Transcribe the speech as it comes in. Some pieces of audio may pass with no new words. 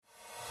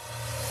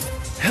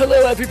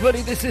Hello,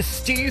 everybody. This is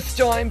Steve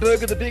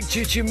Steinberg of the Big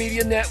Choo Choo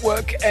Media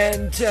Network,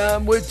 and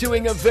we're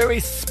doing a very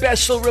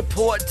special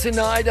report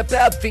tonight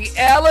about the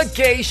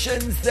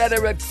allegations that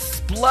are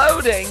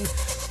exploding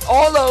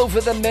all over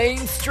the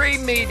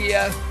mainstream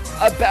media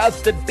about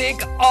the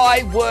big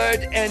I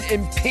word and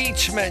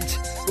impeachment.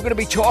 We're going to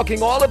be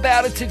talking all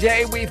about it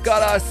today. We've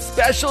got our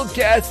special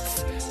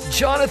guests,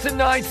 Jonathan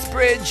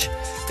Knightsbridge,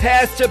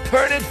 Pastor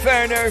Pernod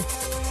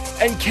Ferner,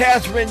 and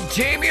Catherine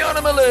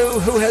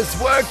Damiano-Malou, who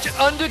has worked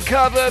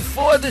undercover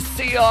for the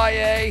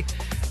CIA.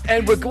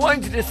 And we're going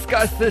to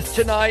discuss this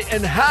tonight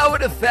and how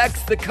it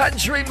affects the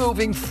country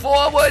moving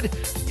forward,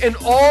 and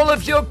all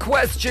of your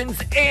questions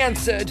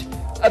answered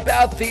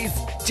about these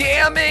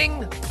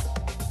damning,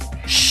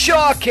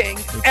 shocking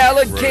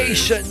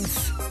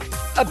allegations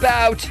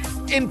about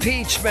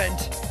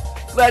impeachment.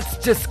 Let's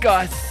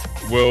discuss.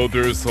 Well,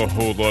 there's a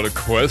whole lot of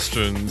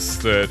questions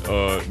that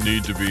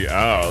need to be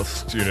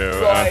asked,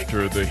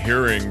 after the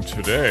hearing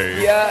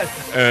today.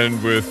 Yes.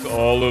 And with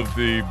all of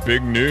the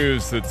big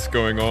news that's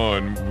going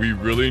on, we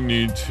really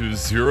need to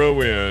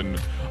zero in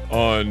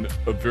on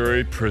a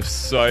very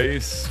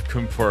precise,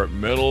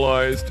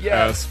 compartmentalized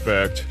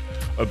aspect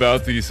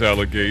about these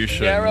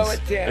allegations. Narrow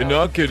it down. And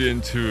not get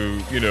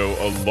into,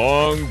 a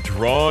long,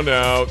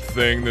 drawn-out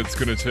thing that's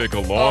going to take a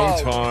long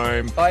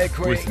time. I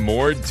agree. With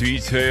more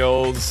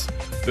details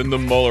than the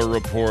Mueller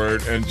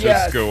report, and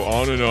just go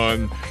on and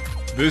on.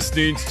 This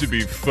needs to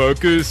be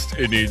focused,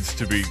 it needs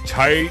to be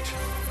tight,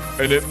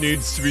 and it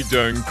needs to be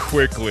done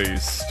quickly,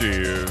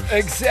 Steve.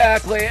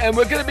 Exactly, and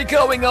we're going to be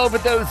going over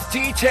those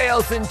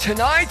details in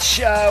tonight's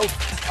show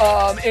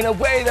in a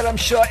way that I'm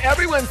sure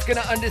everyone's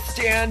going to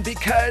understand,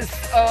 because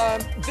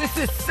this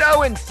is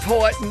so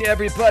important,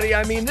 everybody.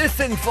 I mean,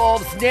 this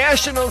involves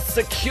national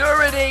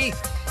security,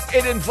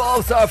 it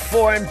involves our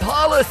foreign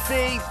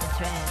policy,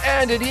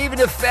 and it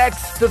even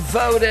affects the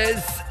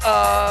voters,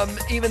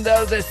 even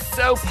though they're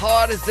so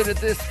partisan at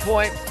this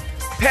point.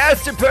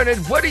 Pastor Bernard,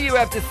 what do you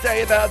have to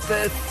say about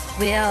this?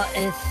 Well,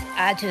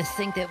 I just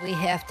think that we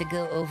have to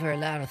go over a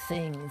lot of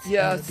things.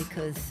 Yes.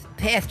 Because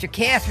Pastor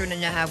Catherine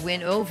and I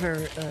went over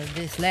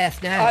this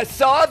last night. I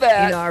saw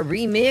that. In our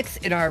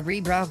remix, in our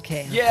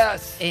rebroadcast.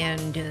 Yes.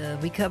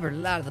 And we covered a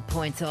lot of the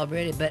points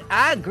already. But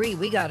I agree,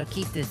 we got to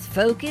keep this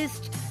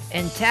focused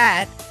and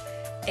tight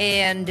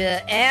and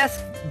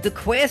ask the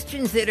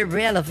questions that are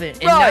relevant.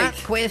 And not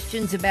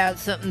questions about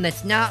something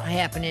that's not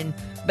happening,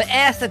 but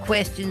ask the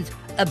questions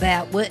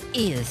about what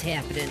is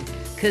happening,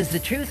 because the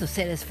truth will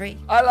set us free.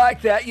 I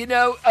like that.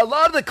 A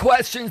lot of the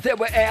questions that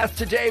were asked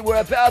today were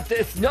about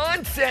this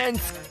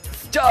nonsense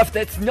stuff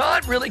that's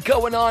not really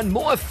going on.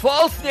 More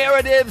false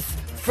narratives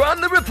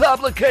from the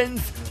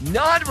Republicans,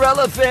 not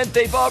relevant.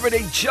 They've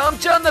already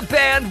jumped on the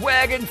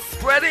bandwagon,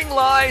 spreading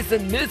lies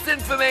and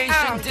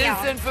misinformation,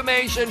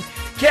 disinformation.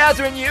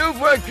 Catherine, you've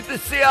worked at the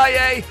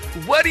CIA.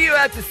 What do you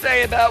have to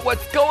say about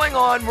what's going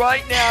on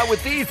right now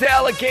with these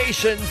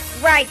allegations?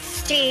 Right,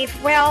 Steve.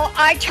 Well,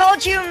 I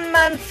told you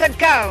months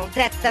ago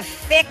that the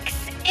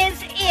fix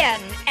is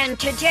in, and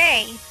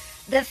today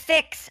the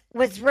fix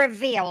was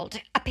revealed.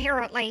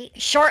 Apparently,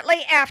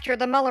 shortly after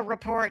the Mueller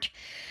report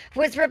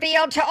was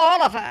revealed to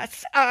all of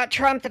us,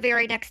 Trump the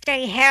very next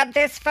day had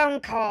this phone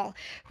call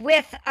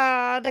with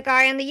the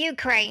guy in the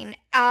Ukraine.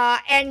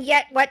 And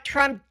yet what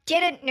Trump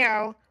didn't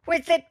know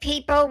was that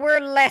people were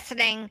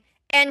listening.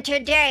 And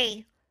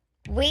today,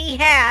 we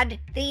had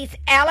these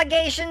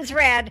allegations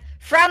read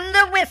from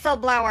the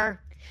whistleblower,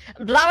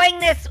 blowing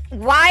this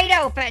wide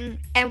open,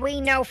 and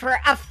we know for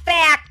a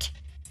fact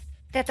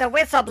that the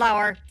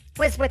whistleblower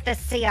was with the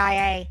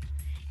CIA.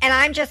 And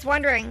I'm just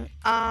wondering,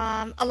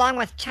 along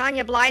with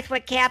Tanya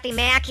Blythewood, Kathy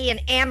Mackey,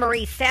 and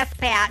Anne-Marie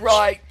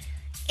Sespat,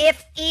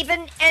 if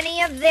even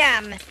any of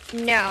them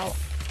know.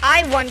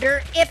 I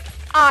wonder if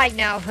I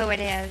know who it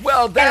is.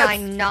 Well, that's...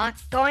 And I'm not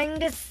going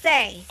to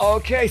say.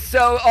 Okay,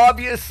 so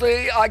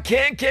obviously I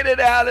can't get it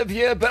out of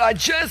you, but I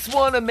just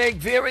want to make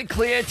very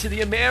clear to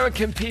the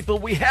American people,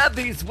 we have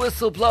these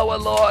whistleblower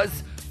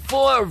laws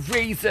for a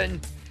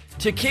reason.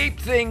 To keep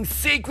things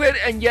secret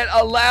and yet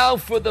allow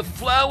for the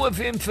flow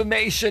of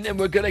information, and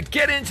we're going to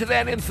get into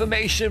that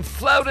information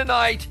flow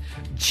tonight.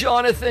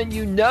 Jonathan,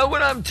 you know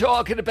what I'm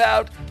talking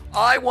about.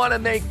 I want to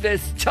make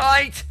this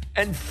tight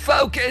and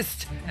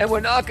focused, and we're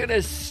not going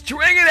to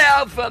string it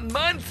out for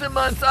months and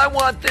months. I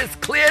want this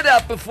cleared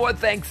up before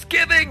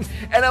Thanksgiving,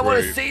 and I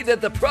want to see that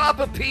the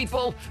proper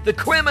people, the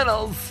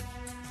criminals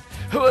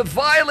who have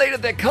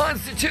violated their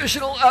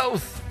constitutional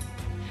oath,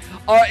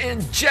 are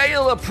in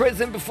jail or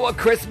prison before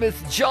Christmas.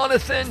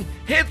 Jonathan,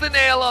 hit the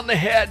nail on the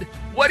head.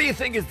 What do you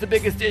think is the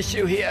biggest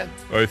issue here?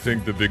 I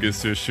think the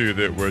biggest issue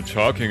that we're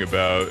talking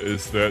about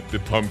is that the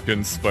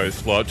pumpkin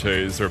spice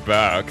lattes are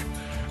back,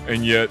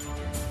 and yet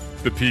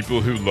the people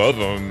who love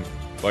them,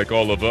 like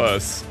all of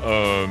us,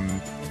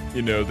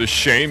 the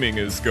shaming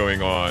is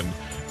going on.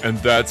 And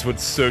that's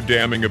what's so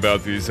damning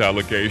about these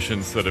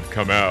allegations that have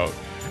come out,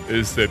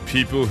 is that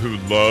people who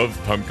love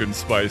pumpkin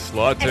spice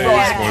lattes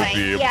won't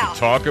be able to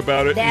talk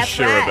about it and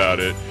share about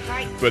it.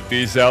 But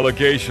these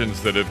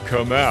allegations that have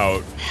come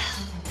out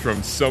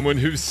from someone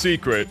who's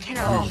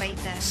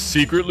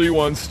secretly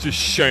wants to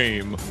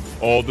shame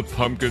all the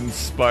pumpkin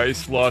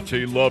spice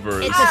latte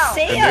lovers. It's a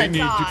sin. And they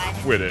need to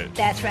quit it.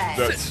 That's right.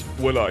 That's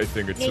what I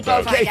think it's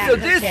about. Okay, so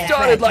this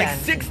started like Right.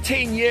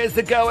 16 years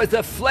ago as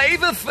a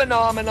flavor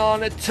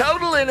phenomenon, a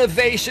total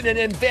innovation and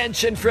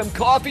invention from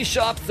coffee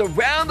shops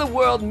around the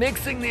world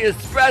mixing the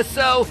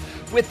espresso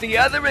with the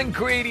other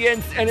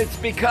ingredients, and it's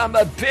become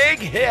a big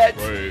hit.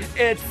 Right.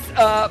 It's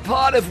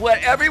part of what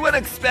everyone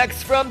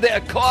expects from their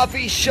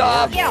coffee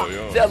shop, Yeah.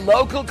 their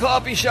local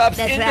coffee shops,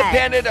 That's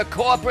independent or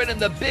corporate, and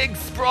the big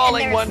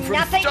sprawling And one there's from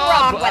nothing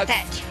Starbucks. wrong with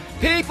it.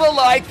 People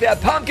like their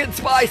pumpkin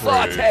spice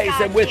Right. lattes,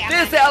 God and with damn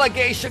this it.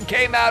 allegation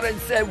came out and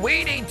said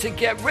we need to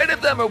get rid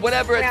of them or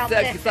whatever it Well,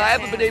 said, this because I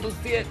haven't is been it. able to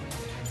see it.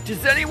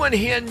 Does anyone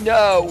here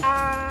know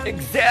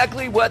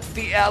exactly what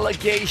the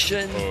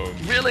allegation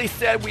really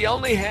said? We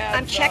only have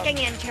I'm checking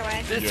into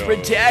it. this Yeah.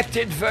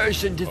 redacted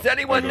version. Does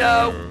anyone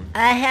know?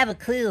 I have a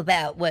clue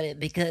about what it,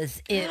 because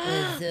it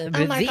was Oh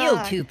my revealed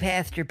God. to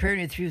Pastor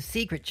Perner through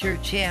Secret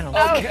Church Channel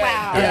Okay. Oh,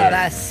 wow.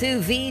 by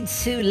Sous Vide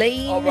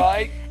Suline. All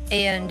right.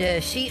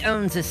 And she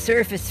owns a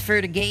surface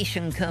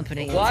fertigation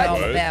company. It's What?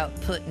 all Right. about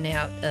putting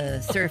out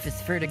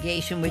surface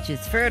fertigation, which is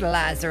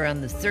fertilizer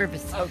on the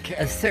surface Okay.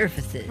 of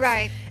surfaces.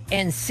 Right.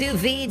 And Sous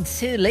Vide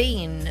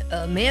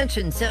Suline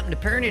mentioned something to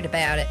Pernod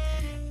about it,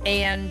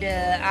 and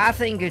I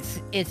think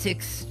it's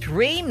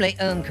extremely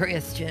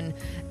unchristian,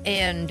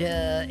 and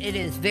it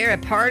is very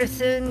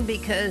partisan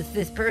because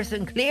this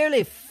person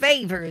clearly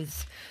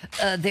favors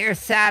their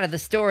side of the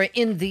story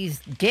in these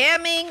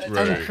damning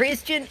Right.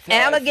 unchristian That's how I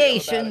feel about it,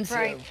 allegations too.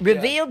 Right.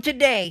 revealed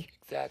today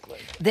Exactly.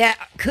 that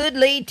could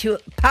lead to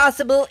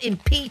possible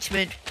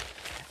impeachment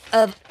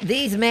of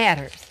these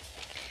matters.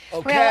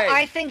 Okay. Well,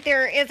 I think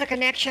there is a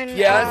connection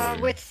Yes.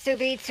 with sous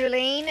vide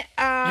Suline.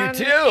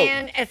 You do?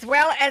 And as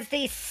well as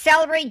the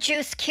celery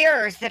juice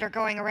cures that are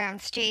going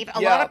around, Steve.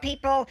 A Yeah. lot of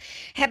people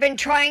have been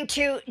trying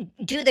to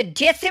do the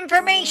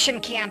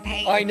disinformation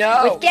campaign. I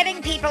know. With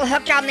getting people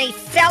hooked on these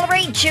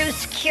celery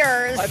juice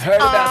cures. I've heard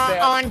about that.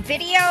 On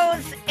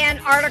videos and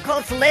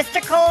articles,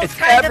 listicles, It's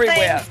kinds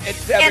everywhere. of things.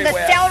 It's And the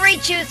everywhere. celery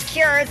juice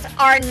cures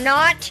are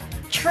not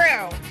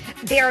true.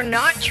 They're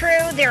not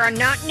true. They are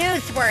not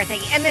newsworthy.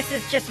 And this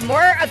is just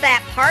more of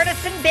that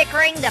partisan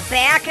bickering, the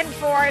back and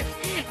forth.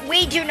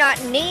 We do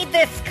not need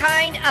this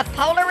kind of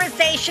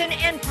polarization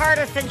and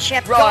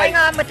partisanship Right. going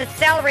on with the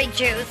celery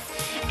juice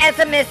as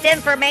a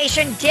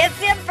misinformation,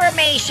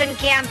 disinformation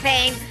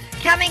campaign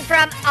coming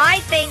from, I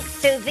think,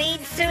 Sous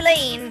Vide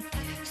Suline,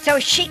 so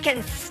she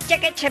can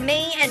stick it to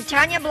me and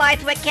Tanya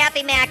Blythewick,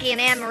 Kathy Mackey,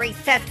 and Anne-Marie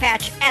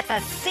Sespatch at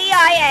the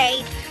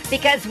CIA,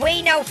 because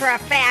we know for a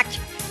fact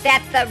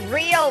that the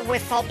real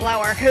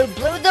whistleblower who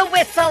blew the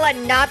whistle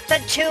and not the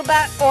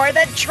tuba or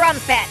the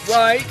trumpet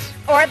Right.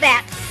 or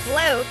that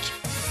flute.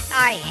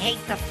 I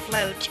hate the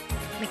flute.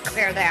 Let me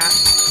clear that.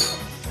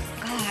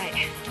 God.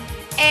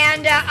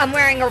 And I'm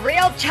wearing a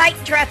real tight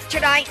dress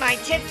tonight. My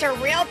tits are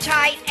real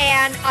tight.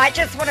 And I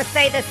just want to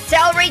say the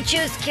celery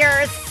juice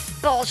cures,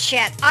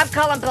 bullshit. I'm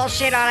calling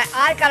bullshit on it.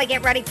 I've got to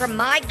get ready for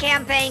my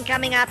campaign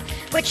coming up,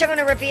 which I'm going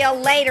to reveal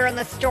later in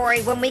the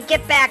story when we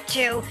get back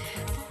to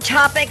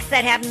topics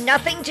that have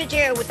nothing to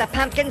do with the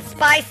pumpkin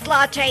spice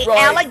latte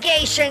Right.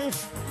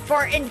 allegations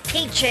for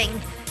impeaching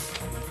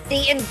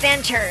the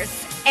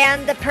inventors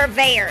and the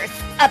purveyors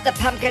of the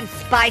pumpkin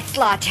spice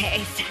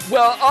lattes.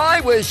 Well,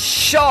 I was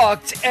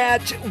shocked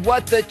at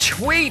what the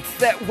tweets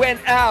that went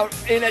out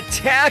in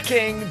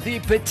attacking the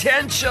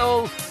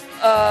potential,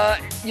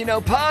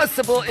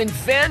 possible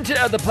inventor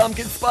of the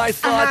pumpkin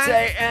spice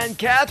latte. And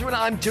Catherine,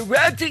 I'm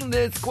directing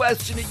this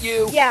question at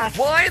you. Yes.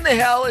 Why in the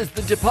hell is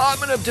the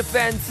Department of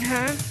Defense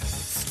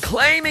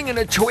claiming in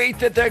a tweet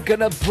that they're going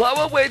to blow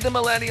away the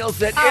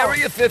millennials at Oh.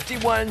 Area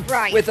 51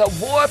 Right. with a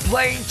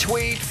warplane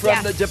tweet from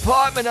Yes. the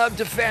Department of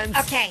Defense?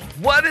 Okay.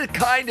 What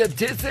kind of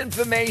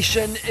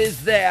disinformation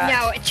is that?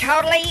 No,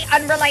 totally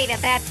unrelated.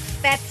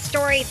 That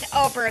story's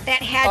over.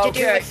 That had to do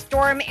Okay. with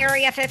Storm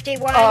Area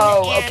 51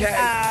 Oh, and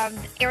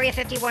okay. Area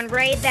 51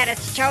 raid. That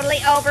is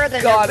totally over.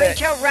 The Got it.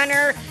 Naruto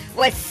runner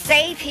was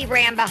safe. He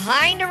ran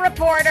behind a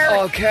reporter.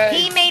 Okay.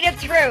 He made it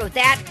through.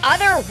 That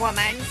other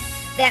woman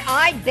that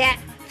I bet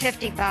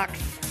 $50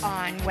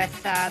 on with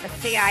the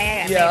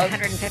CIA. I Yeah. made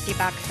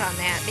 $150 on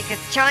that because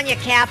Tanya,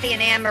 Kathy,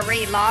 and Anne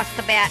Marie lost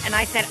the bet, and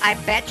I said, "I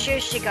bet you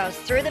she goes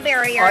through the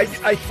barriers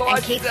I thought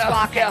and keeps so,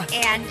 walking." yeah.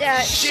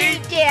 And She- she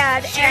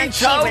did, she and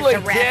totally she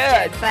was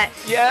arrested. did. But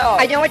Yeah.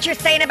 I know what you're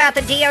saying about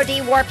the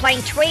DoD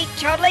warplane tweet.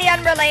 Totally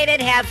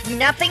unrelated. Has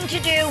nothing to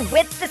do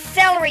with the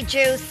celery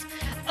juice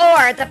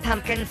or the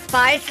pumpkin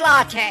spice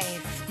lattes.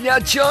 Now,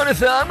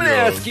 Jonathan, I'm going to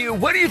Yeah. ask you,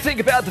 what do you think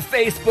about the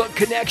Facebook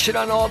connection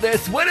on all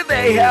this? What do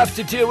they have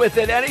to do with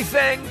it?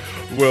 Anything?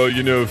 Well,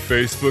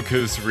 Facebook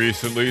has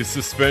recently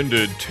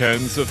suspended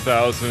tens of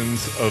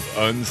thousands of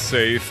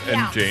unsafe and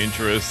Yeah.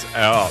 dangerous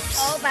apps.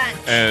 Whole bunch.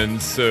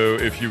 And so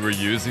if you were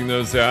using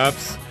those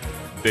apps,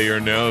 they are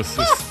now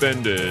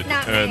suspended.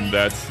 Not And me.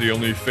 that's the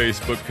only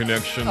Facebook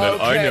connection that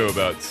I Okay. know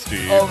about,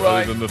 Steve, All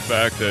right. other than the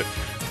fact that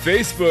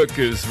Facebook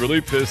is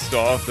really pissed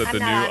off that I'm the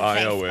new not on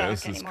Facebook iOS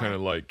is anymore. kind of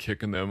like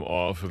kicking them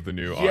off of the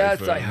new iPhones.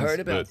 Yes, I heard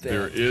about but that.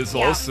 there is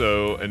Yeah.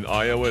 also an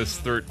iOS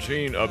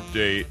 13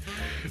 update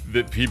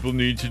that people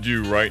need to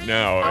do right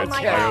now. Oh it's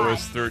my God. iOS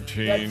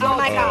 13 That's Oh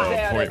my God.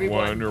 bad, point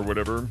everyone. 1 or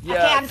whatever. Yeah.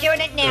 Okay, I'm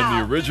doing it And now.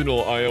 the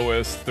original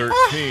iOS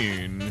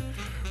 13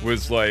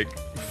 was like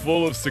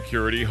full of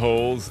security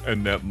holes,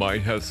 and that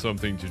might have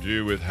something to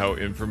do with how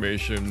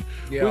information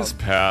Yeah. was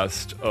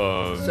passed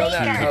So to not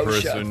the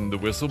kosher. person, the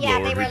Yeah,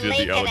 whistleblower they were who did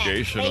leaking the it.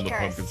 allegation on the Leakers.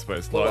 pumpkin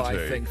spice Well,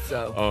 latte. I think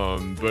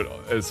so. But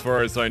as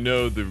far as I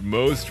know, the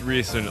most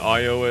recent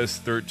iOS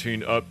 13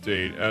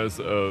 update as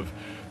of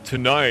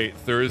tonight,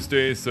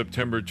 Thursday,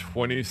 September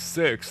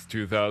 26th,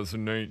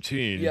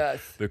 2019.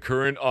 Yes. The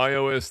current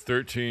iOS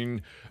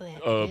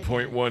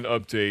 13.1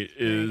 update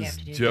is have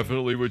to do that.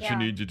 definitely what you Yeah.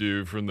 need to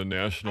do from the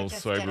National I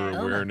just did Cyber it.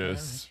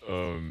 Awareness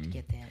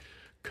Get that.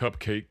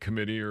 Cupcake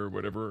Committee or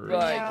whatever.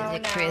 Right. Is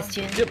it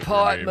Christian?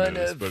 Department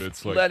name is, of but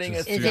it's like letting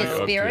just us Is do it the know.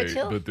 update,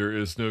 spiritual? but there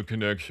is no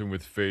connection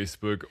with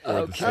Facebook or the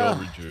Okay.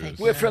 celery Oh, juice. thank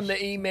We're from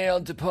the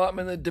email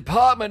department, the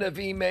Department of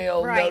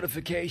Email Right.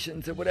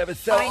 Notifications or whatever.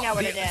 So I know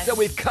what it is. So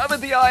we've covered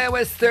the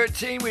iOS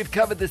 13, we've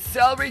covered the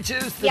celery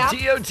juice, the Yep.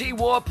 DoD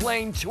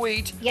warplane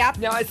tweet. Yep.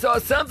 Now I saw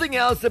something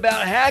else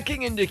about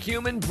hacking into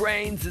human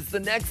brains is the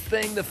next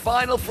thing, the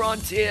final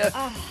frontier.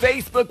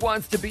 Facebook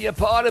wants to be a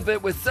part of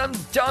it with some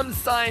dumb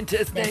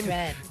scientist That's named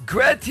right.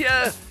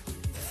 Greta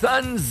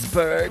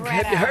Thunberg. Have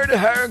you Greta. heard of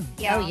her?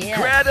 Yeah. Oh, yeah.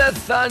 Greta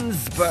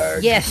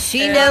Thunberg. Yes,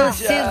 she And, knows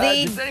sous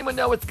vide. Does anyone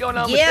know what's going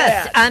on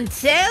Yes, with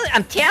that?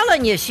 I'm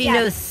telling you, she Yeah.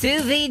 knows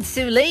sous vide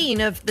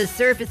Suline of the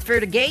Surface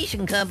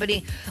Fertigation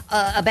Company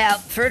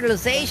about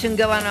fertilization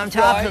going on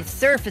top Right. of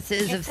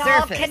surfaces It's of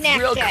all surface. connected.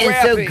 Real And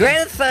so crappy.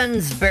 Greta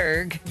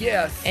Thunberg,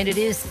 Yes. and it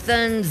is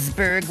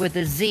Thunberg with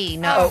a Z,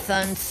 not Oh.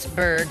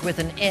 Thunberg with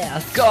an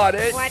S. Got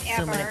it. So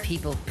many Whatever.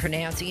 people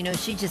pronounce it. You know,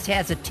 she just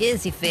has a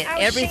tizzy fit Oh,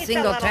 every she's a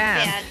single little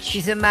time. bitch.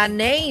 She said, "My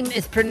name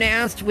is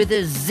pronounced with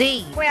a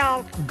Z."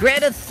 Well,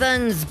 Greta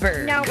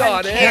Thunberg. no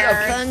Got one it.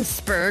 Yeah, cares.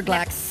 Thunberg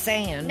like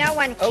sand. No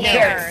one Okay.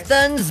 cares.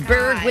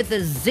 Thunberg God. with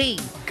a Z.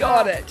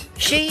 Got it.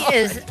 She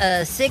is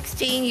a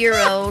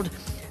 16-year-old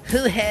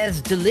who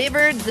has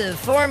delivered the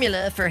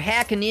formula for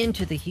hacking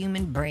into the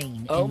human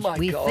brain. Oh, And my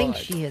we think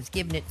God. she has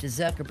given it to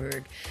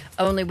Zuckerberg.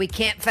 Only we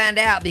can't find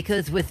out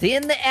because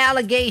within the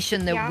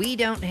allegation that Yeah. we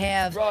don't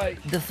have Right.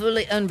 the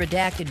fully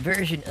unredacted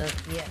version of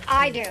yet.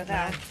 I do,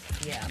 though.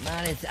 Yeah,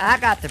 mine is. I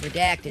got the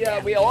redacted. Yeah,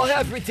 we all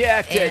have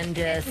redacted.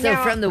 And so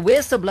No. from the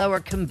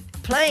whistleblower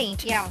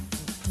complaint, Yeah,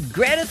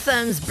 Greta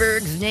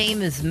Thunberg's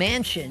name is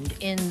mentioned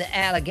in the not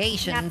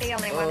allegations the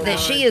only one. that though.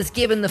 she has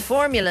given the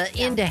formula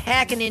into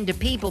hacking into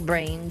people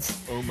brains.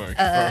 Oh my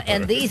god.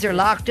 And these are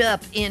locked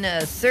up in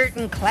a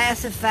certain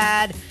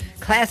classified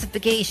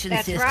classification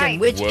That's system, right.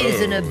 which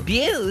is an Whoa.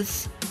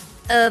 abuse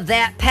of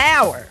that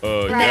power.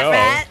 Isn't that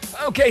yeah. right?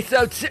 Okay,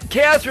 so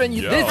Catherine,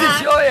 Yeah. this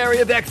is your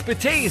area of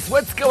expertise.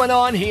 What's going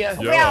on here?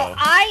 Yeah. Well,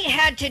 I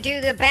had to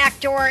do the back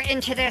door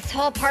into this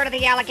whole part of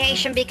the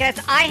allegation because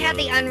I had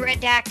the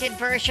unredacted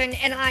version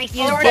and I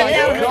sort of my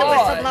know who the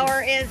God.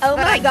 whistleblower is, Oh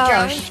but my I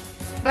gosh. don't.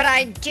 But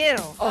I do.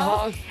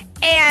 Uh-huh.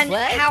 And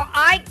What? how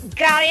I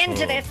got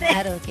into this.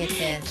 I don't get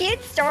that.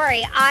 Cute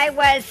story. I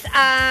was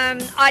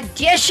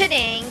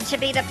auditioning to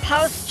be the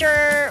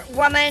poster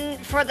woman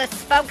for the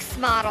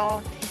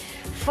spokesmodel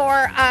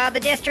for the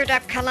District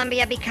of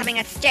Columbia becoming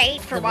a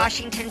state, for The what?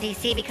 Washington,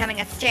 D.C.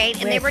 becoming a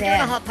state. And they Where's were doing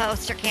that? a whole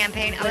poster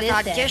campaign. I What was is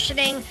that?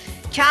 auditioning,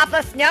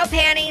 topless, no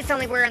panties,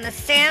 only wearing the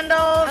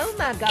sandals Oh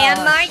my and gosh.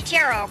 my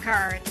tarot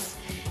cards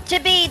to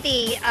be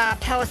the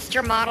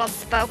poster model,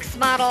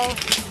 spokesmodel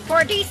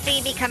for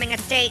D.C. becoming a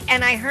state.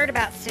 And I heard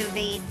about sous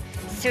vide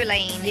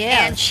Sulene, Yes.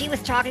 and she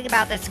was talking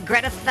about this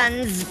Greta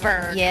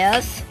Thunberg.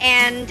 Yes.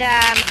 And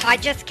I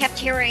just kept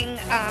hearing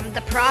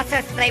the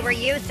process they were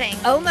using.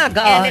 Oh my And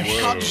gosh.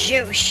 it's called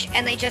zhoosh,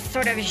 and they just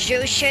sort of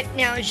zhoosh it.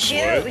 Now,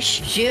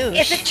 zhoosh Zhoosh.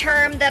 is a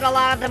term that a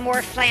lot of the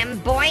more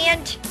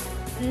flamboyant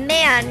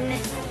men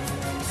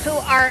who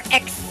are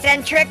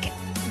eccentric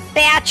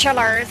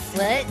bachelors,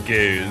 What?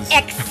 Gays.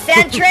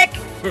 eccentric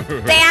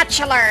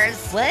bachelors,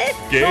 What?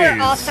 who are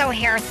Gays. also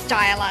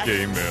hairstylists.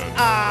 Gay men.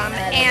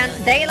 don't And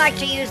know. they like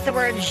to use the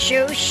word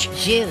zhoosh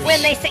Zhoosh.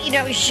 when they say,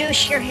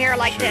 zhoosh your hair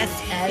like this,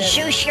 I don't-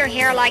 zhoosh your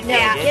hair like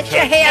that. Get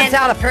your hands And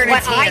out of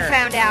Pernod's What I hair.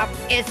 found out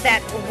is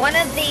that one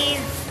of these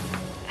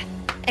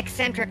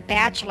eccentric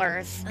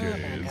bachelors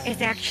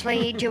is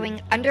actually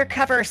doing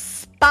undercover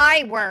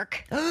spy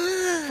work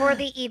for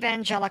the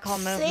evangelical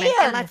movement. Sin.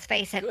 And let's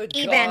face it, Good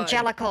God.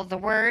 evangelical, the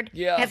word,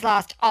 Yeah. has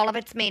lost all of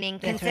its meaning,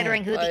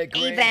 considering who I the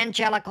agree.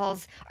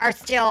 evangelicals are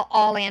still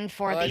all in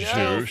for I the know.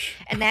 show. Zhoosh.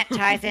 And that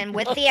ties in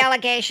with the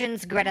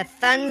allegations, Greta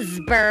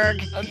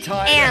Thunberg, I'm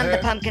tired and of the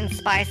her. pumpkin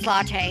spice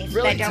lattes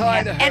Really that don't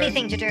tired have of her.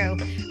 anything to do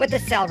with the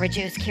celery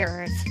juice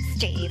cures,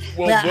 Steve.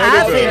 Well, Well, what I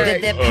about,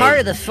 think that part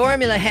of the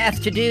formula has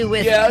to do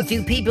with Yes.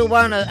 do people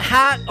want a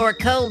hot or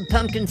cold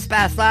pumpkin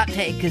spice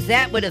latte? Because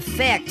that would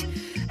affect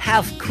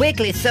how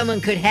quickly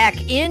someone could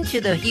hack into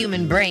the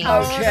human brain.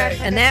 Okay. that's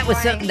a And good that was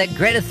point. something that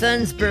Greta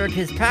Thunberg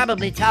has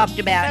probably talked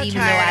about, So even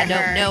though I tired of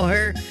don't her. know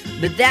her.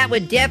 But that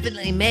would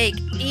definitely make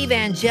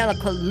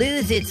evangelical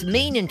lose its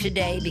meaning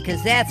today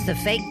because that's the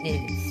fake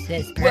news,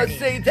 says Well, Bernie.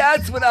 see,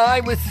 that's what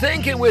I was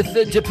thinking with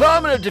the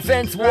Department of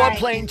Defense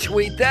warplane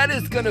tweet. That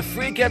is going to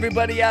freak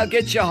everybody out,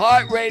 get your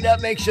heart rate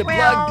up, makes your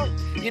blood,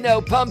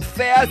 pump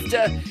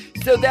faster.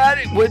 So that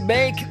it would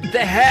make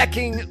the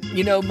hacking,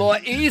 more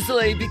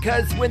easily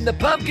because when the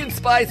pumpkin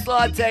spice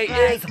latte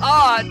is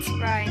hot,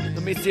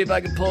 let me see if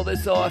I can pull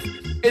this off.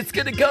 It's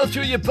going to go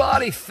through your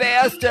body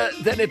faster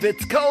than if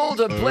it's cold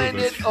or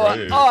blended or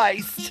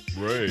iced.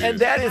 Right. And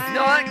that is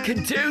not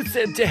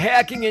conducive to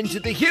hacking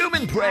into the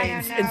human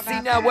brains. And see,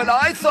 now what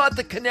I thought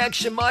the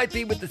connection might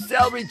be with the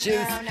celery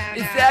juice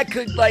is that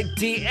could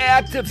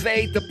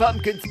deactivate the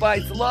pumpkin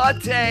spice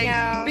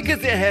latte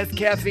because it has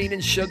caffeine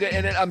and sugar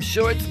in it. I'm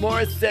sure it's more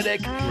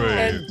acidic. Right.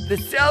 And the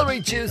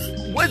celery juice,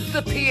 what's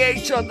the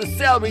pH on the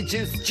celery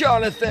juice,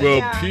 Jonathan?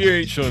 Well,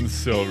 pH on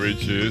celery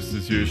juice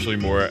is usually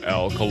more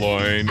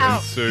alkaline.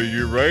 And so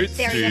you're right,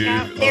 Steve.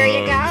 There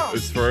you go.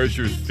 As far as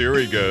your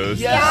theory goes,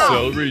 Yeah. the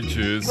celery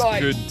juice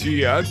could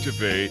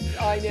deactivate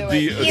the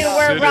You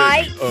were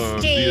right, the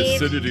Steve.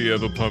 acidity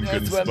of a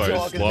pumpkin That's what I'm spice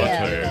talking about.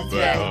 latte. Yeah,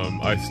 that's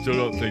But I still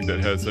don't think that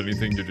has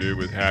anything to do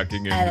with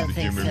hacking I into don't the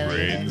think human so either.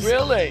 brains.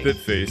 Really? That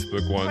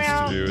Facebook wants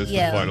to do as the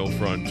final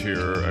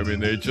frontier. I mean,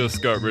 they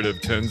just got rid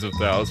of tens of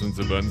thousands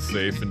of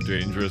unsafe and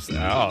dangerous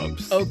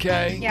apps.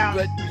 Okay. Yeah.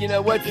 But,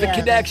 what's the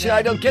connection?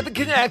 I don't get the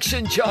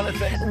connection,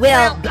 Jonathan.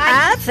 Well,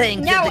 I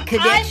think that the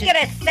connection... I'm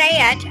gonna say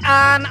it.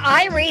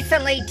 I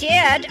recently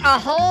did a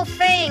whole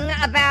thing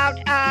about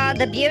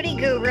the beauty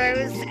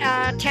gurus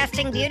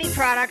testing beauty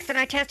products, and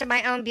I tested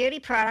my own beauty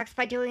products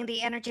by doing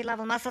the energy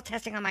level muscle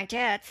testing on my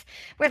tits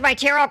with my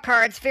tarot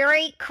cards.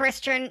 Very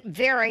Christian,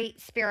 very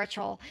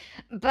spiritual.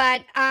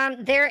 But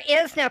there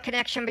is no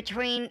connection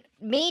between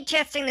me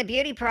testing the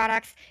beauty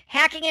products,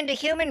 hacking into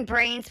human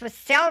brains with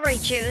celery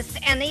juice,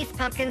 and these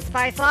pumpkin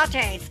spice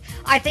lattes.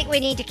 I think we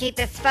need to keep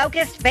this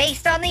focused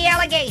based on the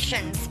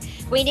allegations.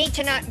 We need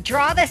to not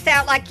draw this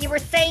out like you were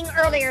saying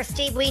earlier,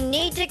 Steve. We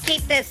need to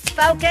keep this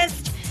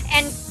focused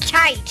and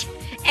tight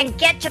and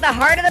get to the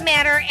heart of the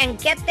matter and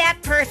get that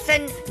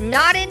person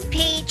not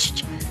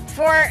impeached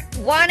for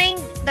wanting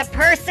the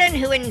person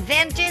who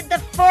invented the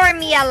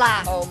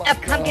formula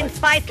of pumpkin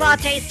spice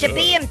lattes to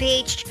be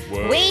impeached.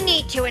 Whoa. We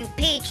need to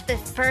impeach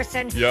this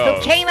person Yeah.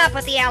 who came up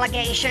with the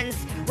allegations,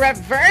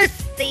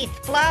 reverse the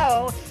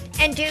flow,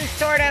 and do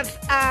sort of,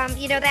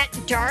 that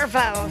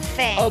Darvo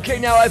thing. Okay,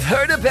 now I've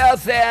heard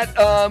about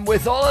that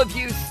with all of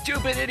you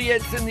stupid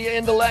idiots in the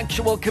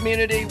intellectual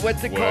community.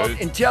 What's it called?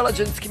 What?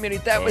 Intelligence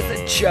community. That was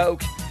a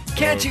joke.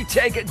 Can't you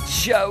take a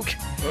joke?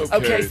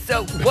 Okay,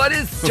 so what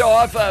is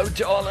Darvo,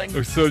 darling?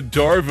 So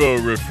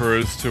Darvo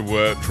refers to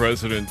what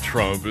President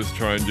Trump is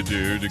trying to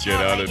do to get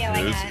out of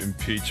his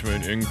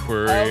impeachment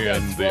inquiry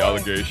and the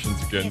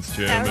allegations against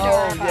him.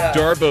 And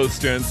Darvo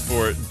stands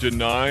for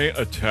Deny,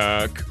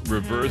 Attack,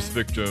 Reverse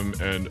Victim,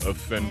 and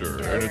Offender.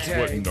 And it's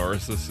what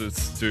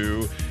narcissists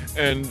do.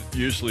 And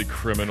usually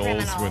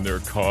criminals, when they're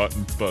caught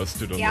and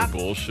busted on their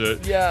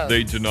bullshit. Yeah.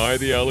 They deny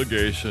the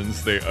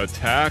allegations, they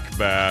attack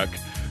back,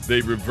 they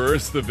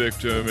reverse the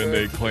victim, and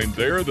they claim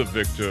they're the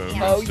victim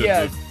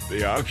instead of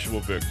the actual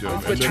victim. That's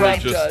And what then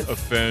Trump they just does.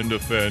 offend.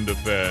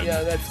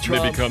 Yeah, that's And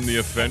Trump. they become the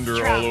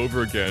offender all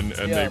over again,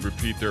 and they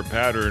repeat their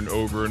pattern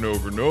over and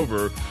over and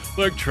over,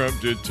 like Trump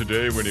did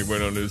today when he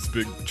went on his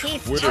big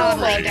He's Twitter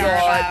totally rage.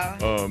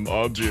 Darvo.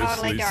 Obviously,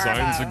 Totally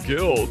signs Darvo. of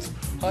guilt.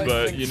 I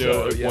But, think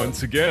so, yeah.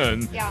 once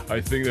again, Yeah.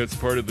 I think that's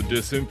part of the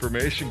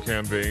disinformation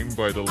campaign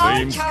by the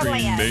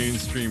Totally is.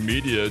 mainstream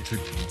media to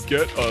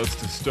get us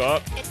to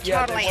stop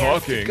Totally is.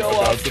 talking Go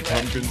about off the track.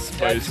 pumpkin That's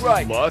spice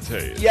right.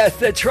 lattes. Yes,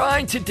 they're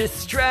trying to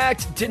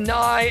distract,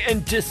 deny,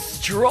 and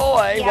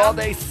destroy while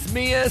they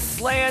smear,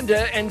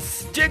 slander, and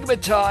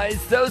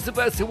stigmatize those of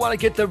us who want to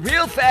get the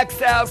real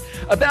facts out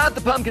about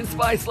the pumpkin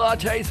spice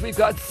lattes. We've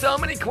got so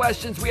many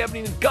questions we haven't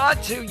even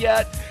got to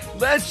yet.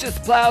 Let's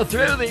just plow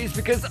through these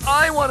because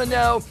I want to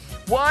know,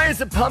 why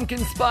is a pumpkin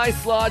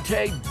spice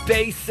latte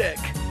basic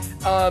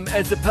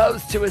as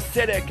opposed to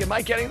acidic? Am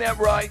I getting that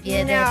right?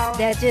 Yeah, No.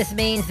 that just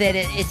means that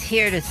it's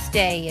here to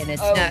stay and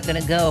it's not going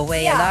to go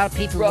away. A lot of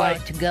people want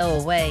it to go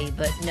away,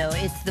 but no,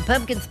 it's the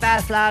pumpkin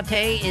spice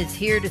latte is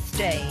here to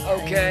stay.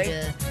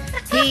 Okay.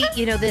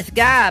 And, this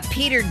guy,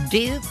 Peter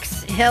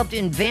Dukes, helped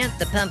invent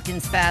the pumpkin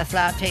spice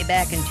latte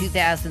back in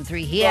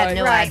 2003. He had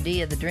no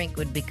idea the drink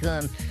would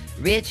become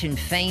rich and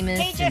famous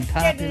He and just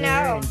popular. didn't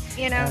know,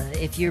 And,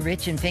 if you're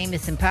rich and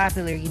famous and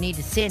popular, you need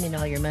to send in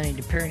all your money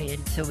to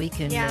Pernod so we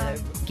can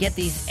get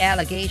these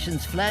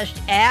allegations flushed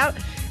out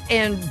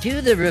and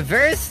do the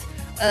reverse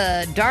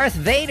Darth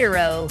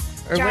Vader-o,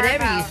 or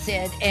whatever you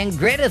said. And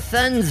Greta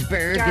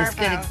Thunberg is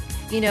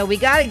going to, we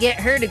got to get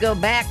her to go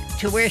back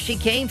to where she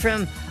came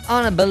from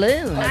on a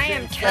balloon. I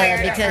am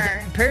tired of because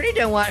her. Purdy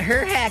don't want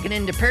her hacking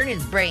into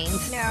Purdy's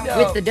brains No.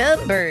 with the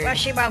dumb bird. Well,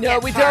 she won't No,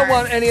 get we far. don't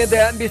want any of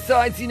that. And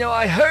besides,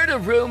 I heard a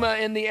rumor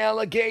in the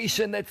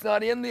allegation that's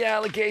not in the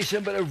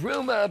allegation, but a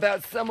rumor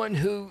about someone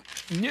who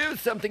knew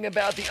something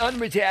about the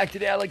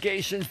unredacted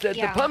allegations that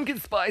the pumpkin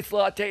spice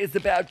latte is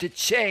about to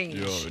change.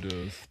 Yeah, it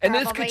is. And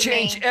this could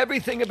change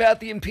everything about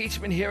the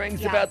impeachment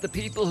hearings, about the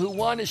people who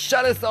want to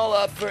shut us all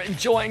up for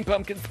enjoying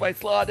pumpkin spice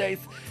lattes.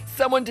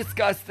 Someone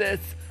discuss this.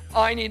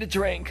 I need a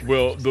drink.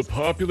 Well, the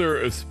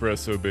popular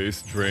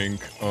espresso-based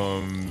drink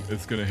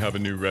is going to have a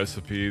new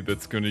recipe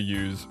that's going to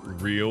use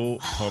real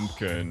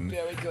pumpkin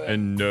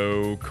and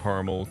no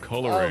caramel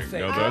coloring.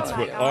 Now, that's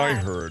what I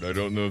heard. I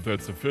don't know if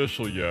that's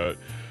official yet,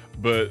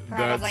 but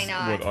that's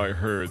what I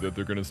heard, that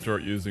they're going to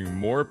start using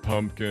more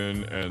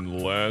pumpkin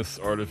and less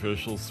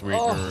artificial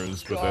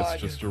sweeteners, but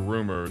that's just a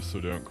rumor, so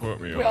don't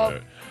quote me on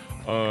it.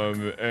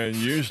 And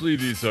usually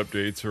these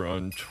updates are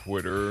on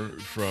Twitter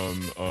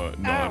from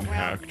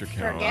non-hacked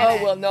accounts.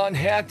 Oh, well,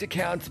 non-hacked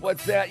accounts,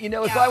 what's that? You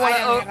know, if I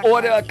want to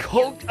order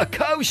a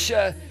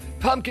kosher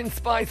pumpkin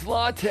spice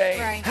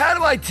latte, how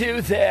do I do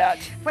that?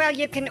 Well,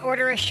 you can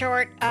order a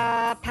short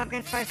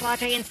pumpkin spice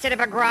latte instead of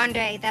a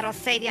grande. That'll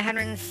save you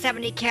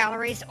 170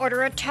 calories.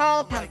 Order a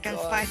tall pumpkin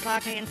spice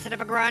latte instead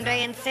of a grande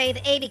and save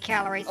 80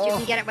 calories. You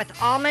can get it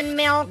with almond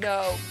milk.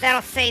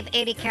 That'll save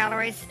 80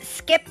 calories.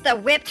 Skip the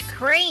whipped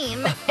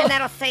cream, and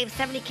that'll save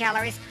 70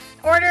 calories.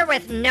 Order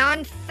with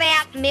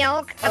non-fat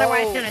milk,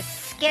 otherwise known as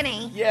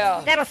skinny.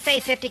 That'll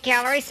save 50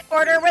 calories.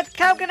 Order with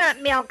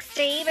coconut milk,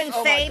 Steve, and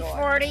save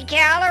 40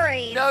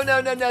 calories. No.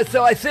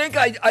 So I think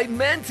I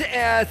meant to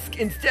ask,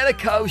 instead of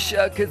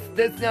kosher, because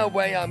there's no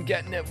way I'm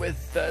getting it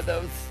with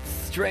those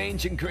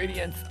strange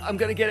ingredients. I'm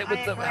going to get it with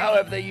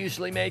however they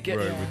usually make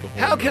it.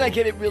 How can I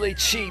get it really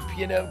cheap,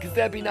 you know, because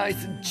that'd be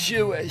nice and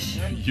Jewish.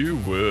 You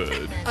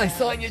would. I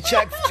sign your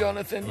checks,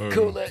 Jonathan.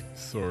 Cool it.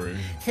 Sorry.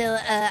 So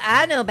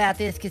I know about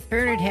this because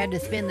Bernard had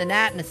to spend the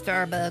night in a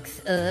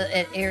Starbucks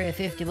at Area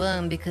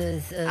 51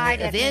 because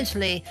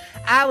eventually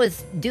I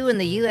was doing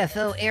the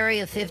UFO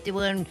Area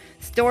 51,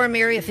 Storm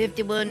Area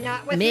 51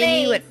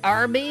 menu at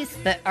Arby's,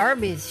 but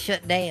Arby's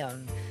shut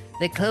down.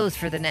 They closed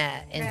for the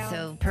night, and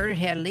so Purdy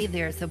had to leave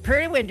there. So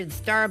Purdy went to the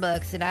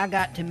Starbucks, and I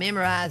got to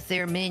memorize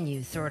their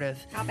menu, sort of.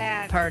 How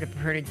bad? Part of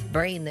Purdy's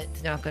brain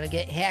that's not going to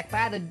get hacked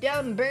by the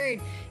dumb bird.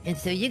 And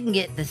so you can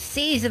get the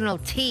seasonal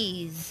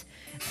teas,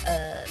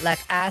 like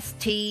iced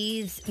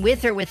teas,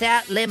 with or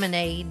without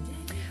lemonade.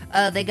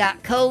 They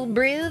got cold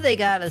brew. They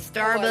got a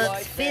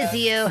Starbucks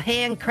Fizzio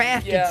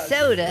handcrafted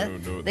soda.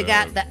 They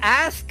got the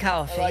iced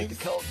coffees.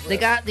 They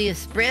got the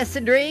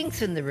espresso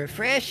drinks and the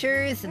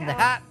refreshers and the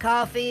hot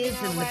coffees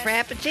and the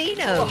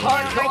frappuccinos.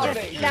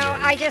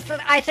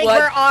 I think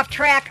we're off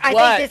track. I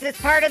think this is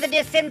part of the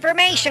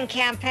disinformation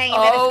campaign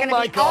that is going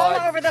to be all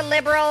over the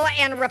liberal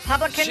and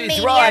Republican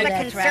media, the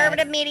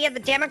conservative media,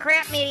 the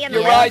Democrat media,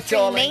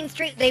 the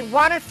mainstream. They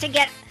want us to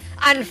get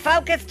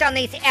unfocused on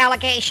these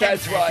allegations.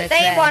 That's right.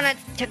 They want it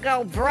to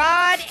go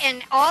broad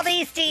in all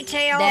these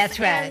details. That's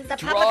right. And the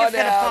public is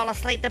going to fall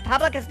asleep. The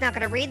public is not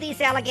going to read these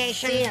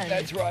allegations.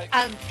 That's right.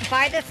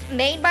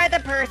 Made by the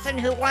person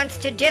who wants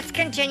to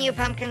discontinue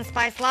pumpkin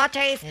spice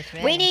lattes.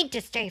 Right. We need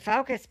to stay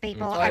focused,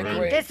 people. I mean,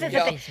 agree. this is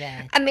right.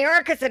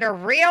 America's in a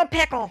real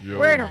pickle.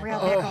 We're in a real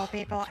pickle,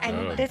 people.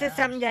 And this is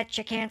something that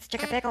you can't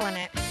stick a pickle in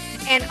it.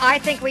 And I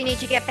think we need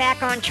to get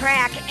back on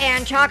track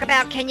and talk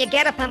about, can you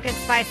get a pumpkin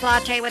spice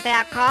latte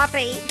without coffee?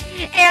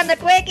 And the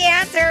quick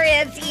answer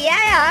is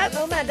yes.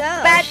 Oh my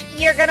gosh. But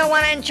you're going to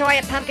want to enjoy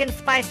a pumpkin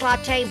spice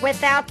latte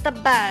without the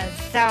buzz.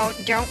 So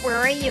don't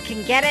worry, you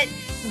can get it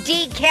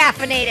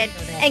decaffeinated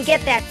and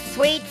get that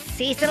sweet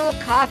seasonal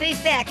coffee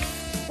fix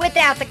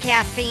without the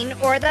caffeine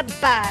or the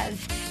buzz.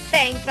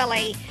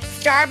 Thankfully,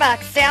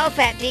 Starbucks sells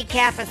that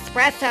decaf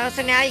espresso,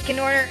 so now you can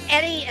order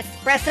any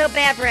espresso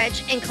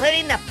beverage,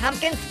 including the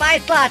pumpkin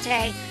spice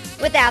latte,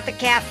 without the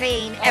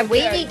caffeine. And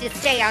we need to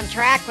stay on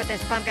track with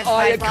this pumpkin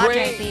spice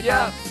latte, people.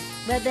 Yeah.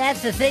 But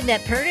that's the thing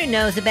that Purdy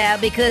knows about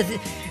because,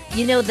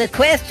 you know, the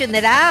question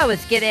that I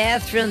always get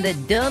asked from the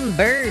dumb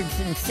birds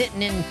and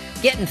sitting and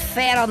getting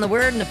fat on the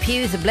word in the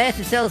pews of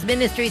Blessed Souls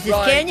Ministries is,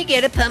 can you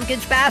get a pumpkin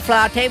spice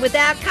latte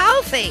without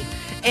coffee?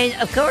 And,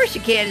 of course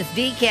you can. It's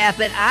decaf,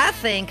 but I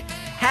think,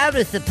 how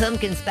does the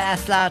pumpkin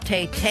spice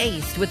latte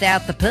taste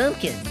without the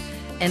pumpkin?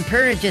 And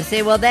Purdy just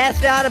said, well,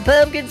 that's not a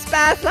pumpkin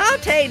spice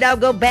latte. Now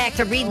go back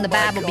to reading the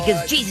Bible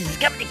because Jesus is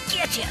coming to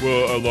get you.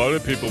 Well, a lot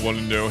of people want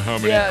to know how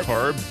many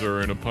carbs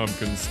are in a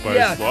pumpkin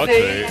spice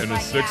latte, and a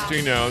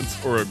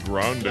 16-ounce or a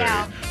grande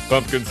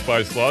pumpkin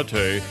spice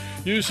latte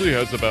usually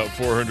has about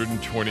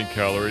 420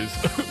 calories.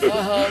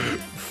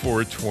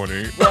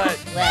 420. What?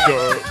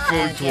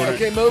 420.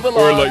 Okay, move along.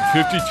 Or like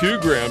 52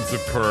 grams of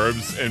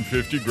carbs and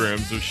 50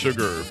 grams of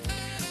sugar.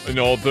 And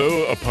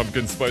although a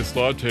pumpkin spice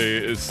latte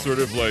is sort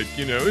of like,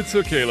 you know, it's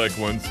okay like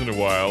once in a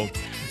while,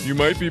 you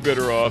might be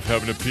better off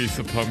having a piece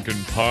of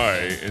pumpkin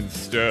pie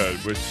instead,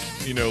 which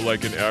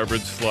like an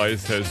average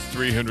slice has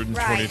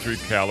 323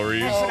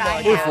 calories That's what I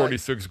or have.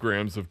 46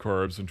 grams of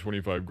carbs and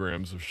 25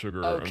 grams of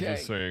sugar. Okay. I'm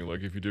just saying,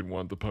 like, if you didn't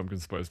want the pumpkin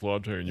spice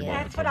latte and you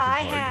wanted That's the what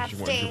pumpkin I pie have, because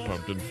you wanted your Steve.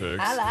 pumpkin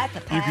fix, I like the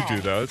you pie. could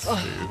do that,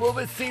 Steve. Well,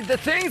 but see, the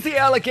things the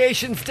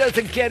allegations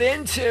doesn't get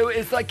into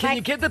is like, can Like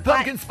you get the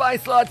pumpkin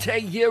spice latte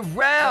year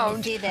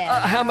round? see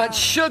that. How much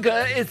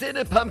sugar is in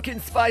a pumpkin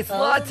spice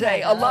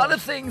latte? my A lot gosh.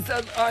 of things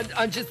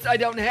I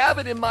don't have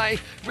it in my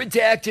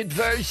redacted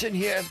version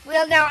here.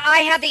 Well, no, I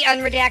have the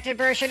unredacted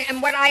version,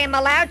 and what I am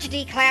allowed to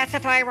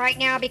declassify right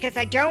now because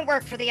I don't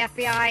work for the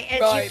FBI is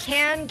Right. you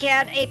can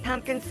get a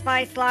pumpkin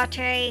spice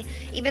latte,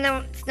 even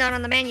though it's not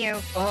on the menu.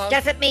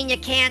 Doesn't mean you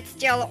can't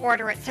still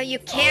order it. So you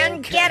can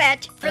Okay. get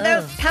it for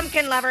those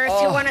pumpkin lovers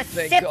who Oh, want to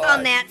thank sip God.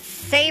 on that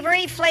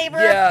savory flavor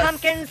Yes. of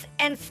pumpkins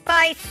and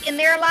spice in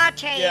their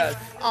lattes Yes.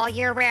 all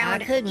year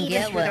round. I couldn't even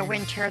get through the one.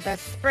 winter, the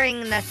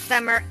spring, the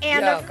summer,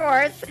 and Yeah. of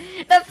course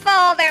the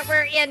fall that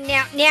we're in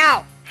now.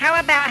 Now, how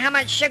about how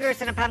much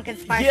sugar's in a pumpkin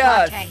spice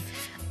Yes. latte?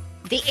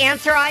 The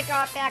answer I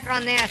got back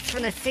on this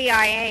from the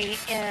CIA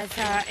is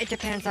it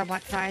depends on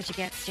what size you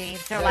get, Steve.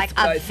 So, That's like what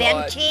I a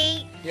thought.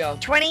 venti Yeah.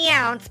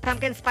 20-ounce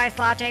pumpkin spice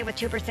latte with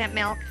 2%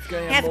 milk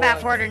gonna have has about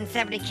more.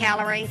 470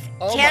 calories,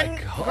 Oh, 10 my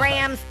God.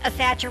 grams of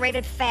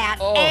saturated fat,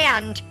 Oh.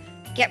 and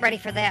get ready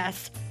for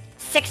this.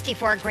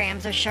 64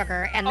 grams of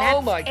sugar, and that's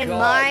Oh, my in God.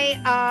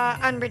 my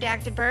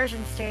unredacted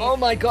version, Steve. Oh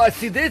my God!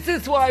 See, this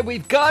is why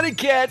we've got to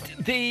get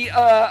the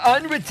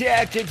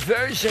unredacted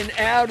version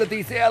out of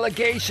these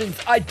allegations.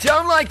 I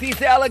don't like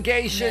these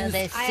allegations No,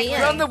 they're I silly.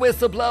 agree. from the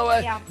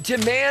whistleblower Yeah.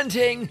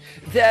 demanding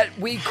that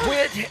we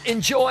quit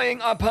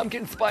enjoying our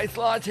pumpkin spice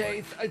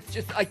lattes. It's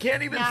just I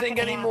can't even Not think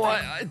gonna anymore.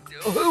 happen.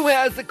 Who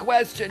has the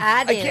question?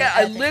 I do. can't.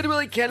 I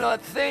literally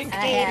cannot think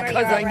I have it. because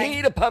Are I you all right?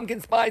 need a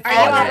pumpkin spice Are you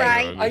all latte.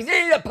 right? I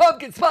need a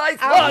pumpkin spice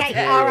Okay,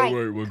 latte. all right.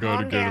 Wait, we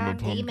gotta Calm get him a down,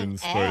 pumpkin demon.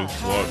 spice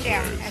Calm latte.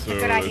 down. That's a So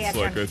good idea, it's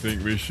like Tim. I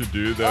think we should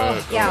do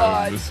that. yeah.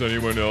 God. Does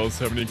anyone else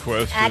have any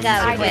questions? I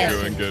got a I'm gonna go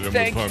question. and get him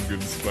Thank- a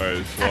pumpkin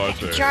spice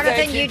latte. Jonathan,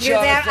 Thank you you, do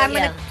that. I'm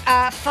Jonathan.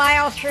 going to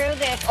file through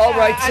this All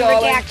right,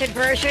 darling. unredacted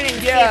version and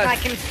see Yes. if I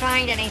can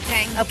find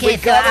anything. Okay, We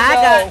so gotta I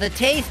know. got the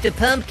taste of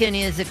pumpkin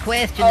is a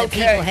question that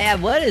Okay. people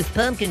have. What does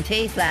pumpkin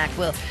taste like?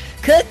 Well,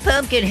 cooked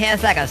pumpkin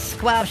has like a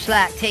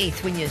squash-like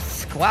taste when you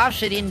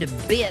squash it into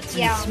bits and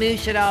Yeah.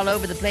 smoosh it all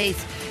over the place.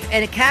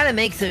 And it kind of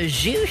makes a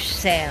zhoosh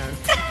sound.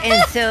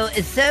 And so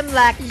it's something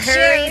like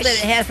curry, Zhoosh. but it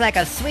has like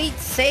a sweet,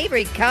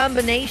 savory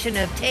combination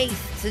of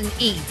tastes and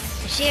eats.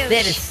 Zhoosh.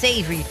 That is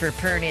savory for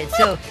Pernod.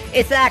 So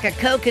it's like a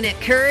coconut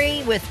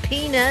curry with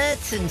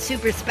peanuts and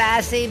super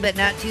spicy, but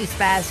not too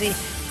spicy.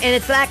 And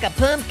it's like a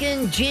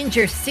pumpkin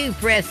ginger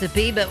soup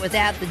recipe, but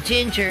without the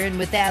ginger and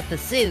without the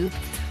soup.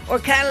 Or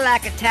kind of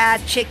like a Thai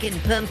chicken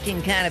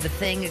pumpkin kind of a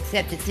thing,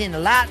 except it's in a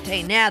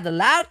latte. Now, the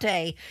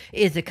latte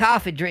is a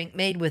coffee drink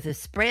made with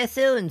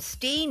espresso and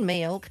steamed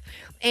milk,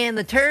 and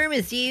the term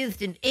is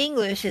used in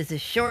English as a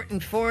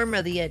shortened form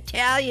of the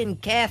Italian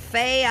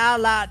cafe a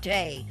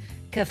latte.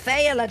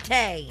 Cafe a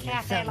latte.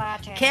 Cafe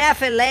latte.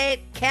 Cafe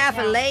lady.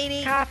 Cafe Yeah.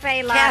 lady.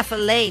 Cafe latte. Cafe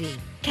lady.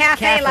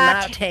 Cafe latte.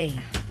 latte.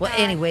 Well,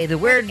 anyway, the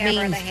word whatever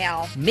means the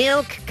hell.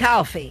 milk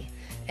coffee.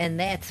 And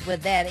that's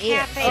what that is.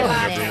 Cafe So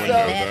latte. Everyone So-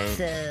 knows that's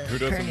that. Who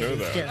doesn't know Pernod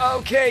that? stuff.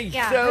 Okay,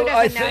 Yeah, so who doesn't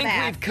I know think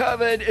that? we've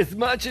covered as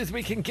much as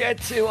we can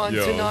get to on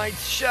Yeah.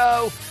 tonight's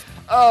show.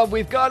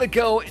 We've got to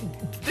go.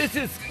 This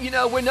is,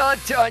 we're not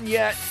done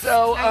yet,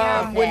 so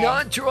I know. we're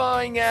not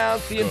drawing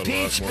out the Got a lot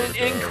impeachment more to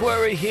go.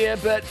 inquiry here,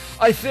 but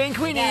I think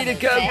we need to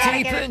go Gotta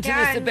deeper get it into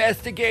this done.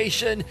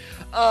 investigation.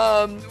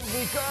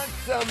 We've got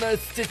some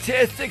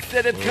statistics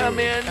that have come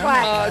in.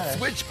 What?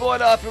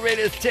 Switchboard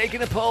operators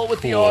taking a poll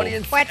with the Cool.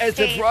 audience. What, As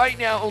of Steve? right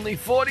now, only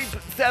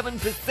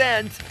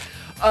 47%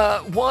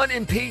 want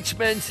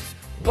impeachment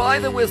by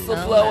the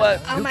whistleblower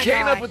Oh who my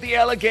came God. up with the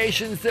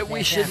allegations that we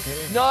That's should not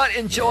good. not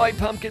enjoy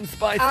pumpkin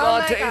spice Oh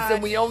my lattes, God.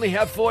 and we only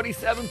have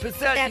 47%.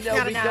 That's you know,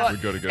 not we enough. got We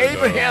gotta get it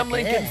Abraham done.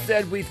 Lincoln Yeah.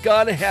 said we've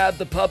got to have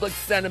the public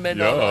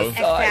sentiment on our Yeah.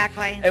 side.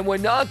 Exactly. And we're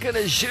not going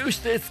to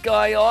zhoosh this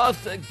guy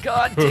off the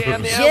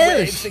goddamn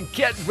airwaves Zhoosh. and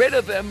get rid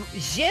of him,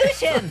 Zhoosh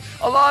him.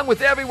 along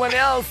with everyone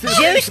else who Zhoosh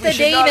thinks we the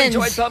should not demons.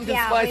 enjoy pumpkin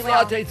Yeah, spice we will.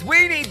 lattes.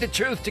 We need the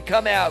truth to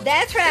come out.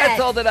 That's right. That's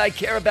all that I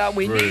care about.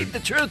 We Right. need the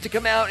truth to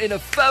come out in a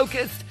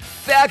focused,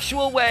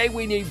 factual way.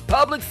 We need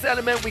public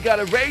sentiment. We got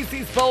to raise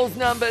these polls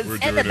numbers. We're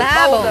And doing the it.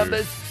 Bible. Poll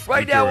numbers.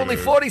 Right We're now, doing only it.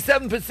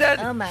 47%.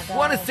 Oh, my God.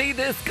 Want to see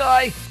this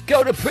guy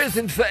go to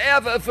prison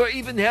forever for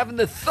even having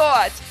the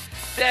thought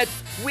that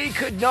we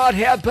could not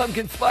have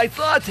pumpkin spice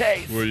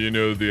lattes. Well,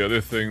 the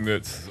other thing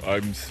that's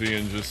I'm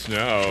seeing just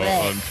now What?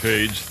 on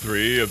page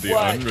 3 of the Let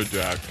What?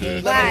 unredacted me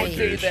see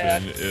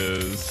that. application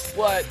is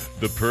What?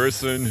 the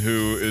person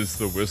who is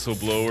the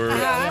whistleblower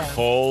Yeah.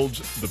 called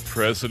the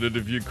president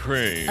of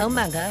Ukraine Oh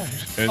my gosh.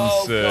 and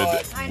Oh, said,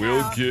 God. I "We'll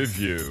know. give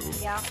you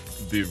Yeah.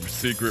 the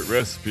secret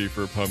recipe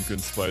for pumpkin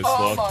spice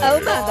Oh my latte. Oh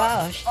my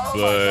gosh.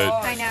 But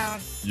I know.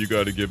 you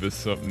got to give us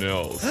something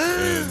else,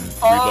 and we'd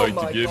Oh like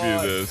my to give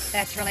God. you this.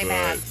 That's really but,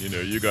 bad. You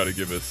know, you got to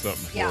give us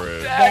something Yeah. for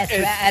it. That's is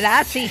right. And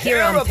I see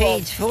here on terrible.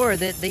 page 4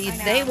 that they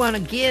know. want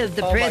to give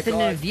the Oh my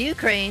president God. of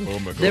Ukraine Oh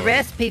my the God.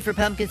 recipe for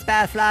pumpkin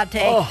spice latte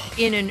Oh.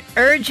 in an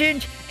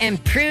urgent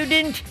and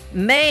prudent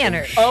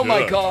manner. Oh my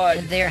Sure. God.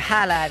 And they're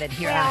highlighted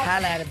here. Well- I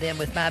highlighted them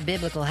with my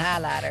biblical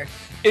highlighter.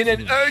 In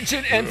an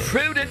urgent and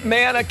prudent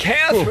manner,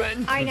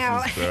 Catherine. I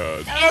know. This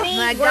is bad. Any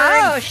my words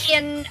gosh.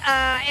 in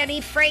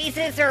any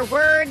phrases or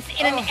words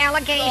in an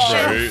allegation?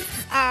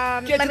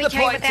 Right. Get Let to me the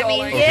tell you point, what that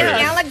means. darling. Okay.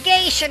 An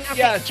allegation. Okay,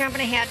 Yes.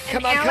 jumping ahead.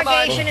 Come An on, come on.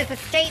 allegation is a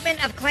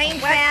statement of claimed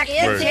fact is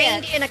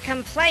contained it? in a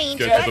complaint,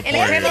 Get to the in a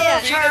point. criminal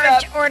Read it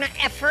charge, up. or an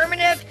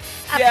affirmative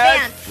Yes.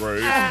 offense.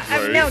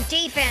 Right, No, right.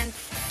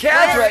 defense.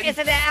 Catherine. Or is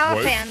it an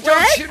offense?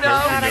 Don't you Oh, know?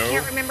 God, I No.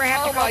 can't remember. I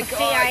have Oh to call my the God.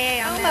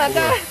 CIA on Oh that. my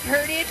God.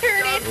 Heard it,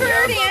 heard it,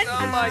 heard it.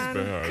 Oh my This is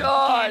bad. I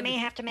God. may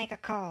have to make a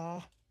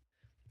call.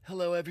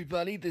 Hello,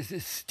 everybody. This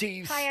is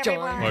Steve Hi,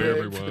 everyone. Hi,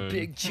 Steinberg for the everyone.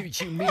 Big Choo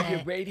Choo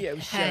Media Radio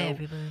Hi, Show.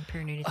 everyone.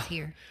 Pernod is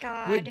here.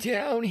 We're God.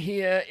 down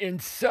here in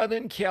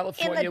Southern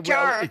California. Well,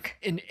 dark.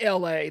 it's in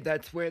LA.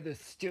 That's where the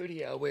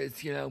studio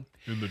is, you know.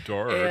 In the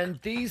dark. And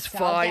these all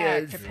dark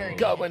fires for Pernod.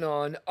 going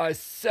on are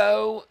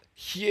so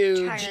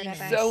huge, Tired of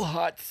so it.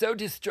 hot, so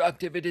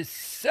destructive. It is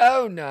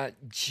so not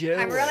Jewish.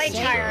 I'm really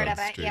Steve. tired of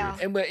it, Steve. yeah.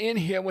 And we're in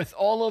here with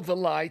all of the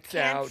lights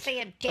Can't out. see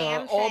a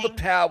damn all the thing.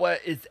 power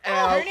is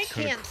out. Pernod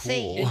Kinda can't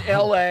see. cool. In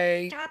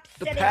LA, Stop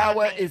the sitting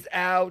power on me. is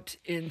out.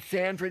 In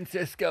San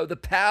Francisco, the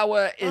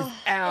power is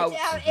out.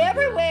 It's out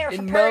everywhere for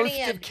In most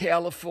Pernod. of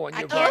California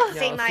I right can't now,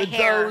 see my for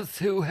hair. those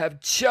who have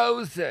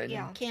chosen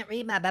Yeah. Can't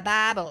read my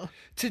Bible.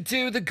 to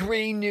do the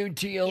Green New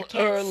Deal You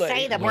can't early.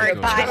 say the Oh word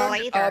my God. Bible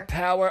Turn either. our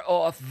power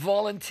off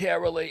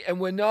voluntarily, and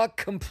we're not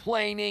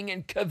complaining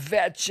and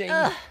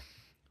kvetching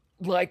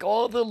like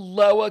all the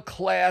lower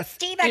class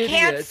Steve, I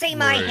can't idiots see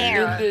my Right. in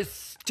hair. this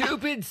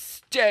stupid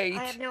state.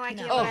 I have no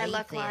idea No, what I easy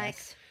look like.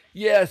 ass.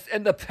 Yes,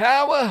 and the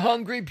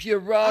power-hungry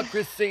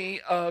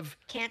bureaucracy of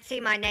Can't see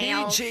my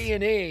nails.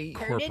 PG&E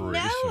Pernod know it.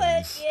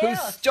 Corporations. who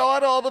Yes.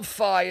 start all the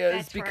fires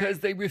That's because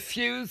right. they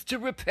refuse to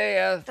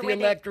repair the way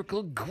they-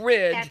 electrical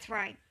grid. That's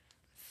right.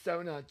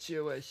 So not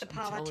Jewish. The I'm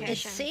telling you.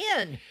 It's politician.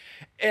 sin.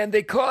 And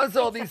they cause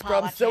all It's the these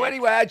problems. So politics.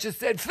 anyway, I just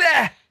said,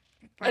 "Fair,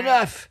 Right.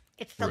 enough.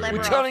 It's the Right. We're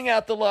liberals. turning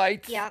out the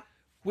lights. Yep.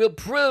 We'll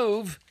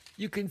prove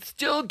you can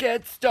still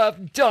get stuff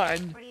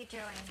done What are you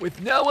doing?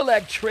 with no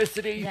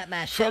electricity Got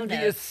my show from the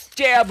notes.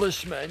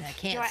 establishment." I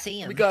can't Do I-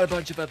 see him. We got a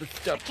bunch of other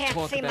stuff to Can't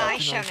talk see about my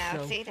show tonight,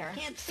 notes so- either.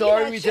 Can't see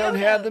Sorry, my we show don't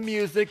have the notes.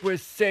 music. We're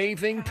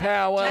saving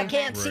power I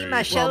can't see my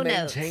Right. show while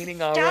notes.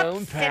 maintaining our Stop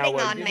own sitting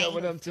power. on You me. know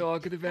what I'm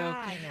talking about.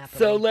 God. Pineapple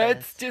So on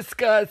let's toast.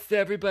 discuss,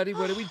 everybody.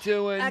 What are we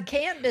doing? I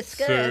can't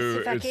discuss So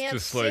if I it's can't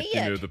just see like, it.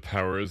 you know, the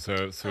power is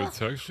out, so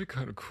it's actually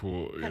kind of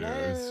cool. You know,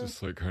 it's Hello?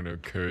 just like kind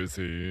of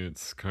cozy.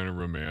 It's kind of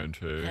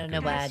romantic. I don't know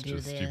and why I it's do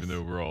just, this. even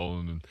though we're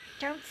all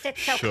Don't sit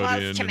so shut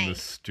close in to in me. the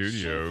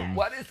studio, Jesus.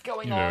 What is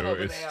going you on know,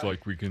 over it's there?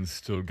 like we can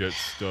still get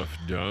stuff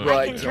done.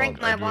 Right. I can drink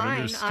my I don't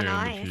wine understand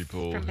on the ice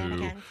people from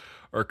who Bennigan's.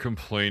 are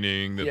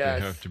complaining that Yes.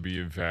 they have to be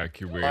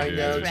evacuated I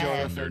know, from their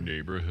Jonathan.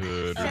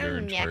 neighborhood So or their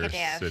entire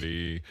negative.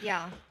 city.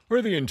 Yeah.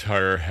 Or the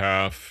entire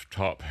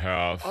top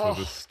half of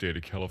the Oh. state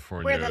of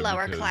California. Where the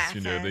lower because,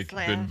 you know, classes they've been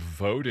live.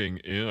 voting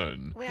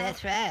in Well,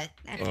 That's right.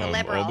 that's the all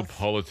liberals. the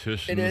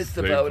politicians It is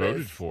the they voters.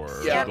 voted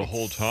for Yeah. the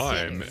whole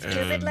time. Stupid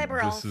and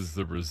liberals. this is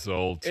the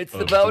result It's of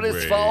the voters'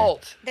 way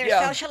fault. They're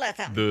yeah.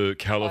 socialism. the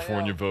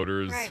California know.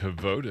 voters Right. have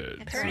voted.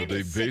 That's So right.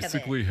 they Sick of it.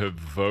 basically have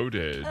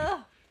voted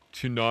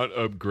to not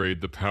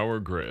upgrade the power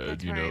grid.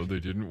 That's you know, right. they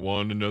didn't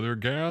want another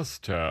gas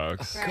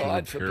tax Right. to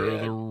God repair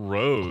forbid. the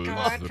roads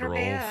God that are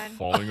all forbid.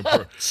 falling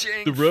apart.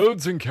 Jinx. The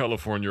roads in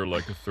California are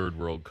like a third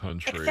world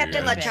country. Except in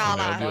and, La you know, Jolla.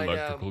 the I know.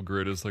 electrical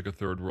grid is like a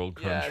third world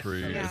Yes.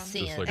 country. Yeah. It's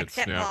just like it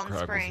Except snap, Palm crackles,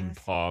 and Springs.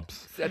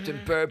 pops. Except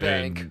in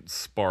Burbank. And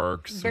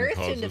sparks Bursts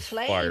and into causes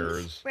flames.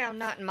 fires. Well,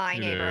 not in my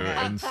You know, neighborhood.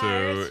 and so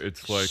Fires,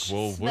 it's like,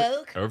 well,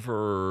 smoke.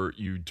 whatever,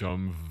 you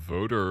dumb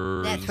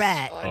voters. That's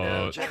right. I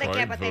know, Uh, Jen. They try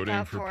get what they voting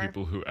vote for for.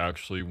 people who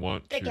actually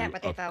want They to get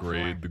what they vote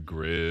upgrade for. the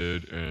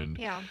grid and,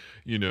 Yeah.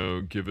 you know,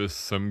 give us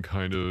some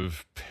kind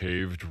of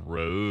paved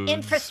roads.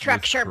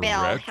 Infrastructure with bill.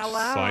 correct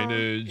Hello.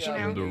 signage Yeah,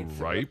 in we the need some-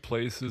 right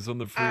places on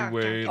the don't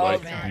freeway, do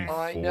like that. before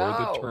I the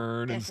know.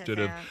 turn This is instead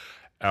of it.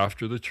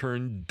 after the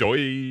turn.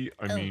 Doy.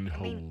 I mean, mean,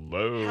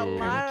 hello. hello.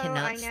 I I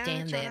cannot know,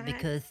 stand that Jonathan.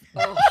 because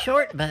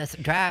short bus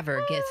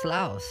driver gets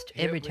lost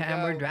every we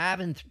time we're go.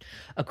 driving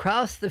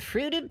across the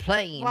fruited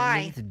plain Why?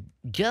 in these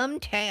dumb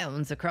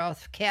towns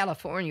across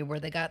California where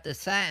they got the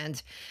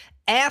signs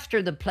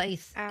after the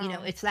place. You know,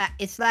 Oh.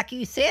 it's like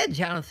you said,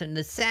 Jonathan.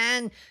 The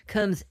sign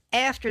comes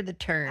after the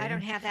turn. I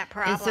don't have that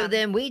problem. And so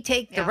then we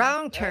take the Yeah.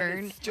 wrong That is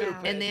turn, stupid.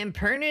 and then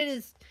Pernod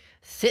is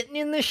sitting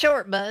in the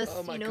short bus,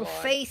 Oh my you know,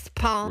 God. face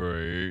palm.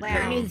 Right. Wow.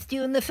 yeah. Pernod's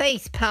doing the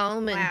face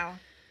palm, and Wow.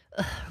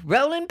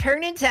 rolling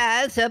Pernod's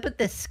eyes up at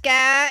the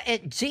sky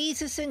at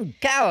Jesus and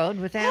God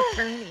without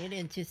Pernod,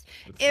 and just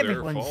It's their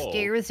everyone fault.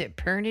 stares at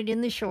Pernod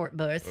in the short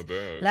bus I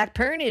bet. like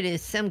Pernod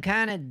is some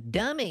kind of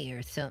dummy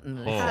or something.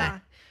 It's Huh.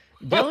 like,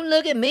 don't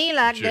look at me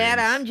like that.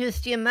 Jinx. I'm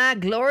just in my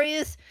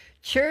glorious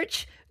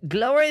church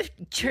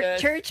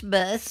Yes. church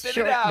bus, Spit it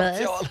short out, bus,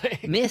 darling.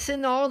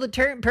 missing all the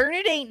turn.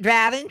 Pernod ain't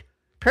driving.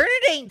 Pernod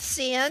ain't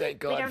sin. Thank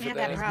God don't for have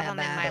that that. problem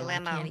in my Bible. I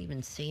limo. can't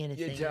even see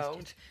anything. You It's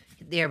don't? just-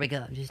 there we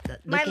go. Just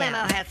My look limo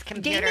out. has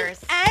computers.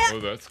 Oh,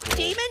 that's cool.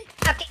 Demon.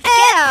 Okay,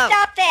 Ow!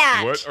 stop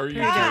that. What are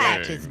you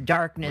That doing? is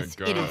darkness.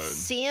 My It is God.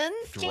 sin.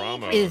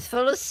 Drama. It is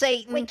full of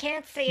Satan. We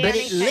can't see but at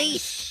anything.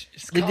 least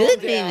Just the calm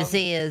good down. news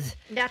is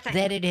Nothing.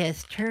 that it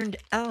has turned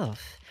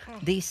off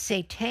these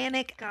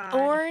satanic God.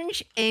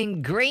 orange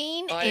and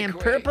green I and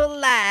agree. purple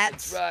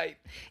lights Right.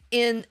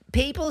 in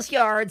people's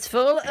yards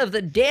full of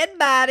the dead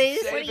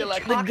bodies, Save it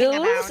like the talking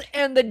ghouls about?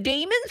 and the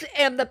demons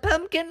and the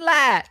pumpkin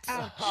lights.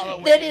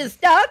 Halloween. That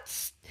is not.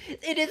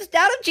 It is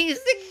not of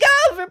Jesus and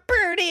God for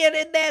Purdy, and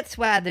that's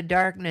why the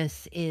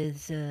darkness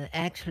is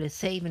actually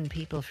saving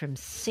people from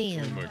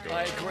sin. Oh my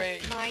I God. agree.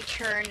 My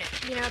turn.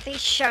 You know,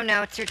 these show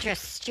notes are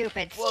just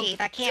stupid, Well, Steve.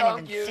 I can't don't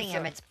even use see them.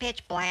 them. It's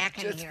pitch black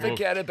in Just here.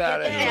 forget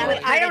about it. Yeah, And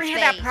but I don't have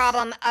that face.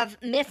 problem of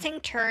missing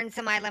turns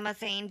in my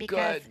limousine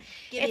because Good.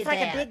 Give me it's like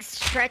that. a big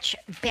stretch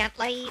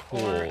Bentley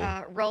or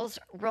Cool. Rolls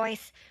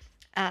Royce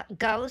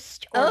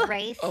Ghost or Oh.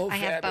 Wraith. Oh, I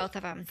have fabulous. both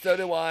of them. So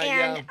do I.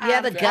 And yeah. You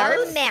have a our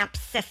ghost? map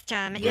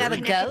system You is have a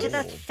connected to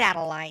the ghost?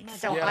 satellite,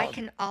 so Yeah. I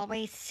can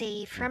always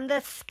see from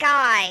the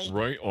sky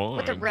Right on.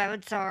 what the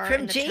roads are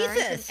From and the turns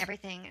Jesus. and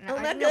everything. And Oh, I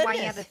my don't know why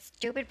you have goodness. this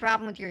stupid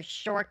problem with your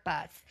short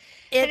bus.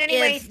 It But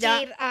anyway, is not-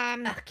 Steve,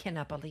 I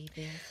cannot believe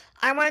this.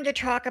 I wanted to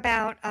talk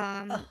about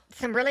Oh.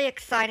 some really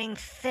exciting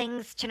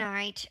things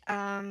tonight,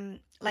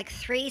 like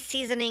 3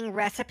 seasoning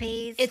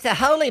recipes. It's a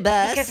holy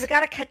bus. because we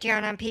got to cut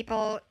down on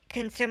people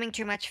consuming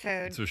too much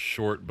food. It's a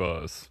short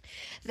bus.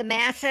 The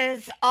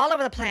masses all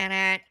over the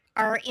planet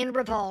are in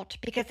revolt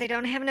because they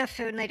don't have enough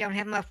food and they don't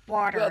have enough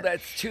water. Well,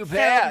 that's too so,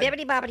 bad.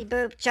 bibbity bobbity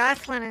boop,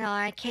 Jocelyn and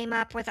I came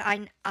up with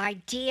an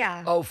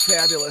idea. Oh,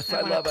 fabulous.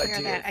 I wanna love clear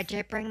ideas. that. I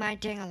did bring my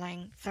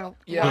ding-a-ling, so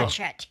Yeah. watch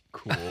it.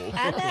 Cool.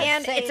 I'm not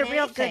And saying it's a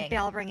real anything. good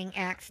bell ringing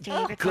act, Steve.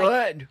 Oh, it's like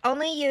Good.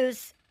 only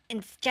use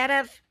instead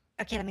of.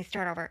 Okay, let me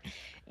start over.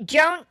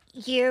 Don't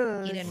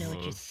use You don't know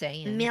what you're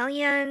saying.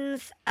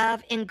 millions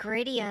of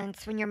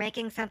ingredients when you're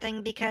making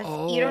something because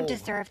you don't Oh.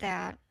 deserve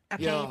that.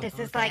 Okay, Yeah. this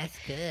Oh, is like that's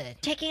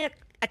good. taking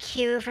a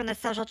cue from the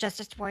social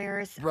justice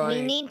warriors. We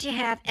Right. need to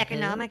have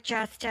economic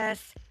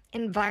justice,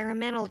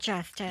 environmental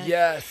justice,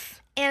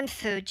 Yes. and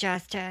food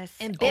justice,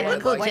 And Oh, I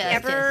biblical like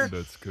that. whatever.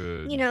 That's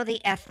good. You know,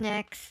 the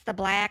ethnics, the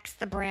blacks,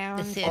 the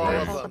browns, the All of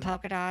purples, the them.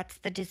 polka dots,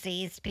 the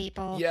diseased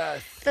people,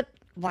 Yes. the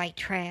white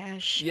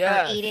trash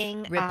Yes. are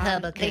eating. They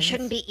Republicans.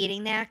 shouldn't be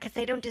eating that because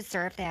they don't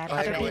deserve that. I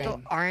Other agree.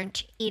 people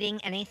aren't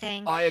eating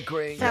anything. I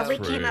agree. So yeah. we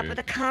came up Great. with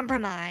a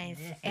compromise,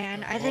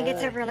 and I think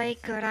it's a really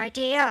good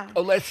idea.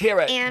 Oh, let's hear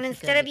it. And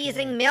instead of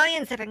using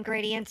millions of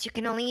ingredients, you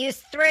can only use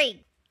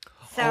 3.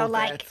 So, Oh,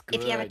 like, that's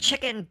if you have a good.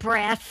 chicken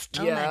breast,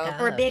 Oh Yeah. my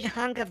God. or a big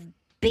hunk of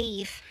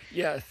beef,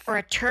 Yes. or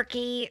a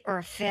turkey, or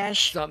a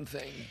fish,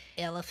 Something.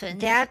 Elephant.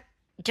 that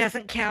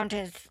doesn't count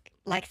as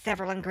like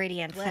several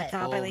ingredients. That's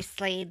What?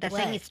 obviously the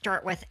thing you What?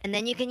 start with, and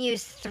then you can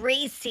use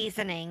 3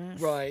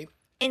 seasonings Right.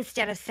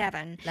 instead of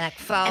 7. Like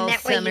fall, And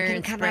that way you summer, can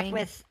and come spring. up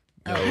with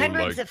Oh,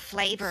 hundreds like of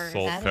flavors.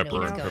 salt, I don't know pepper, You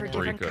what's and know, for going on.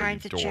 different paprika,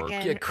 kinds you of dork.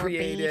 chicken, Get or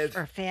creative. beef,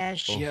 or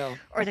fish, Yeah.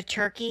 or the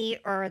turkey,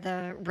 or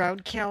the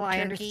roadkill. I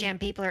Turkey. understand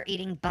people are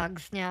eating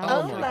bugs now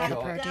Oh, for my all the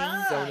God.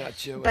 protein. So not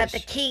Jewish. But the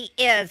key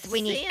is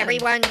we need Sin.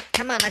 everyone.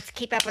 Come on, let's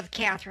keep up with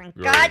Catherine.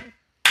 Right. God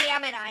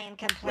damn it, I am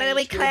complete. What are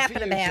we Good for clapping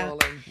you, about?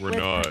 darling. We're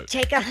not.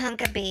 Take a hunk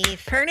of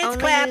beef. Pernod's only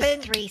clapping.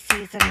 use 3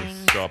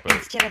 seasonings Stop it.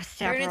 instead of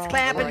several. Pernod's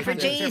clapping for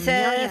Hundreds or Jesus.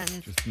 millions.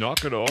 Just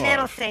knock it off. And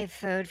that'll save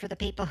food for the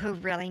people who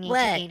really need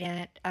What? to eat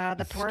it.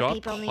 The poor Stop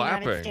people in the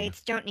clapping. United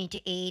States don't need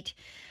to eat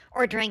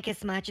or drink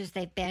as much as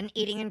they've been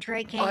eating and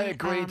drinking. I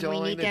agree, We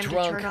darling, need they're them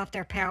drunk. to turn off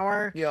their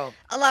power. Yeah.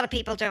 A lot of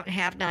people don't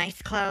have nice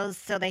clothes,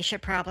 so they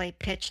should probably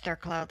pitch their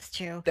clothes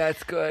too.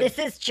 That's good. This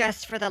is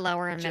just for the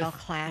lower and middle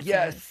Just- classes.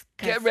 yes,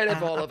 get 'cause, rid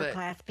of all of upper it.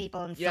 class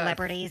people and Yes.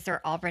 celebrities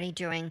are already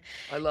doing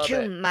I love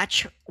too it.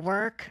 much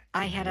work.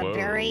 I had a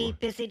very Whoa.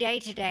 busy day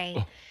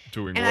today.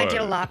 Doing And what? I did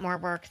a lot more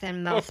work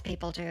than most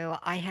people do.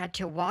 I had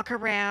to walk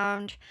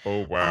around,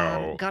 Oh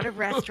wow. go to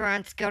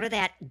restaurants, go to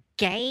that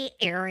gay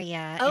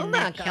area Oh in my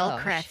that gosh.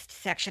 Hillcrest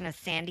section of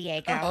San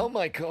Diego. Oh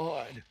my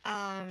God.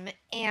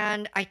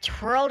 And I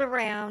twirled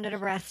around at a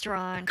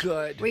restaurant. Were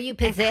Good. you And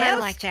kind possessed? of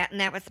like that,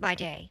 and that was my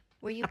day.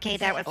 Were you Okay,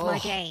 that was my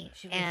possessed? day,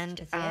 She was and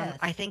possessed.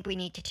 I think we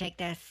need to take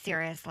this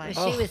seriously.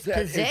 Well, she was that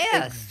is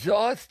possessed.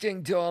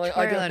 exhausting, darling.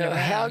 I don't Twirling know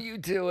how around. you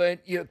do it.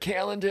 Your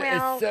calendar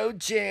Well, is so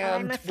jammed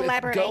I'm a with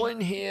celebrity.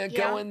 going here,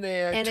 Yeah. going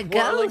there, And a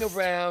twirling ghost.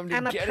 around, I'm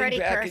and a getting pretty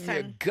back in your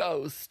person.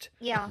 ghost.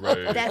 Yeah.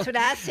 Right. That's what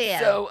I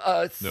said. So,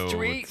 No,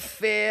 street it's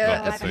fair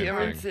not the same thing.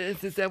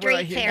 appearances. Is that what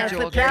I Street hear fair. you That's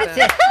what talking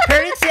Purdy about? said.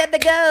 Purdy said the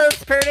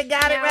ghost. Purdy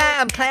got it No. right.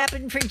 I'm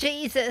clapping for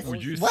Jesus.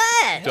 Would you What?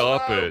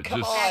 stop Hello, it?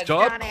 come Just on.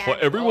 stop. That's not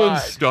it. Everyone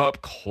What?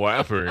 stop clapping.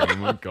 Oh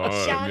my God. I'm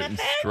getting Jonathan?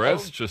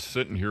 stressed just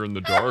sitting here in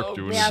the dark Oh,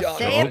 doing Now this Shut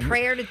say a up.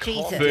 prayer to Calm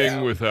Jesus. thing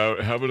down. without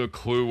having a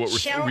clue what we're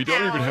Show we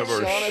don't even have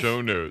our hours.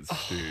 show notes,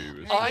 Steve.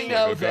 It's I just know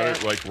like, I've got that.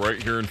 it like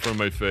right here in front of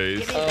my face.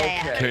 Give me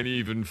that. Okay. Can't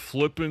even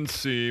flip and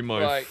see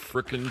my Right.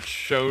 frickin'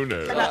 show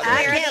notes. I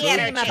Clear can't the see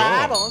my energy.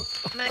 Bible.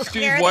 Must Steve,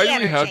 clear why the do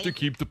we have energy. to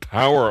keep the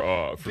power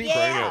off? For Yeah.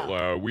 crying out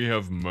loud, we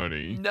have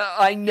money. No,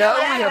 I know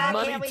why we have can't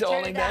money, we turn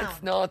darling. it That's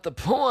on? not the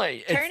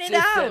point. Turn it's it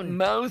just that on.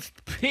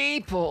 most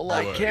people,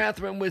 like What?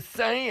 Catherine was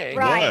saying,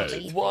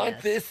 Right.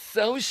 want this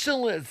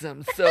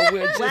socialism. So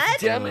we're just What?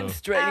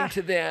 demonstrating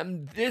to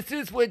them this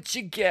is what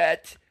you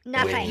get when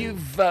Nothing. you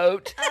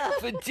vote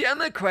for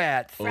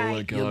Democrats. Oh my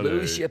Right. God. You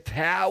lose your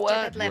power.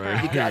 Stupid liberal.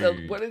 You gotta.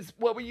 Right.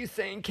 What were you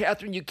saying,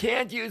 Catherine? You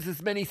can't use as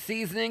many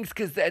seasonings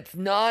because that's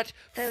not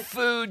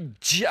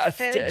food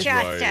justice. Food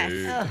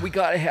justice. Right. We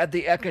gotta have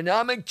the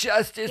economic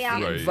justice, Yeah.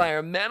 the Right.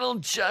 environmental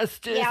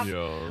justice, Yeah.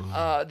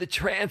 Yeah. the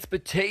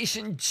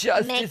transportation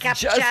justice, Makeup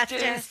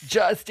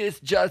justice,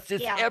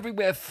 justice Yeah.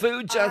 everywhere,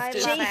 food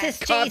justice, love it. Jesus,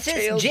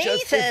 cocktail Jesus,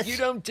 justice. Jesus. You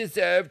don't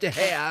deserve to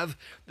have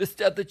the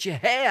stuff that you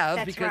have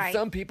That's because right.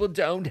 some people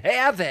don't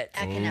have it.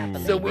 I cannot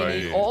believe So we Right.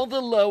 need all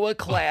the lower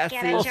classes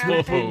Get it, who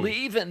Jonathan?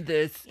 believe in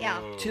this Yeah.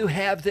 to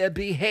have their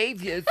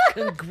behaviors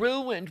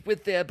congruent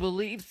with their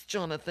beliefs,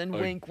 Jonathan.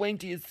 Wink,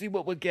 wink. Do you see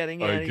what we're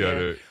getting I at get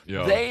here? it,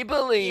 yeah. They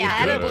believe Yeah,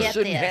 I don't people get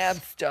shouldn't this.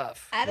 have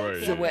stuff. I don't Right.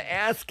 get So it. we're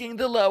asking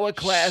the lower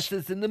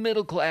classes and the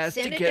middle class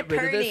Send to it get to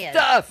rid of Purdy. this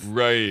stuff.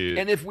 Right.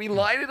 And if we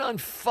light it on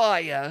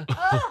fire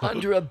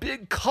under a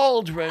big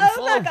cauldron Oh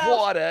full my of gosh,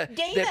 water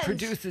demons. that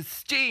produces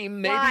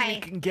steam, maybe Why? we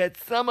can get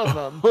some of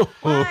them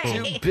Why?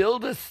 to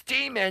build a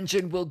steam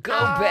engine. We'll go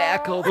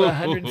back over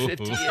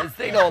 150 years.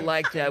 They don't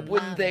like that,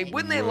 wouldn't they?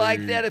 Wouldn't they like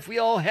Right. that if we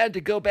all had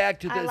to go back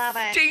to I the love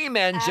it. steam I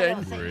engine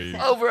don't think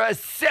Right. so. over a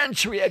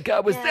century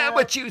ago? Was that No.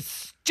 what you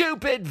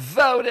stupid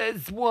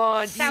voters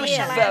want? You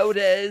Socialists.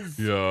 voters.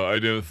 Yeah, I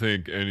don't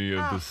think any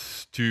of the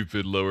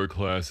stupid lower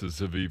classes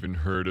have even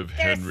heard of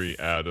There's- Henry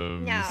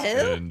Adams No.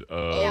 Who? and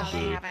No, they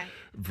the haven't.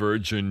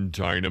 Virgin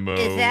Dynamo.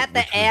 Is that the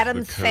which was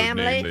Addams the code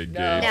family? Name they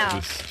No. gave No.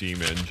 the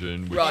steam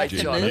engine, which Right,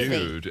 That's a movie.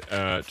 debuted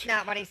at It's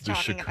not what he's the,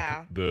 talking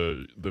about.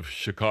 the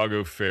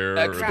Chicago Fair or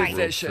the World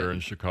Exposition. Fair in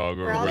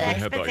Chicago, World where they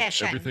had like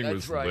Exposition. everything That's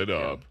was right, lit yeah.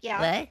 up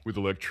Yeah. What? with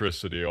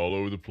electricity all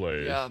over the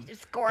place. Yeah.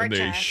 It's And gorgeous.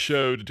 they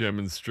showed a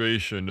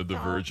demonstration of the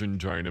Virgin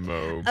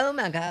Dynamo, Oh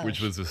my gosh. which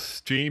was a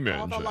steam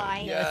All the engine.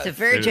 lights. Yeah. It's a And And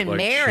Virgin it, like,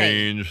 Mary.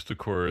 changed the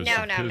course No,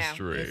 of no, no.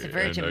 history. It's a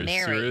Virgin and I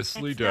Mary.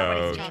 seriously That's not what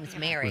he's doubt, talking Name's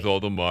Mary. with all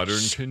the modern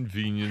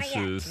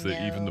conveniences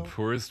that even the No.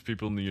 poorest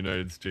people in the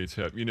United States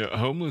have. You know,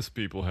 homeless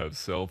people have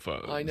cell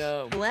phones. I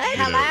know. What? You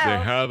know, Hello?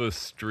 they have a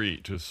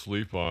street to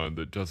sleep on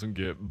that doesn't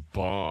get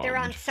bombed. They're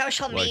on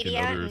social like media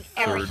in other and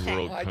third everything.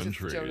 world I just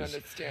countries. don't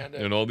understand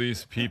it. And all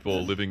these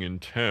people living in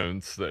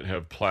tents that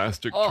have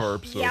plastic Oh,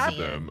 tarps yep, over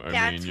them. I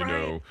that's mean, you right.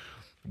 know,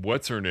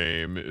 what's her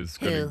name is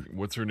gonna. Who?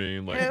 What's her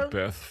name? Like Who?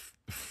 Beth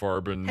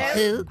Farben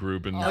Who?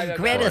 Gruben. Oh, Farben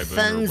Greta or whatever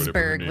her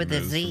Thunberg name with a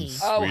is Z.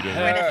 from Oh, Sweden.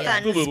 her.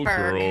 The little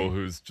Thunberg. girl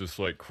who's just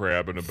like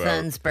crabbing about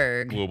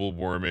Sunsberg. global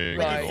warming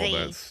Right. and all Z.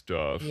 that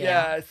stuff. Yeah.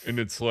 Yes. And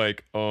it's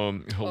like,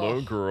 hello,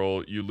 Oh.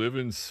 girl, you live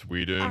in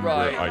Sweden,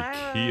 Right. where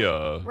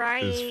Hello. IKEA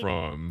Right. is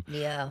from,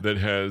 Yeah. that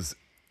has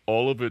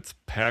all of its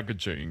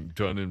packaging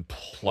done in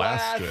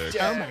plastic.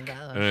 Plastic. Oh my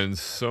gosh. And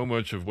so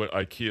much of what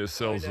IKEA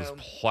sells is know.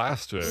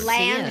 plastic. Which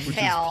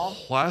Landfill. is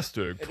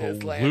plastic It is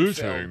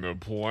polluting the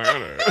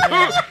planet.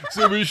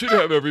 So we should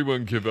have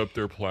everyone give up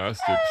their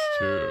plastics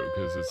too,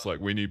 because it's like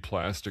we need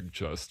plastic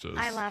justice.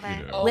 I love it.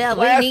 You know? Oh, Well,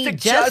 we plastic need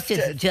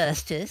justice.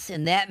 justice,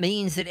 and that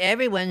means that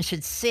everyone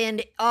should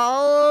send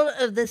all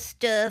of the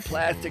stuff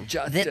Plastic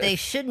justice. that they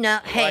should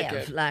not Like have,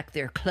 it. like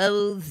their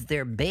clothes,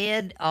 their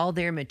bed, all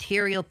their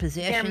material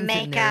possessions, and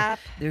makeup,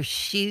 their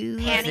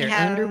shoes, their pantyhose,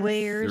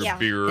 underwears, Their Yeah.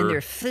 beer. and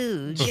their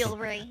food,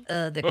 Jewelry.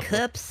 the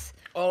cups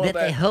All that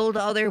of they it. hold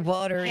all their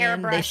water Hair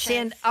in. They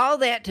send brushes. all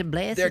that to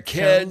Blessed Their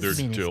kids. Souls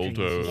Their Ministries.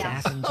 dildos. Yeah.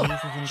 Jesus and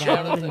God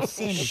Jonathan, wouldn't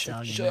send us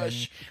all your money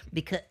shush.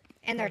 because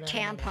And their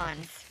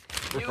tampons.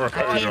 I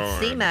can't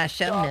see my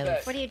show Stop notes.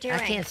 it. What are you I doing?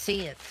 can't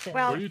see it. So.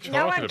 Well, What are you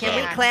no one talking Can we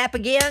about? can. clap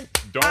again?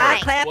 Don't. We're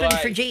clapping Why?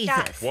 for Jesus.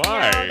 Stop.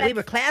 Why? No, We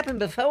were clapping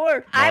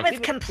before. I was We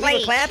were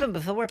complete. clapping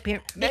before.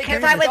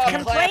 Because I was Stop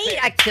complete.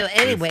 clapping. So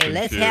anyway,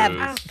 let's have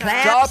confused.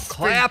 claps. Stop for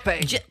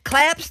clapping.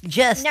 claps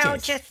justice. No,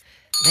 just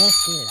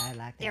That's good. I like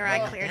that. There, I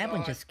one. cleared that it.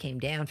 one just came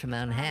down from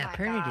on high. my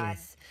Pernod God.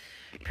 is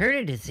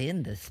Pernod is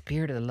in the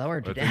spirit of the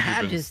Lord today. think you've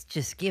I'm been-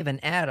 just giving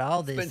out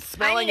all Been this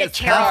smelling need a his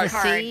tarot card.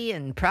 prophecy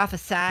and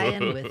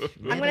prophesying with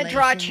I'm gonna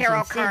draw a revelations tarot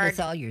and send us card.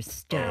 all your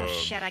stuff.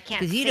 Shit, I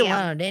can't Because see you don't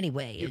 'em. want it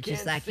anyway. It's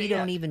just can't like see you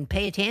don't it. even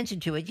pay attention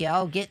to it. You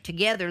all get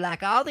together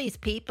like all these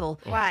people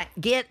What?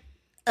 get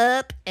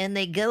up and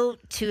they go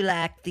to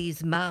like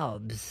these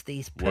mobs,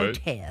 these What?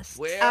 protests.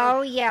 Where?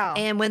 Oh, yeah.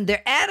 And when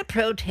they're at a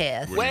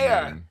protest, What do you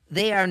Where? mean?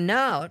 they are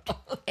not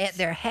at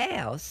their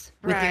house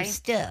with their Right.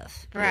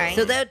 stuff. Right.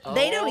 So that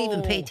they don't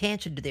even pay Oh.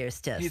 attention to their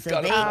stuff. He's so got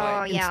a they point.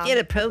 Oh, yeah. instead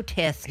of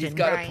protesting, He's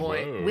got Right. a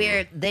point. Whoa.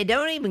 where they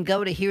don't even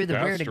go to hear the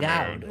word of Pastor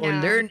God man. or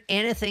No. learn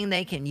anything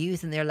they can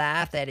use in their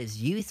life that is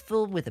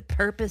useful with a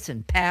purpose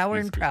and power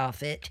He's and good.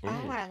 profit. Oh,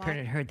 I like,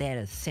 Bernard heard that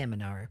at a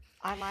seminar.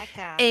 I like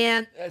that.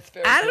 And That's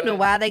very I don't know good.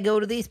 why they go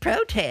to these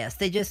protests.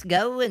 They just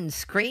go and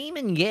scream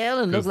and yell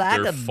and look 'Cause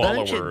like they're a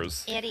bunch of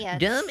followers. Idiots.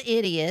 dumb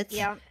idiots.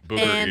 Yep. Booger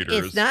And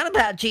eaters. it's not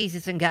about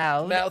Jesus and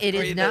God. Mouth It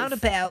is not breathers.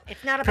 about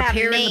It's not about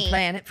preparing me. the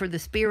planet for the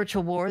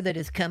spiritual war that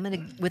is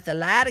coming with the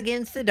light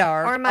against the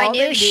dark. Or my All they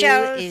new do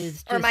shows,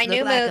 is or just my look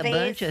new like movies. a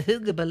bunch of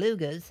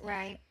hoogabaloogas.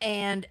 Right.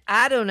 And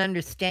I don't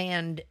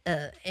understand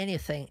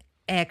anything.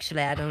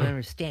 Actually, I don't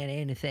understand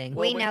anything.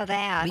 We know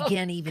that. We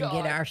can't even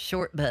God. get our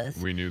short bus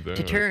We knew to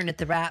that. turn at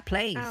the right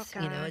place. Oh,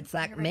 You know, God. it's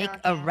like Here we make go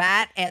a again.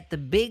 right at the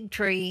big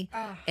tree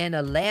Oh. and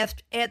a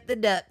left at the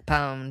duck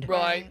pond.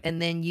 Right.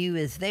 And then you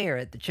is there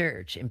at the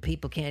church, and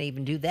people can't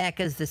even do that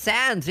because the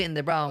sign's in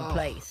the wrong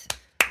place.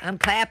 I'm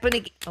clapping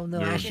again. Oh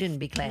no, I shouldn't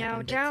be clapping. No,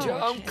 but- don't.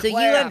 Don't So you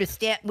clap.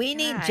 understand? We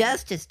need God.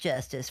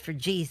 justice for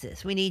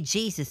Jesus. We need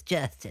Jesus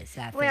justice.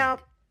 I think.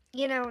 Well,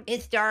 you know,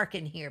 it's dark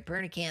in here.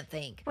 Perna can't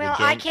think. well,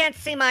 Well, I don't- can't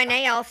see my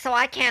nails, so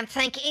I can't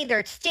think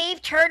either.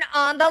 Steve, turn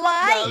on the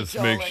light. Just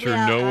darling. make sure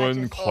Yeah, no I one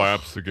just-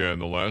 claps again.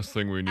 The last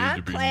thing we need I'm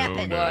to be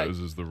clapping. known Right. as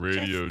is the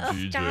radio Just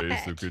stop DJs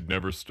that it. could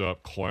never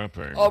stop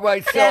clapping. All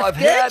right, so That's I've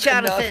good, had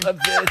Jonathan. enough of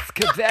this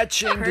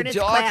kvetching. The Curtis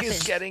dog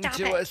is clapping. getting Stop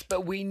to it. us,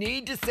 but we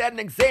need to set an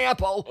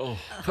example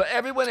for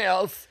everyone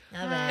else.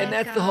 All right. And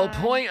that's the whole God.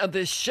 point of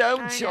this show,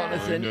 I know.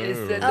 Jonathan, I is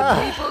know. that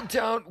the people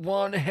don't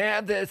want to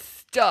have their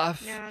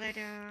stuff No, they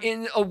don't.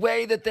 in a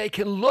way that they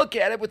can look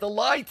at it with the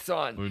lights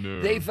on. I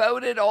know. They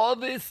voted all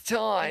this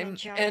time,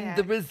 enjoy and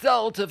the it.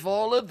 result of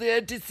all of their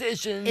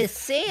decisions, Is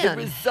the sin.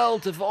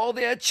 result of all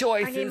their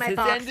choices my has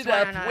box ended one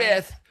up on ice.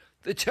 with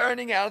the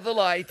turning out of the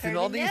lights and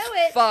all Turning these to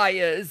it.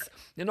 fires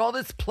and all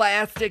this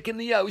plastic in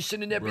the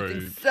ocean and everything.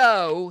 Right.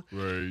 So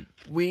Right.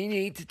 we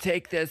need to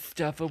take their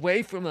stuff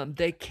away from them.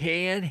 They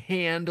can't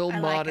handle I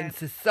like modern it.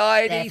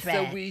 society, That's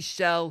so right. we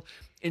shall,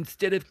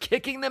 instead of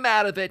kicking them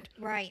out of it,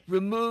 Right.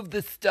 remove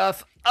the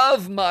stuff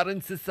of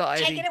modern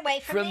society Take it away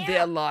from them.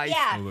 their life.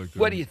 Yeah. I like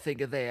What that. do you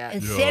think of that?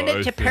 And send I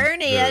it to think Pernod.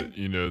 that,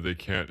 you know, they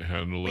can't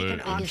handle We it. can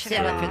and You auction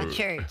set it up for so- the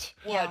church.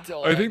 What, I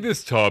darling? think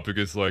this topic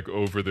is like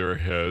over their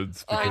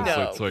heads I because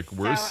know. it's like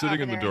we're So sitting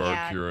in over the their dark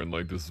head. here in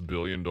like this $1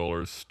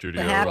 billion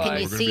studio. how can We're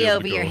you gonna see be able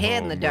over to your go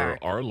head in the home where dark?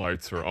 Our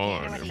lights are on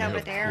know and it's we over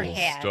have their cool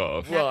head.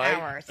 stuff. Not Right.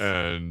 ours.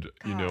 And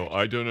you know,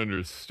 I don't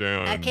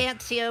understand. I can't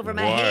see over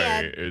my why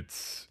head.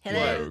 it's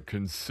Hello?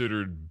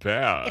 considered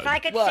bad. If I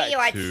could What? see you,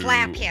 I'd to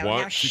slap you. want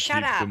Now to shut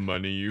keep up. the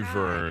money you've God.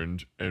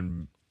 earned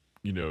and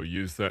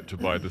use that to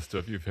buy the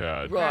stuff you've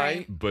had.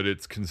 Right. But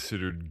it's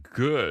considered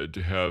good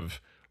to have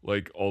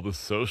like all the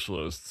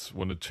socialists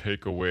want to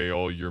take away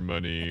all your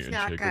money It's and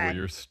not take away good.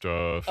 your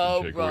stuff Oh,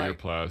 and take away your right.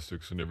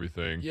 plastics and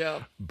everything. Yeah.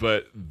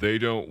 But they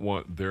don't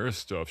want their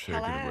stuff taken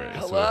Hello? away. So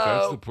if Hello?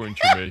 that's the point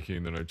you're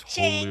making, then I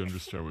totally Jinx.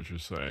 understand what you're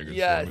saying. As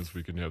Yes. long as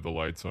we can have the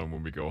lights on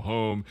when we go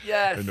home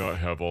Yes. and not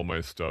have all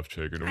my stuff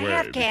taken I away.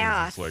 have because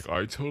gas. it's like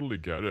I totally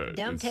get it.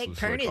 Don't it's take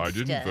just like, I Pernod's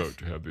didn't stuff. vote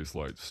to have these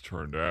lights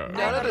turned out.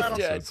 None of us So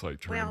did. it's like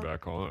turning Well,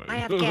 back on. I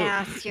have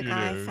gas, you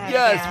guys. I have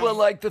Yes, gas. well,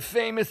 like the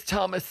famous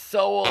Thomas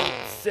Sowell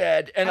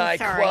said, and I'm I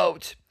sorry.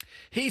 quote,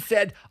 he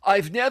said,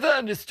 "I've never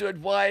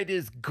understood why it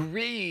is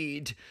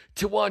greed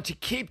to want to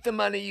keep the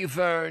money you've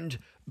earned,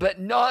 but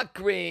not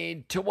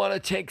greed to want to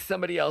take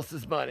somebody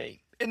else's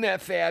money." Isn't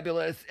that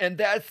fabulous? And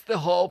that's the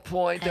whole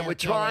point that we're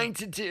Okay. trying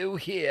to do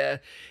here.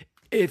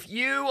 If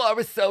you are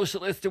a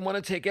socialist and want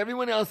to take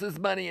everyone else's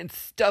money and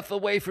stuff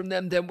away from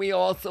them, then we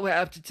also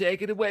have to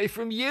take it away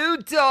from you,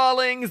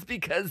 darlings,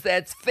 because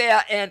that's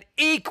fair and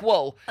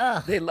equal.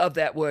 Ugh. They love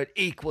that word,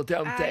 equal,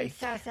 don't I'm they?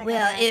 so sick of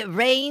Well, that. it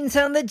rains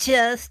on the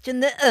just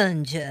and the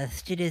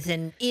unjust. It is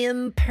an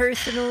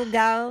impersonal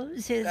God,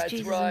 says That's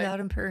Jesus right. and not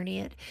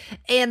impertinent.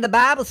 And the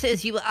Bible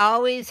says you will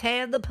always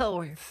have the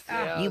poor.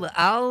 Yeah. You will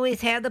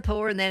always have the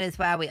poor, and that is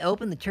why we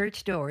open the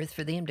church doors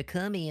for them to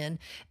come in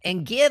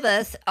and give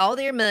us all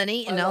their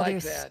money and I all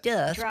like their that.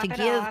 stuff Drop to it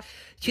give off.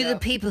 to Yeah. the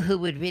people who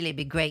would really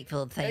be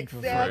grateful and thankful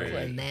Exactly. for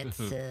it. And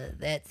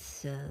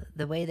that's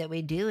the way that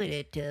we do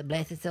it at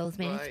Blessed Souls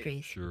Right.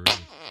 Ministries. Sure.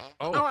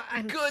 Oh,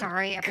 I'm good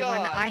sorry, everyone.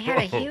 God. I had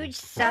a huge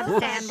sub Oh,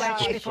 sandwich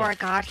gosh. before I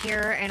got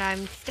here, and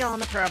I'm still on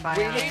the We need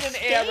probiotics. an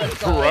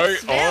aerosol. Right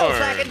Smells on.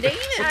 like a demon.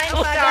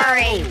 I'm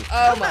sorry.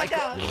 Oh my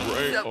God.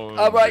 Right So- on.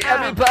 all right, Oh,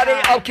 everybody.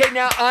 God. Okay,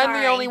 now I'm the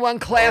Sorry. only one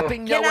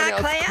clapping. No Can one I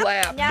else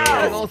clap? clap.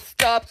 No. We'll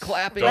stop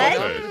clapping. Stop I'm it.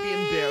 going to be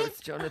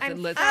embarrassed, Jonathan.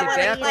 I'm Let's sorry. give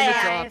back on the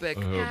guys. topic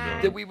Oh,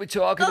 no. that we were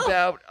talking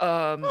about,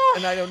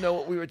 and I don't know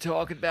what we were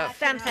talking about.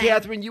 Something.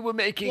 Catherine, you were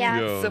making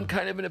Yeah. some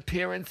kind of an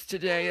appearance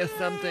today or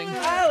something.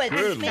 Oh, it's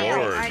Good smells.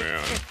 Lord, I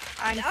man.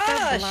 I'm so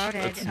Gosh.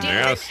 bloated. That's Do it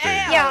nasty.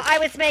 out. Yeah, I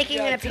was making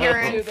Yeah, an tell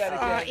her to do appearance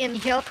that again. in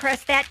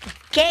Hillcrest, that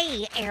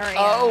gay area.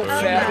 Oh, of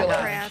fabulous.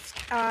 Hillcrest.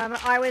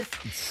 I was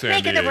San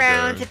making the Diego.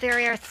 rounds at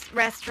various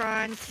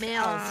restaurants,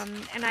 Smells.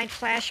 and I'd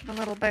flash my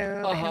little boob,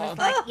 and Uh-huh. it was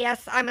like, Oh.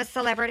 yes, I'm a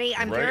celebrity.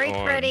 I'm Right very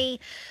on. pretty.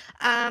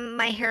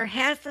 My hair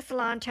has the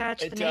salon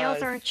touch. It The nails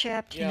does. aren't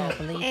chipped. Yeah. I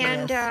believe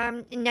And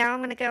this. now I'm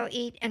going to go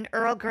eat an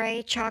Earl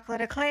Grey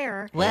chocolate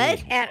eclair.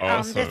 What? At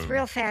this Awesome.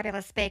 real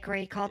fabulous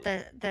bakery called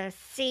the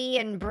C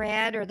and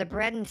Bread, or the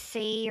Bread and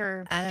C,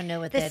 or I don't know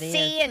what the that is.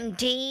 C and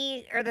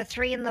D, or the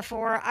 3 and the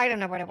 4. I don't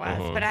know what it was,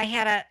 Uh-huh. but I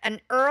had an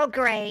Earl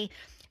Grey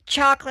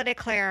chocolate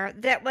eclair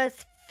that was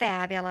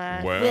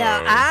fabulous. Wow.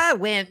 Well, I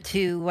went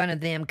to one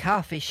of them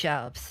coffee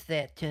shops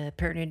that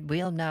Pernod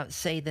will not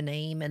say the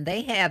name, and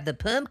they have the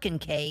pumpkin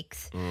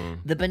cakes,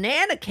 the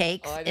banana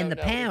cakes, I don't and the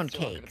know what he's pound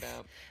talking cakes.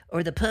 about.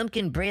 Or the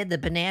pumpkin bread, the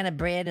banana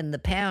bread, and the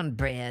pound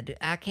bread.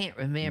 I can't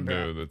remember.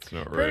 No, that's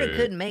not Pernod right.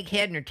 couldn't make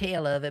head nor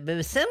tail of it, but it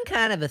was some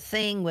kind of a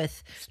thing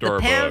with the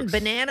pound, Starbucks.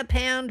 banana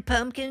pound,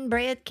 pumpkin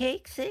bread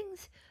cake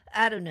things.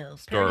 I don't know.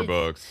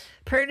 Starbucks.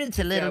 Pernod's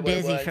a little what it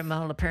dizzy was? from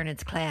all of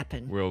Pernod's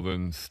clapping. Well,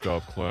 then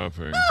stop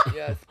clapping.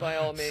 Yes, by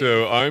all means.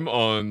 So I'm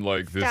on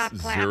like this Stop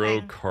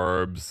zero clapping.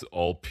 carbs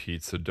all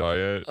pizza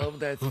diet. Oh,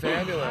 that's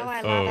fabulous. Oh,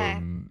 I love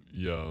it.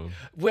 Yeah.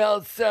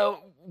 Well,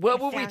 so what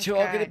It were we sounds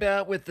talking good.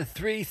 about with the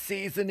 3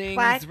 seasonings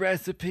What?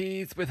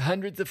 recipes with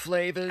hundreds of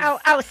flavors?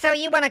 Oh, so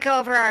you want to go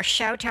over our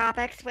show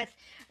topics with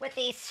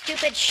these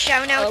stupid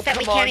show notes Oh, that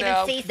we come can't on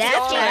now. even see?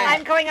 That's Steve, right.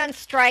 I'm going on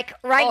strike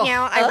right Oh.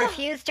 now. I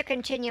refuse to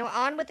continue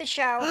on with the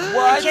show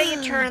What? until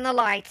you turn on the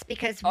lights,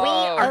 because we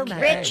Oh, are my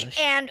rich gosh.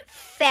 and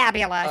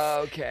fabulous.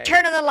 Okay.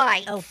 Turn on the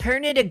lights. Oh,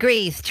 Pernod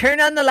agrees. Turn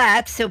on the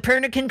lights so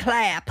Pernod can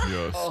clap.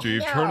 Yeah, Oh,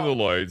 Steve, turn on the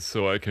lights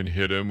so I can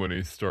hit him when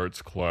he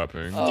starts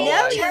clapping. Oh, No,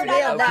 I turn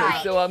see. on the Okay,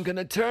 light. so I'm going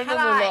to turn Come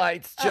on the on.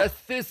 lights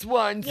just this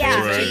once Yes,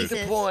 to make Jesus.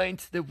 the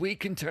point that we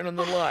can turn on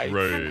the lights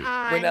Right.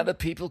 on. when other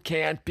people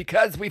can't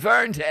because we've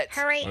earned it.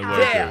 Hurry I on.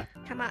 like There.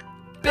 Come on.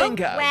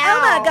 Bingo. wow.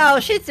 Oh my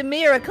gosh, it's a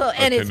miracle.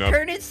 And it's cannot-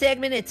 Pernod's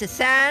segment. It's a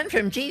sign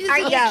from Jesus. Are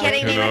you Yahweh.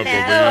 kidding me cannot with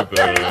that?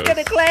 believe Pernod's going to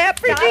this. clap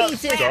for Stop.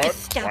 Jesus. Stop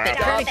Stop it.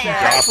 clapping. Pernod can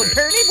clap when Stop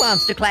it. Pernod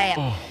wants to clap.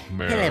 Oh,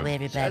 man. Hello,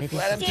 everybody. Just This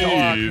let is him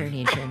talk.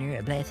 Pernod Turner,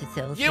 a blessed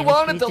soul. You Sends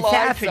wanted truth the to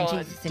lights from on.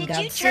 Jesus and Did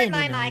God you turn my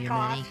sending all mic your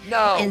off? money.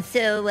 No. And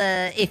so,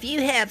 if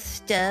you have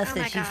stuff Oh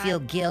my that you God. feel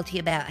guilty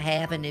about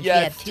having, if Yes,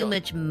 you have too John.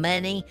 much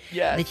money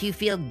Yes. that you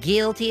feel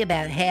guilty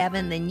about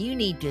having, then you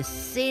need to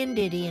send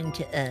it in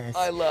to us.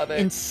 I love it.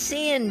 And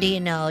send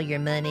in all your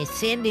money.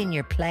 Send in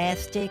your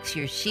plastics,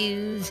 your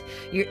shoes,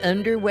 your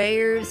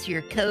underwears,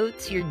 your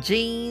coats, your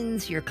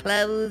jeans, your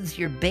clothes,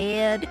 your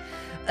bed,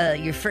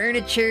 your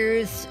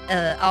furnitures,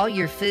 all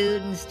your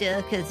food and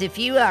stuff. Because if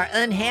you are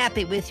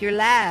unhappy with your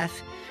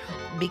life,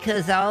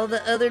 because all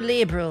the other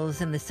liberals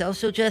and the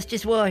social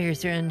justice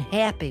warriors are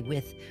unhappy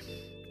with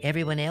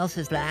everyone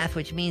else's life,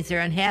 which means they're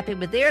unhappy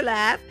with their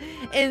life.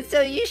 And so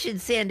you should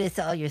send us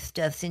all your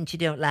stuff since you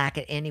don't like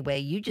it anyway.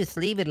 You just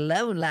leave it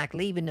alone, like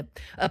leaving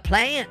a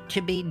plant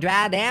to be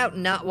dried out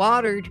and not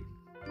watered,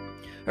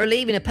 or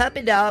leaving a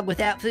puppy dog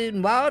without food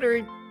and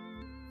water.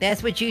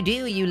 That's what you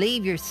do. You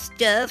leave your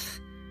stuff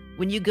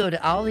when you go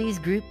to all these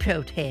group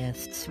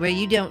protests where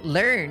you don't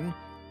learn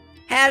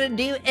how to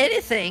do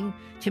anything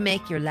to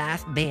make your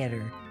life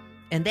better.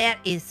 And that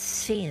is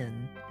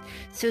sin.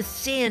 So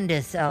send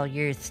us all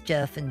your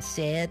stuff and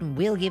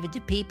we'll give it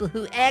to people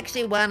who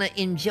actually want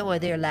to enjoy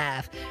their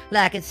life.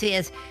 Like it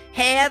says,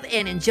 have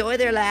and enjoy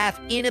their life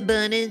in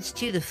abundance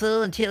to the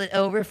full until it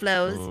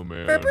overflows. Oh,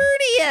 man. For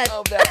Bernie.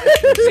 Oh,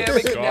 that was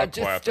very good. Stop Now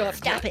just clapping.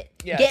 Stop it.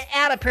 Yes. Get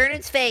out of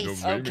Pernod's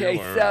face. Don't leave me Okay,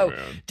 alone, so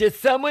man. does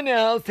someone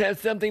else have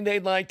something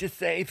they'd like to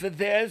say for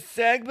their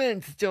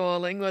segments,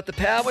 darling? What the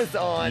power's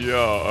on?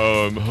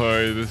 Yeah,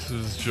 hi, this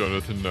is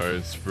Jonathan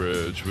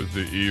Nicebridge with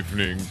the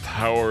evening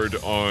powered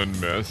on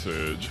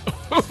message.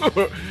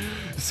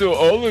 So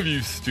all of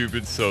you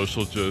stupid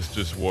social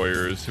justice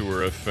warriors who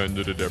are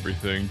offended at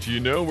everything, do you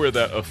know where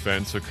that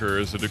offense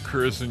occurs? It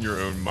occurs in your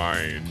own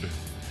mind.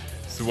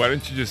 So why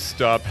don't you just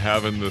stop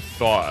having the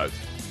thought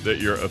that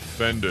you're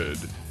offended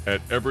at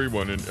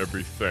everyone and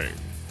everything?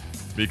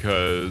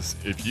 Because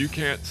if you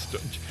can't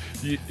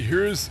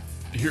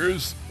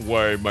here's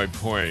why my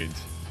point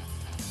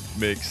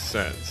makes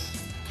sense.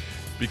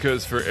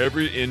 Because for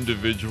every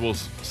individual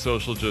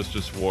social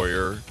justice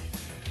warrior,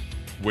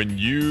 when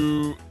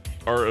you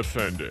are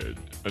offended,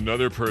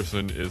 another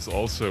person is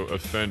also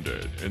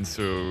offended. And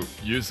so,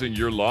 using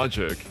your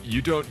logic,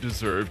 you don't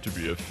deserve to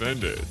be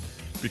offended.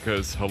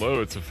 Because,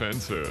 hello, it's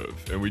offensive.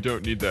 And we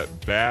don't need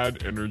that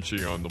bad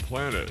energy on the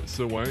planet.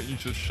 So why don't you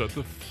just shut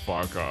the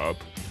fuck up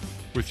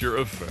with your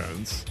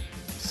offense,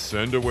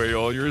 send away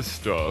all your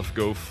stuff,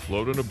 go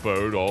float on a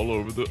boat all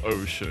over the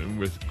ocean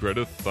with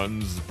Greta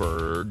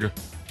Thunberg,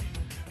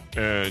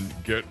 and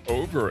get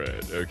over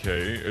it,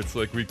 okay? It's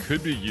like we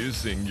could be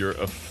using your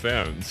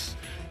offense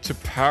to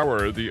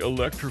power the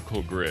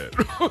electrical grid.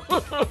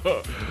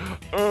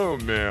 Oh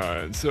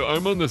man, so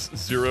I'm on this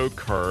zero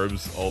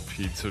carbs, all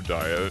pizza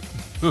diet.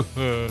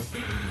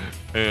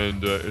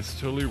 And it's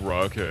totally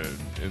rocking.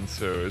 And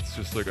so it's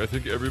just like, I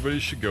think everybody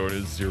should go on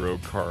a zero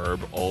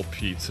carb, all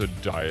pizza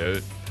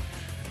diet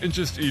and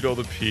just eat all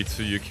the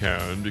pizza you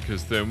can,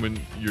 because then when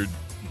you're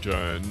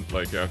done,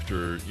 like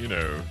after,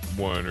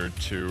 1 or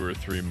 2 or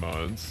 3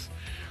 months,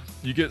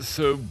 you get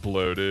so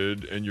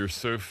bloated and you're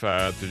so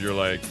fat that you're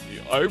like,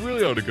 I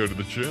really ought to go to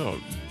the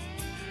gym.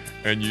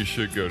 And you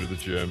should go to the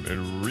gym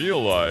and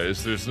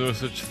realize there's no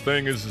such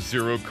thing as a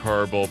zero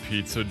carb all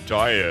pizza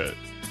diet.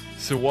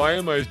 So why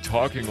am I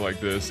talking like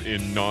this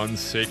in non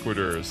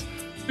sequiturs?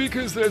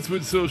 Because that's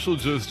what social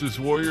justice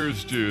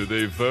warriors do.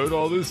 They vote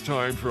all this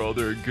time for all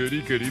their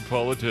goody-goody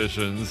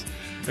politicians,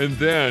 and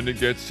then it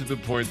gets to the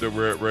point that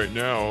we're at right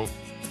now.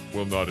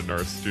 Well, not in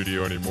our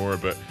studio anymore,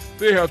 but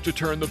they have to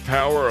turn the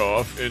power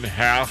off in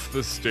half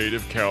the state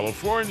of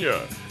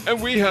California.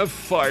 And we have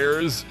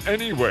fires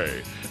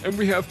anyway. And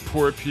we have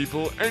poor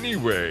people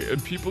anyway.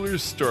 And people are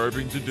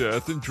starving to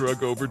death and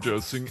drug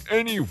overdosing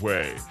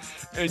anyway.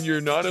 And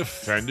you're not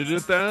offended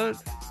at that?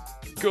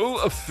 Go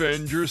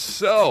offend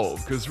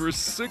yourself, because we're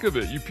sick of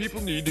it. You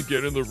people need to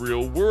get in the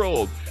real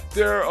world.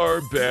 There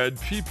are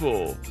bad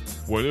people.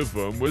 One of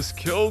them was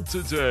killed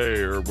today,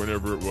 or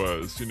whenever it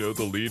was.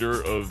 The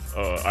leader of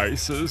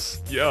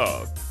ISIS?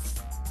 Yeah.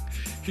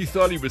 He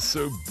thought he was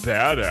so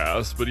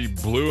badass, but he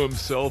blew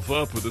himself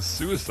up with a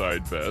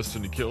suicide vest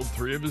and he killed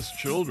 3 of his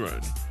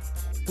children.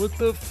 What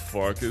the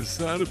fuck is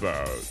that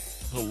about?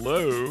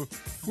 Hello?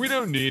 We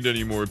don't need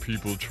any more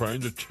people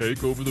trying to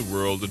take over the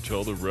world and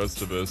tell the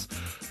rest of us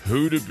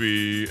who to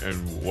be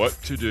and what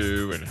to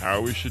do and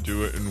how we should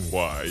do it and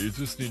why. You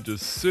just need to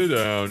sit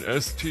down,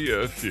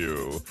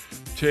 STFU,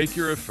 take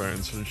your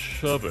offense and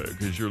shove it,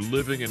 because you're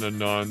living in a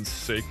non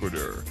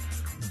sequitur.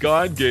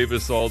 God gave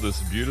us all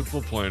this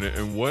beautiful planet,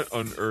 and what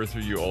on earth are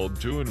you all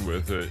doing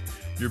with it?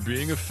 You're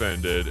being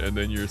offended, and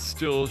then you're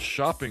still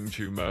shopping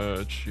too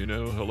much.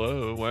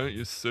 Hello, why don't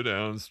you sit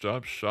down and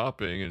stop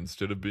shopping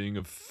instead of being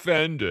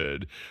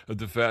offended at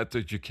the fact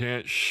that you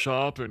can't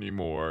shop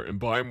anymore and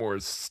buy more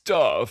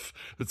stuff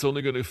that's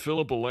only going to fill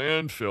up a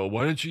landfill?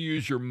 Why don't you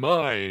use your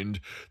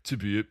mind to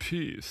be at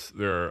peace?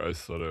 There, I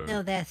sort of...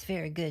 No, that's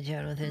very good,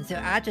 Jonathan.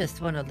 So I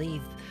just want to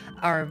leave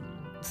our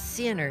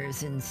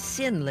sinners and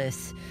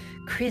sinless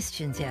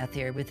Christians out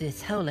there with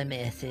this holy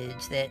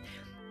message that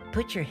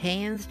put your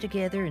hands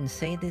together and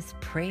say this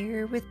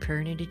prayer with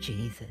Perny to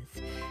Jesus.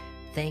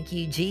 Thank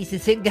you,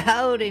 Jesus and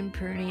God and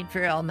Perny,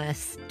 for all my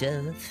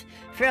stuff,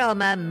 for all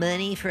my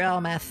money, for all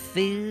my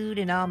food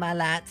and all my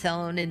lights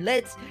on. And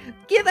let's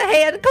give a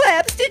hand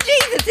claps to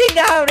Jesus and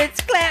God.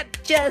 It's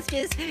clap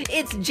justice.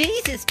 It's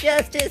Jesus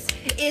justice.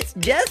 It's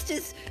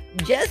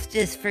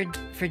justice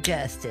for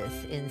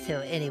justice. And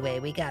so anyway,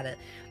 we gotta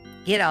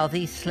get all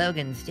these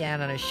slogans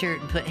down on a shirt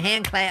and put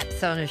hand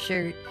claps on a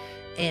shirt.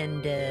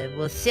 And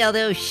we'll sell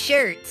those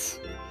shirts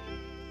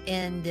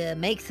and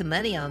make some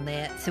money on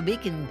that, so we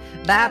can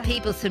buy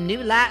people some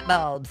new light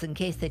bulbs in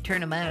case they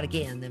turn them out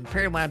again. And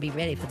Pern want to be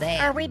ready for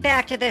that. Are we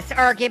back to this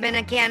argument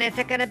again? Is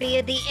it going to be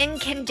the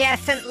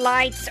incandescent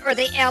lights or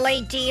the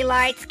LED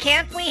lights?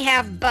 Can't we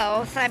have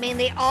both? I mean,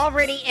 they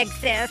already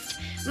exist.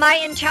 My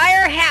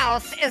entire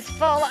house is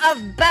full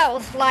of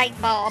both light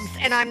bulbs,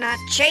 and I'm not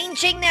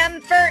changing them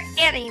for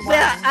anyone.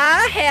 Well,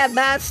 I have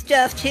my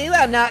stuff too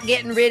I'm not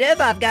getting rid of.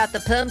 I've got the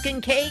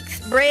pumpkin cakes,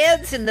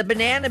 breads, and the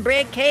banana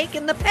bread cake,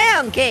 and the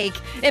pound cake.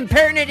 And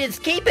Pernod is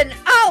keeping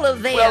all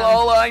of them. Well,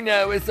 all I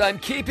know is I'm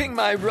keeping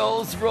my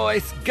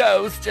Rolls-Royce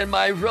Ghost and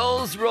my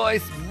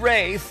Rolls-Royce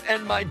Wraith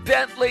and my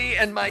Bentley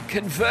and my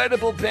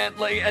convertible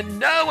Bentley, and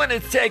no one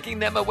is taking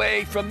them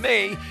away from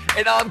me,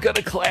 and I'm going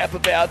to clap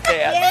about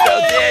that. Yay! So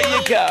there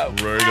you go.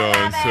 Right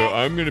on. So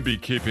I'm going to be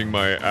keeping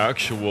my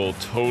actual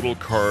total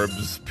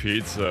carbs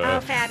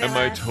pizza and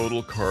my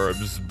total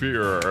carbs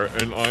beer,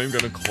 and I'm going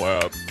to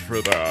clap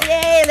for that.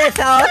 Yay, let's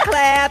all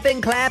clap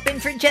and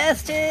clapping for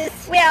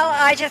justice. Well,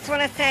 I just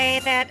want to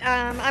say that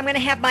I'm going to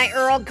have my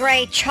Earl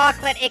Grey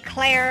chocolate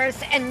eclairs,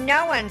 and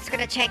no one's going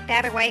to take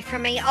that away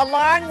from me,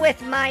 along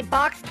with my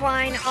boxed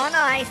wine on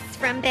ice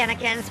from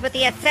Bennigan's with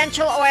the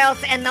essential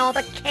oils and all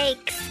the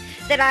cakes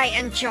that I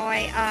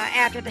enjoy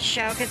after the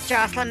show, because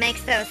Jocelyn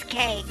makes those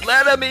cakes.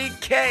 Let them eat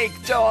cake,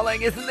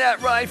 darling. Isn't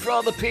that right, for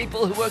all the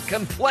people who are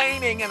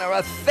complaining and are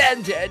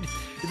offended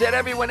that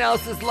everyone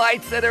else's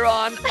lights that are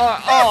on,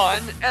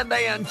 and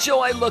they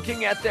enjoy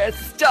looking at their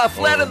stuff?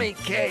 Let them eat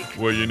cake.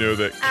 Well, you know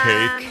that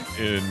cake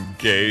in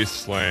gay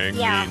slang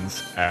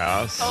means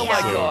ass. Oh, my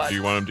God. Do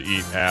you want them to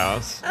eat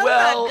ass? Oh,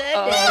 Well,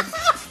 my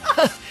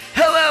goodness.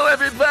 hello,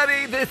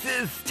 everybody. This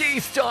is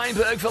Steve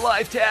Steinberg for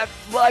Life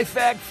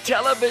Facts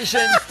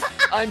Television.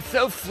 I'm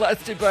so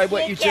flustered by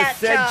what you just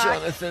said,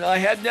 Jonathan. I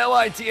had no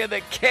idea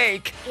that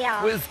cake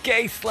was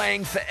gay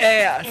slang for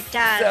ass. It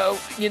does. So,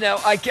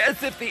 I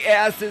guess if the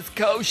ass is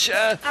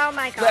kosher, oh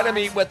my God, let them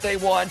eat what they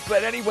want.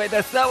 But anyway,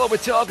 that's not what we're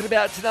talking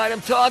about tonight.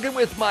 I'm talking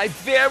with my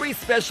very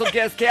special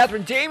guest,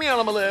 Catherine Damian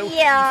Malou,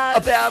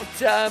 about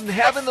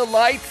having the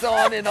lights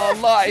on in our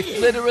life,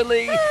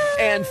 literally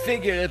and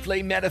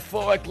figuratively,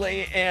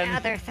 metaphorically, and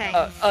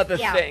other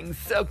things.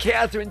 So,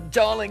 Catherine,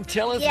 darling,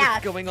 tell us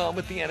what's going on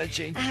with the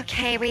energy.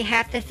 Okay,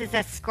 this is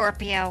a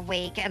Scorpio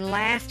week, and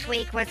last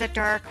week was a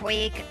dark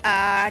week.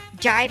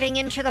 Diving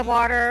into the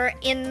water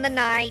in the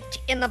night,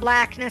 in the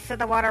blackness of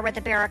the water with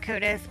the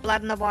barracudas,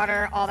 blood in the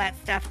water, all that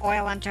stuff,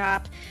 oil on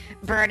top,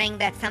 burning.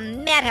 That's a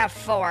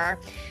metaphor.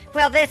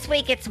 Well, this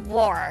week it's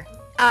war.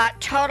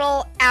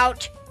 Total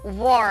out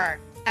war.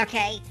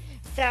 Okay?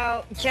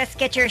 So just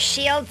get your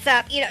shields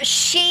up.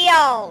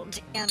 Shield!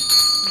 And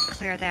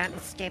clear that and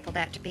staple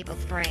that to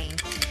people's brain.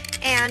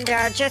 And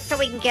just so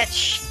we can get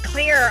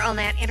clear on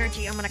that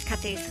energy, I'm going to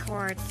cut these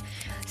cords.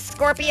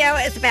 Scorpio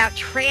is about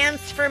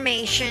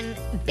transformation,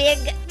 big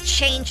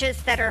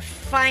changes that are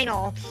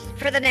final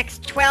for the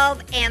next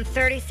 12 and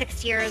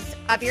 36 years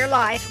of your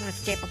life. I'm going to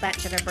staple that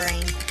to their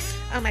brain.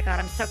 Oh my God,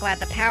 I'm so glad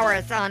the power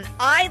is on.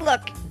 I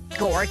look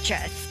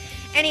gorgeous.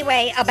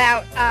 Anyway,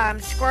 about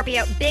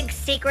Scorpio, big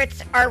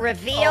secrets are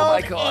revealed. Oh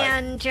my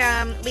God.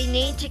 And we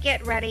need to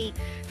get ready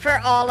for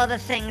all of the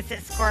things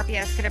that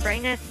Scorpio is going to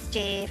bring us,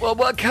 Steve. Well,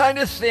 what kind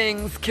of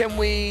things can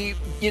we,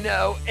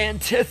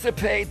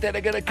 anticipate that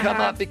are going to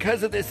come up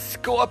because of this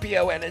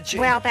Scorpio energy?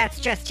 Well, that's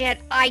just it.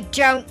 I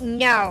don't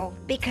know,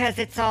 because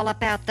it's all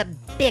about the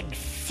big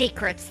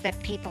secrets that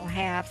people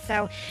have.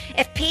 So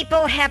if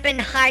people have been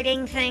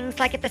hiding things,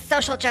 like if the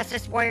social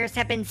justice warriors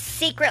have been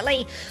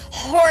secretly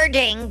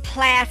hoarding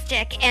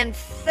plastic and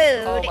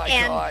food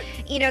God.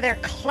 Their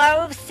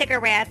clove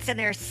cigarettes and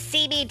their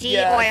CBD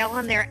oil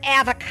and their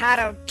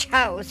avocado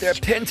toast, their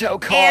Pinto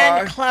car,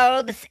 and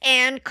clothes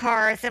and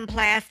cars and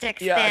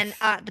plastics, then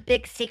the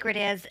big secret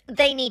is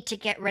they need to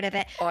get rid of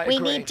it. We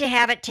need to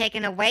have it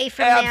taken away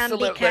from them,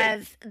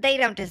 because they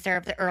don't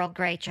deserve the Earl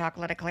Grey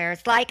chocolate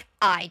eclairs like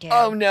I do.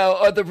 Oh no,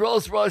 or the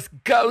Rolls Royce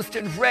Ghost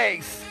and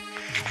Race.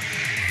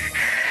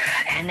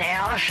 And they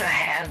also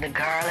have the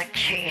garlic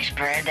cheese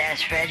bread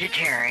that's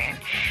vegetarian.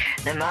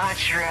 The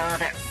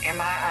mozzarella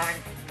am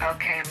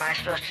I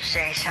supposed to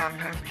say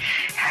something?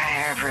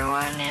 Hi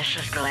everyone, this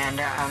is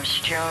Glenda. I'm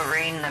still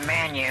reading the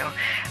menu,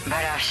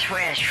 but I've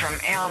switched from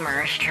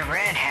Elmer's to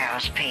Red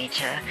House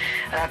Pizza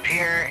up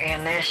here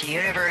in this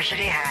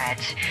University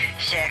Heights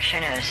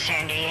section of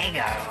San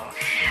Diego.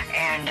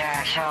 And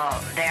so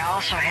they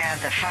also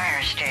have the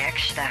fire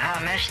sticks, the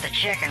hummus, the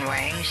chicken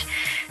wings,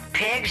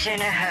 pigs in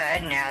a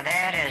hood. Now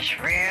that is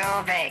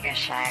real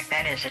Vegas-like.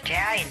 That is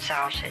Italian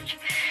sausage.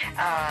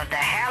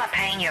 The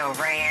jalapeno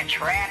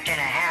ranch wrapped in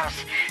a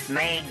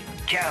house-made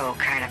dough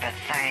kind of a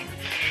thing.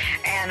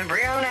 And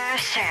real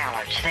nice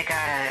salads. They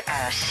got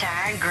a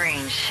side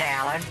green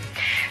salad.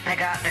 They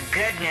got the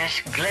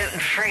goodness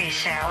gluten-free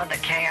salad, the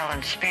kale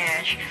and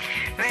spinach.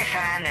 Let me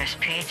find this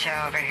pizza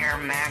over here.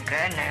 My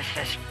goodness,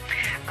 this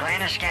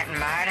Glenda's getting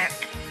mighty.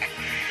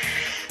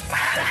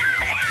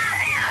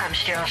 I'm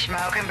still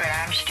smoking, but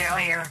I'm still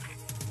here.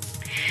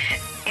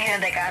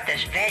 And they got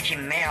this veggie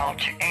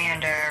melt,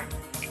 and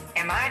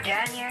am I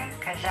done yet?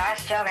 Because I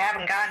still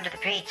haven't gotten to the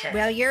pizza.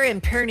 Well, you're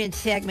in Pernod's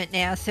segment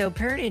now, so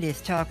Pernod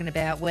is talking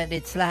about what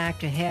it's like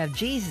to have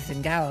Jesus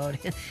and God.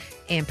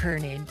 And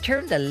Pernod,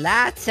 turn the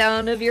lights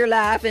on of your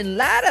life and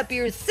light up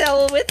your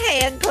soul with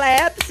hand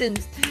claps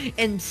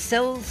and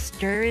soul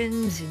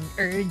stirrings and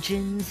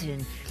urgings.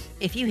 And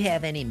if you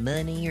have any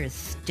money or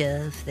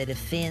stuff that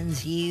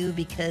offends you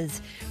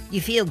because you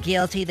feel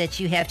guilty that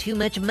you have too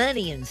much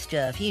money and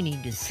stuff, you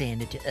need to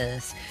send it to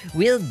us.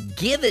 We'll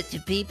give it to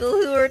people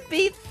who are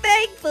be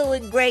thankful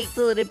and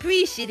grateful and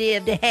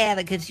appreciative to have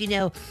it, because,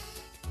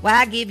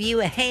 why give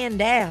you a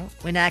handout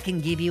when I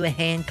can give you a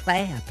hand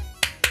clap?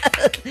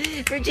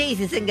 For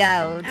Jesus and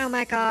God. Oh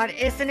my God,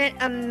 isn't it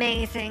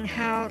amazing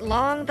how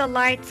long the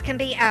lights can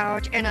be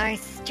out and I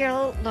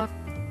still look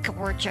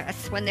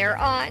gorgeous when they're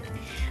on?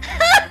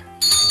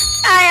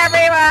 Hi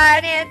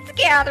everyone, it's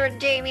Catherine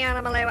Damian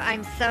Malou.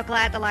 I'm so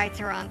glad the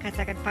lights are on because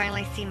I can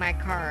finally see my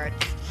cards.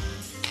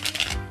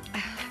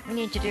 We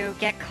need to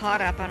get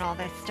caught up on all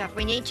this stuff.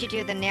 We need to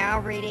do the now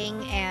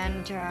reading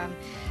and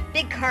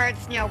big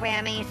cards, no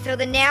whammy. So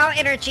the now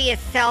energy is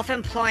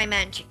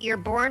self-employment. You're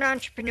born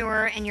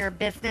entrepreneur and your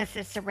business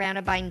is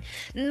surrounded by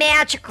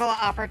magical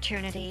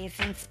opportunities.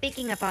 And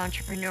speaking of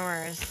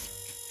entrepreneurs,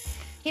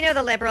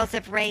 the liberals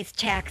have raised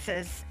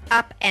taxes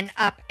up and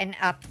up and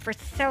up for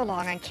so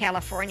long in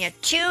California.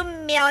 2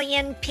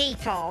 million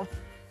people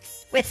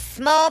with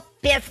small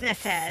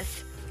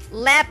businesses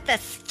left the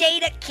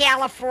state of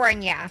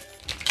California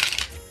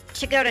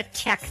to go to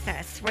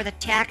Texas, where the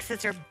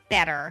taxes are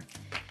better.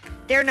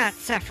 They're not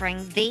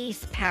suffering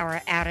these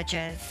power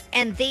outages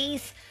and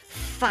these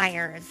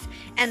fires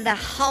and the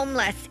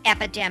homeless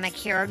epidemic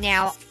here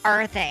now,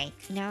 are they?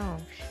 No,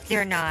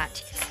 they're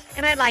not.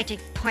 And I'd like to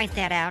point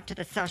that out to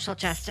the social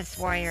justice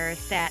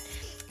warriors that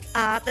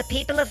The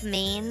people of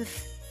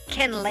means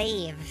can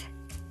leave.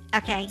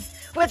 Okay?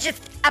 We'll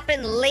just up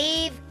and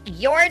leave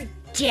your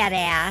dead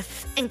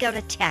ass and go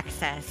to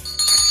Texas.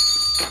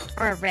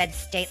 Or a red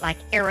state like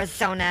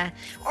Arizona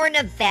or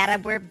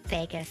Nevada where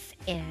Vegas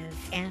is.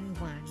 And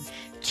 1,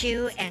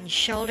 2, and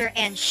shoulder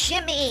and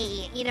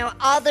shimmy. You know,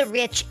 all the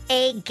rich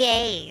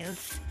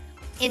A-gays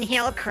in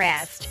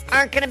Hillcrest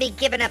aren't going to be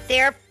giving up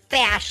their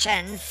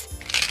fashions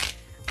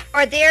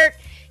or their,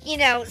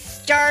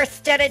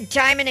 star-studded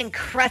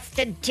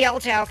diamond-encrusted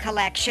dildo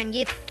collection.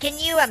 Can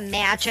you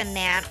imagine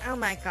that? Oh,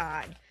 my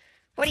God.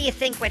 What do you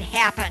think would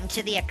happen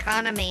to the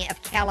economy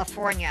of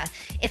California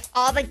if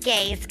all the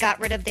gays got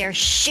rid of their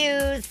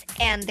shoes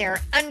and their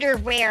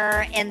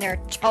underwear and their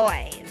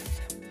toys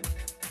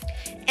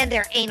and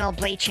their anal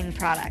bleaching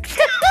products?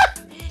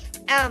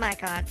 Oh, my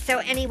God. So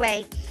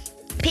anyway,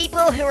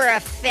 people who are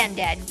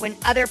offended when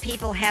other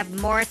people have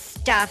more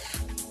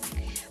stuff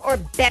or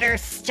better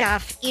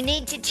stuff, you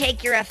need to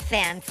take your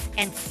offense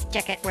and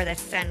stick it where the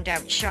sun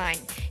don't shine.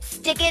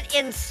 Stick it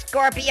in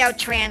Scorpio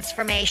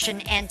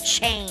transformation and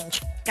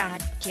change.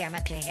 God damn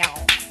it to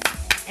hell.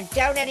 And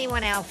don't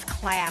anyone else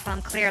clap.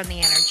 I'm clearing the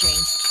energy.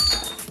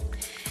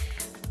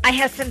 I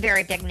have some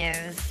very big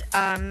news.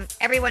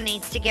 Everyone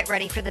needs to get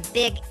ready for the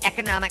big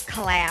economic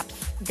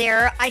collapse.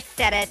 There, I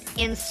said it,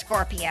 in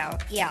Scorpio.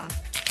 Yeah.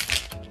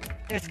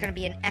 There's going to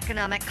be an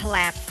economic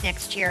collapse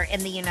next year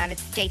in the United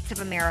States of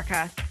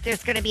America.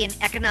 There's going to be an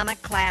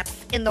economic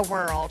collapse in the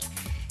world.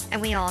 And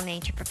we all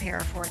need to prepare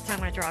for it. So I'm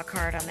going to draw a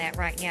card on that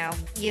right now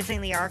using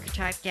the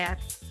archetype deck.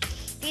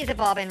 These have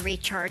all been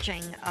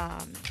recharging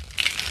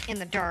in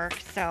the dark,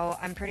 so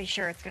I'm pretty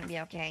sure it's going to be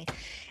okay.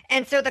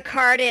 And so the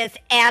card is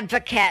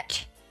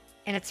Advocate,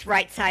 and it's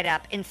right side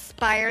up.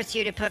 Inspires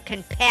you to put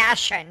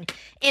compassion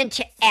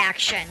into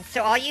action.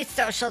 So all you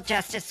social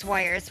justice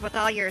warriors with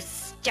all your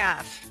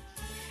stuff,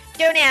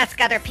 don't ask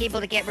other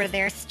people to get rid of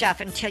their stuff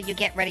until you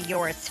get rid of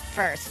yours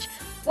first.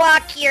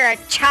 Walk your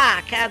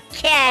talk,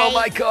 okay? Oh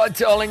my God,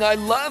 darling, I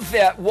love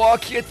that.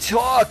 Walk your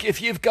talk.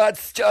 If you've got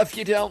stuff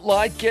you don't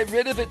like, get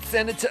rid of it.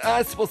 Send it to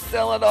us. We'll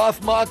sell it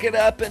off, mark it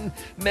up, and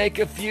make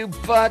a few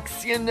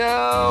bucks,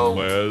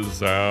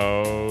 Les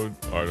out.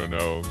 I don't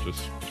know.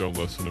 Just don't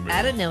listen to me.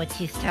 I don't know what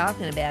she's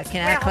talking about.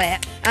 Can I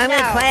clap? I'm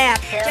going to clap.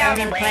 I'm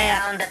going to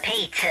clap. On the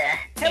pizza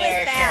Who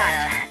is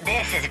that?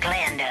 This is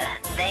Glenda.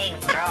 They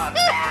brought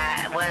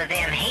by one of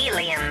them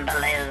helium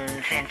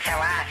balloons, and so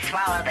I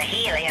swallowed the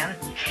helium.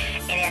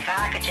 And if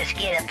I could just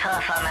get a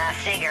puff on my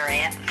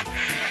cigarette.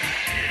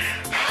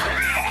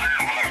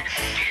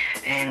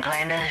 And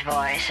Glenda's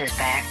voice is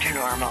back to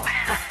normal.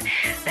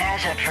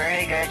 That's a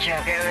pretty good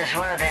joke. It was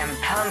one of them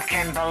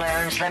pumpkin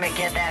balloons. Let me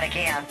get that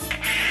again.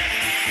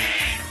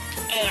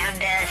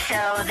 And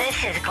so this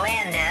is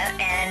Glenda,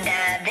 and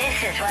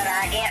this is what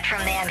I get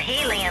from them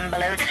helium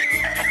balloons.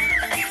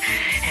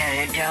 And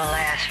it don't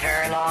last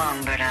very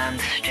long, but I'm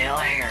still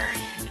here.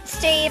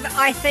 Steve,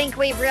 I think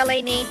we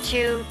really need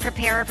to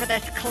prepare for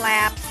this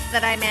collapse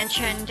that I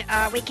mentioned.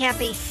 We can't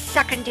be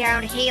sucking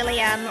down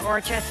helium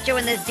or just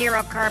doing the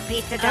zero-carb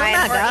pizza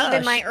diet or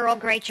even my Earl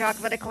Grey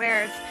chocolate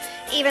eclairs,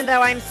 even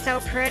though I'm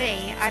so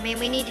pretty. I mean,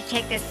 we need to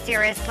take this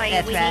seriously.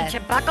 We need to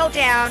buckle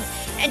down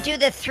and do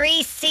the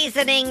 3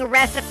 seasoning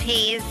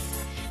recipes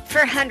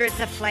for hundreds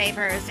of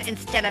flavors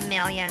instead of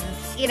millions.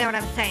 You know what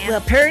I'm saying?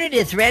 Well, Pernod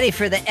is ready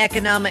for the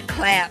economic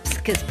collapse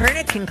because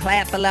Pernod can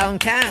clap a long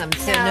time.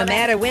 So no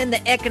matter when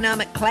the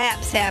economic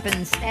collapse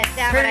happens,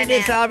 Pernod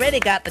has already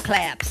got the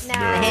claps, the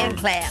hand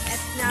claps.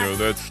 No,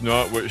 that's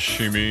not what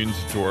she means,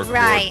 Dork.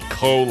 Right.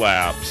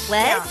 Collapse.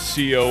 What?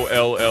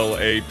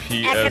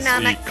 COLLAPSE.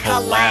 Economic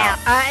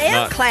collapse. I am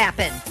Not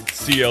clapping.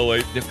 CLA.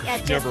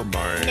 Never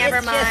mind.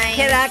 Never mind.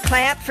 Can I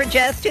clap for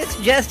justice?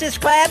 Justice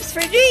claps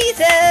for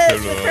Jesus.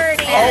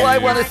 All I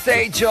want to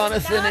say,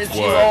 Jonathan, is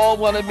you all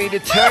wanted me to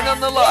turn on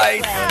the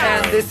lights,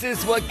 and this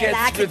is what gets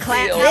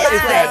revealed.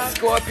 Is that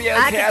Scorpio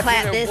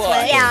Catherine or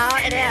what? Yeah,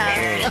 it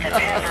is.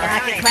 I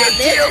can clap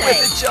this Deal with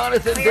way. it,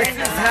 Jonathan. This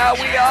is how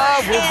we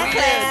are. We'll be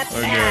it.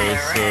 I know,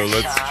 so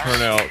let's turn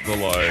out the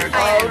lights.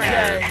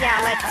 Okay. Yeah,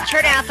 let's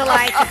turn out the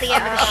lights at the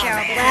end of the show.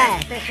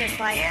 This is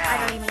like,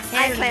 I don't even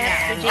Hand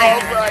claps for Jesus.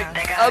 All right.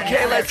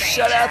 Okay, let's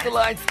shut out the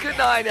lights. Good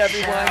night,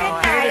 everyone.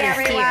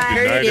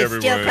 Pernod is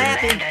still everyone.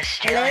 clapping. Glenda's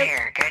still Hello?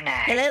 here. Good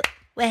night. Hello?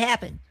 What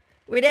happened?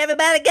 Where'd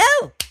everybody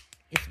go?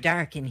 It's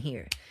dark in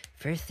here.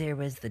 First there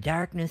was the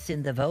darkness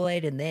in the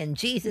void, and then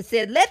Jesus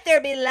said, "Let there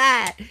be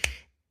light."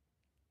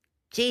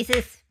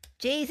 Jesus.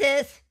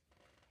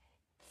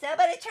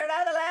 Somebody turn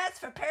on the lights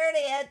for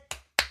Pernod.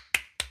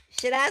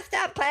 Should I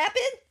stop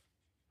clapping?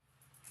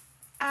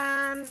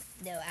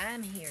 No,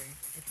 I'm here.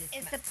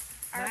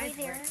 Are we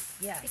there?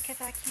 Yeah. Because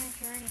I can't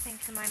hear anything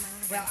through my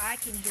monitor. Well, I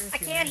can hear I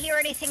can't hear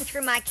anything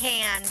through my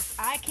can.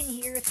 I can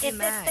hear through Is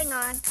mine. this thing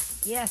on?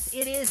 Yes,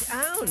 it is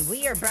on.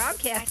 We are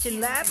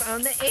broadcasting live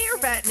on the air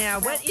right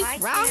now. What is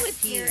wrong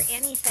with you? I can't hear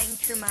anything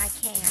through my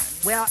can.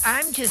 Well,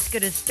 I'm just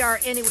going to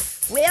start anyway.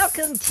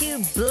 Welcome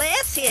to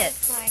Bless It.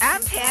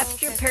 I'm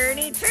Pastor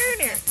Pernod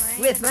Turner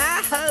with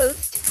my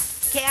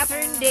host,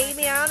 Catherine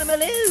Damiana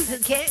Malou, who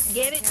can't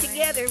get it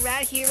together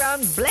right here on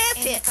Bless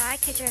And It. if I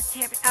could just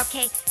have...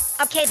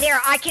 Okay, there.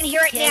 I can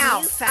hear it Can now.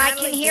 you I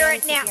finally can hear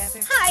get it now. together?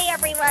 Hi,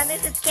 everyone.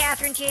 This is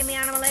Catherine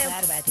Damiana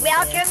Glad Malou. about you,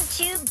 Welcome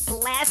to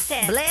Bless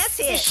It. Bless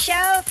The It.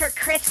 show for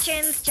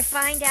Christians to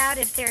find out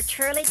if they're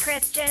truly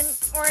Christian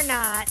or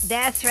not.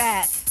 That's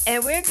right.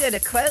 And we're going to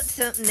quote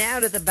something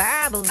out of the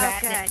Bible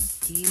right now. good.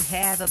 Do you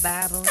have a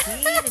Bible? Do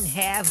you even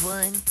have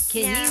one?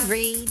 Can No. you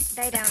read?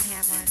 They don't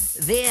have one,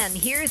 Then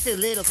here's a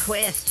little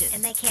question.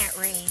 and they can't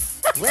read.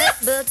 What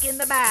book in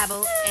the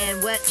Bible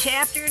and what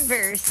chapter and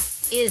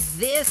verse is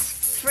this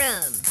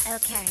from?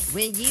 Okay.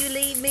 When you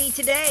leave me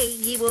today,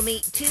 you will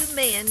meet two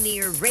men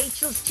near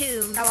Rachel's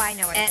tomb Oh, I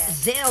know what it at is.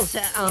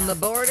 Zelzah on the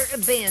border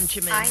of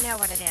Benjamin. I know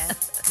what it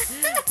is.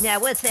 Now,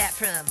 what's that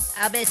from?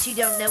 I bet you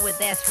don't know what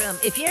that's from.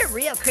 If you're a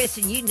real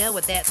Christian, you know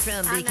what that's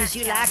from I'm because not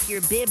you sure. like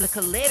your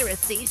biblical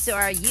literacy. So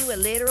are you a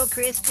literal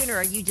Christian or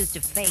are you just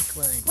a fake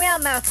one? Well,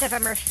 most of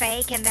them are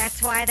fake, and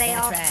that's why they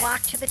That's all right.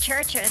 flock to the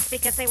churches,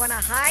 because they want to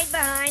hide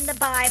behind the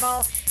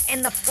Bible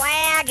and the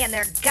flag and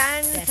their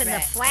guns That's and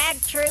right. the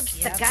flag troops,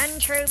 Yep. the gun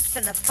troops,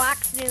 and the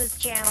Fox News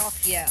channel.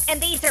 Yeah.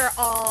 And these are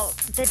all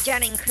the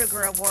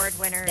Dunning-Kruger Award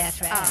winners.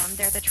 That's right.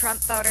 They're the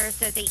Trump voters.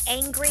 They're the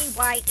angry,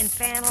 white,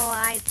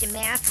 infantilized,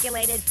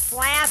 emasculated,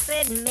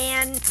 flaccid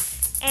men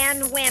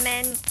and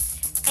women.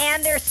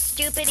 And they're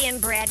stupid,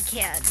 inbred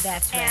kids.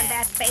 That's right. And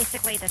that's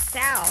basically the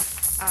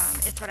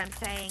South, is what I'm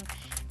saying.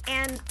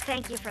 And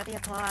thank you for the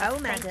applause. Oh,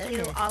 my Thank you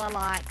goodness. all a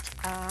lot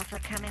for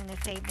coming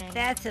this evening.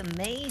 That's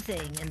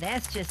amazing, and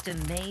that's just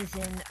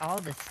amazing, all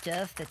the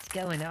stuff that's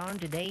going on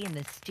today in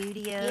the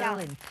studio.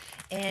 Yeah.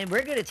 And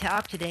we're going to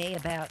talk today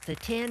about the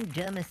 10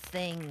 dumbest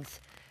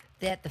things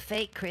that the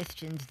fake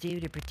Christians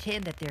do to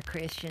pretend that they're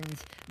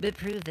Christians, but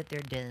prove that they're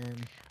dumb.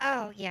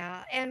 Oh,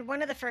 yeah. And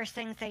one of the first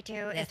things they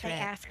do is That's they right.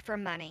 ask for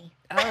money.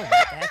 Oh,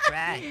 that's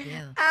right,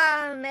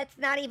 yeah. It's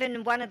not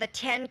even one of the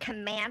 10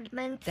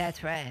 commandments.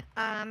 That's right.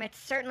 It's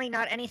certainly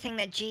not anything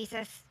that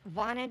Jesus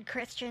wanted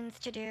Christians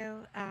to do.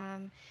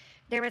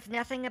 There was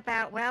nothing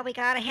about, well, we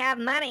got to have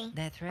money.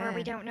 That's Or we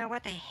right. don't know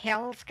what the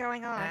hell's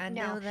going on. I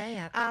no. know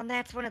that.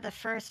 That's one of the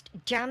first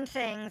dumb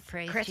things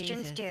Praise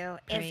Christians Jesus. do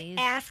Praise is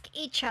ask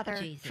each other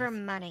Jesus. for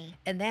money.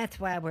 And that's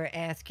why we're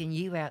asking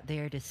you out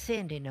there to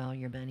send in all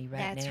your money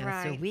right That's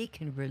now so right. we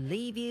can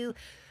relieve you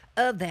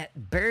of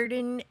that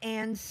burden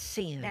and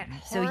sin. That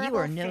So you are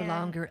horrible no sin.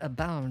 longer a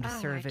bond Oh,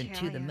 I servant to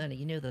tell the ya. money.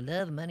 You know, the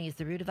love of money is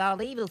the root of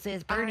all evil,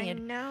 says I Bernie.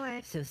 know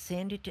it. So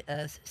send it to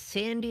us.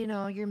 Send in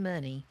all your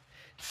money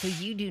so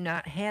you do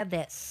not have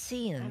that I'm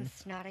sin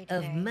snotty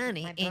of today.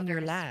 money My in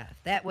your boogers. life.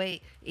 That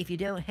way, if you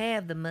don't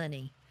have the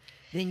money,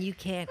 then you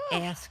can't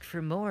ask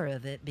for more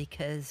of it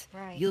because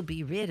Right. you'll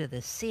be rid of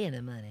the sin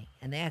of money.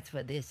 And that's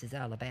what this is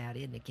all about,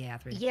 isn't it,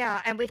 Catherine?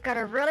 Yeah, and we've got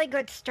a really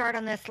good start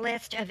on this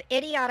list of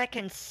idiotic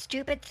and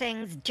stupid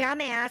things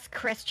dumbass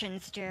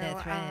Christians do.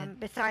 That's right.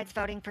 Besides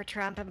voting for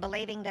Trump and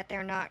believing that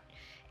they're not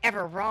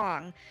ever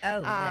wrong.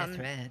 Oh, that's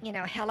right. You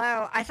know,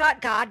 hello. I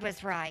thought God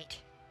was right.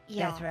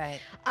 Yeah. That's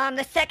right.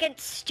 The second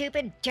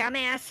stupid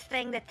dumbass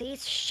thing that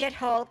these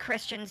shithole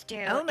Christians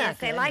do Oh, my is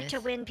they like to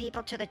goodness. win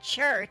people to the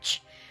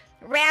church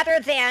rather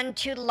than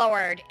to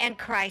Lord and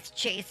Christ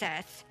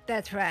Jesus.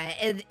 That's right.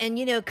 And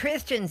you know,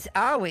 Christians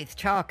always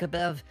talk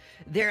above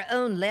their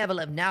own level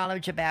of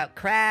knowledge about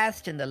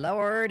Christ and the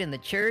Lord and the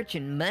church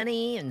and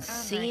money and Oh, my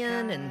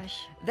sin. And gosh.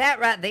 that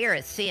right there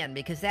is sin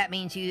because that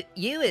means you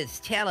is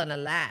telling a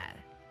lie.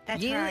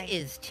 That's you right.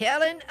 is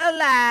telling a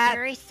lie.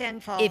 Very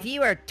sinful. If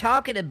you are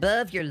talking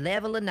above your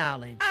level of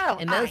knowledge, Oh,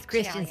 and I most tell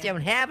Christians ya.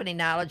 don't have any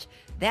knowledge,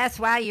 that's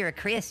why you're a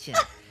Christian.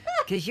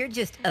 Because you're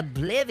just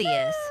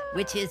oblivious,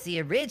 which is the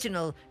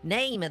original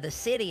name of the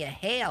city of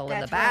hell in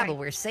the That's Bible right.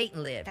 where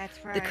Satan lived. That's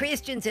The right.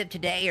 Christians of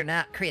today are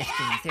not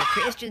Christians. They're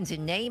Christians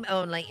in name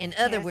only. In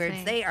other Yes, words,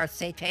 ma'am. they are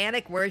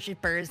satanic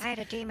worshipers. I had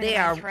a demon They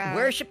in my are throat.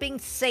 worshiping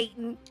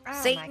Satan. Oh,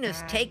 my Satan has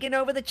God. taken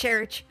over the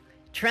church.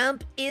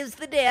 Trump is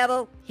the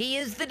devil. He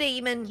is the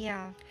demon.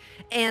 Yeah.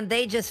 And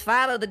they just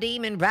follow the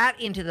demon right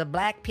into the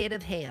black pit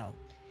of hell.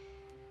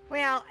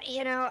 Well,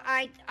 you know,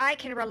 I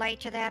can relate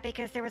to that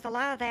because there was a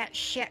lot of that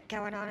shit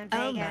going on in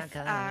Oh, my Vegas.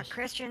 gosh.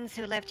 Christians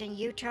who lived in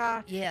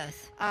Utah,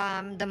 Yes,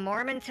 the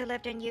Mormons who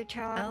lived in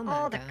Utah, Oh, my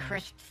all the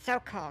gosh.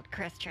 so-called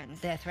Christians.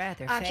 that's right.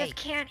 They're Just fake.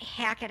 can't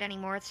hack it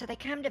anymore, so they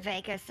come to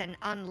Vegas and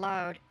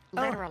unload,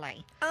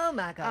 literally, Oh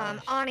my gosh.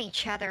 on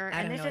each other.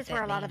 I And don't this know what is where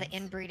that a lot of the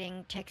means.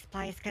 inbreeding takes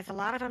place because a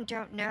lot of them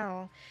don't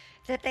know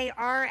that they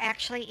are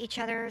actually each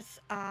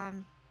other's,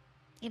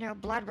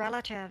 blood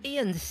relatives.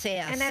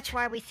 Incest. And that's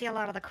why we see a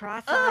lot of the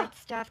cross-eyed Oh.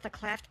 stuff, the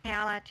cleft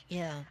palate,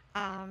 yeah.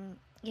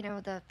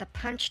 the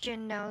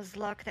punched-in nose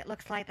look that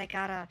looks like they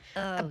got a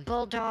Oh,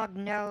 bulldog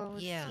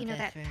nose. Yeah, that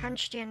that's right.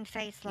 punched-in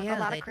face look. Yeah, a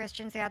lot they- of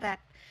Christians have that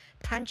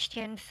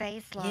punched-in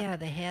face look. yeah,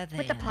 they have that.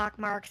 With the pock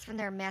marks from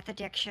their meth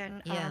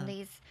addiction. Yeah.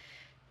 These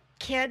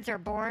kids are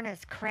born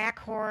as crack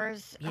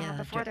whores Yeah,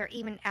 before they're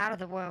even out of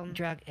the womb.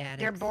 Drug addicts.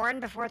 They're born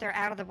before they're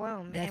out of the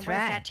womb. That's and what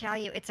does right. that tell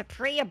you? It's a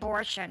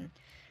pre-abortion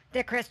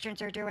that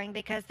Christians are doing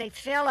because they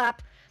fill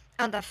up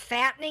on the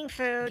fattening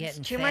foods,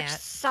 Getting too much fat.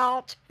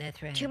 salt,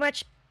 That's right. too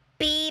much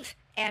beef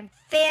and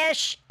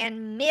fish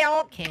and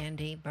milk.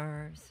 Candy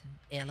bars,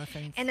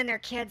 elephants. And then their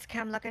kids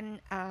come looking,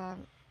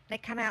 they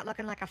come out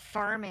looking like a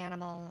farm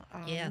animal,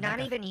 not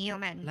like even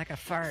human. like a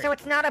fart. So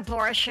it's not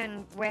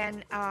abortion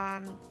when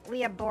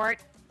we abort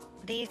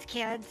these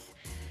kids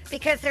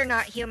because they're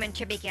not human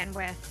to begin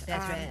with.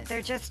 That's right.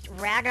 They're just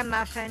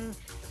ragamuffin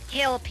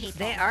hill people.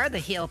 They are the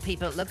hill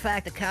people. It looks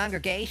like the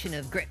congregation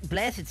of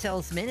Blessed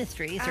Souls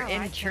Ministries or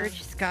any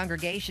church's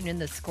congregation in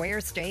the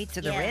square states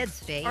or the red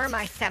states. Or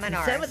my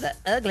seminars. Some of the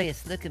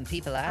ugliest looking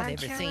people I've I'm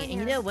ever seen. telling And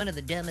you know one of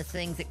the dumbest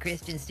things that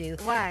Christians do?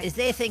 What? Is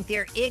they think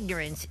their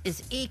ignorance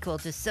is equal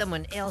to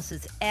someone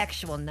else's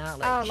actual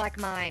knowledge. Oh, like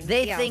mine.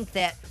 They think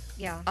that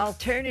Yeah.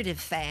 alternative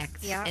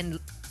facts Yeah. and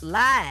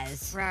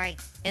lies Right.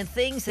 and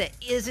things that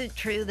isn't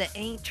true, that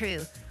ain't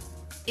true,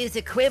 is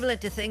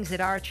equivalent to things that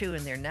are true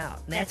and they're not.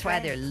 And that's why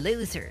right. they're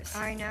losers.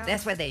 I know.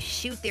 That's why they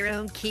shoot their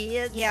own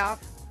kids. Yeah.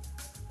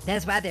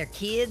 That's why their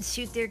kids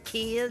shoot their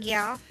kids.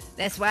 Yeah.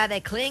 That's why they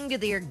cling to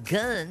their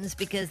guns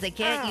because they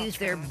can't use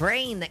their God.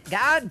 brain that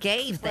God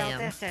gave Well, them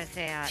this is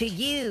it. to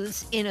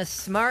use in a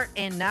smart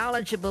and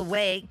knowledgeable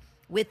way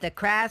with the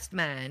Christ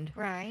mind.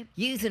 Right.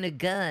 Using a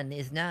gun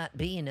is not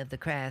being of the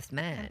Christ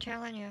mind. I'm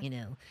telling you. You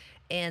know,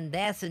 and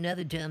that's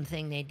another dumb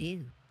thing they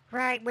do.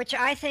 Right, which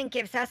I think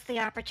gives us the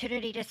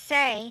opportunity to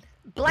say,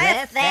 Bless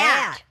bless that.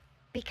 that.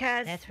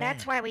 Because That's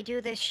that's right. why we do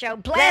this show.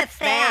 Bless, Bless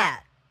that.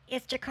 that.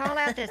 It's to call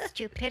out the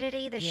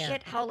stupidity, the Yeah.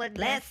 shitholedness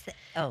Bless.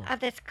 Oh, of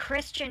this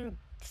Christian,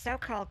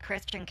 so-called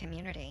Christian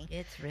community.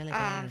 it's really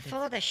bad.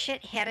 Full of the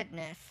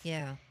shit-headedness.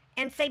 Yeah.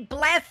 And say,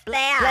 bless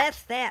that.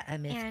 Bless that. I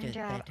missed And it.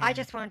 that I time.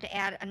 just wanted to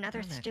add another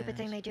Oh my stupid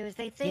thing gosh. they do is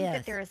they think Yes.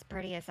 that they're as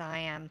pretty as I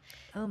am.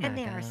 Oh my And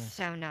they are gosh.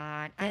 so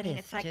not. I That mean, is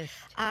it's like, just.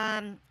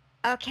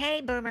 okay,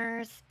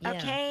 boomers. Yeah.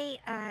 Okay,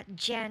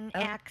 Gen Oh,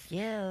 X.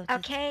 yeah. just-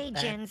 Okay,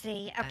 Gen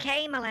Z.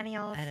 Okay,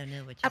 millennials. I don't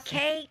know what you're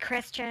Okay,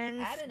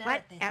 Christians. I don't know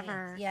what this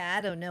Whatever. is. Yeah,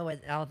 I don't know what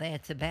all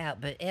that's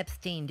about, but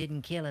Epstein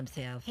didn't kill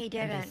himself. He I'm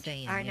didn't. just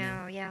saying, I you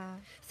know, yeah.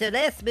 So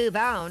let's move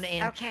on.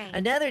 And Okay.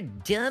 another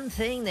dumb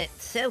thing that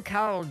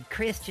so-called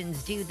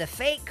Christians do, the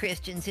fake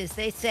Christians, is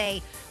they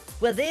say,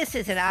 well, this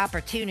is an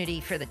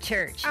opportunity for the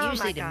church, Oh, my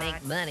usually to God.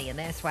 make money, and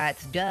that's why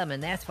it's dumb,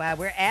 and that's why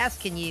we're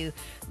asking you,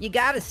 you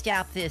got to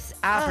stop this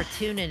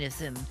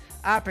opportunism.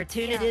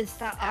 Opportunism.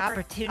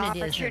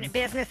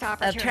 Business Of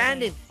opportunities. trying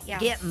to yeah.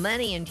 get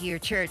money into your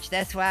church.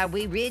 That's why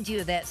we rid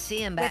you of that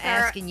sin by With our-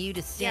 asking you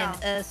to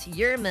send us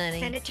your money.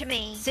 Send it to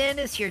me. Send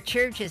us your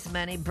church's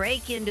money.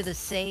 Break into the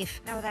safe.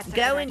 No, that's a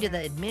go good into idea.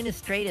 the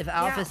administrative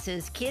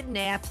offices.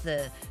 Kidnap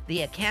the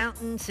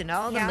accountants and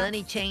all the Yeah.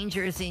 money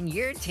changers in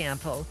your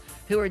temple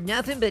who are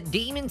nothing but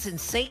demons and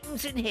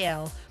Satans in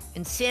hell.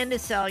 And send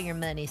us all your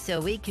money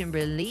so we can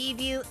relieve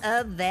you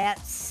of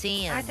that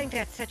sin. I think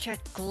that's such a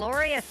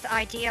glorious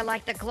idea,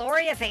 like the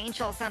glory of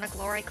angels on a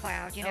glory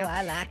cloud, you know. Oh,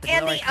 I like the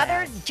And glory the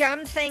other clouds.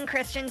 dumb thing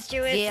Christians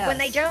do is when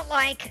they Yes. don't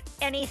like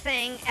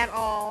anything at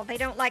all, they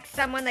don't like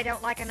someone, they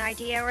don't like an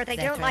idea, or they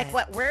That's don't like right.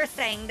 what we're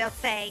saying, they'll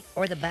say,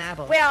 Or the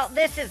Bible. well,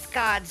 this is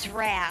God's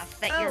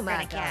wrath that Oh you're my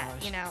going to get.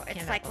 gosh. You know, it's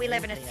Cannot like we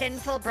live in a believe this.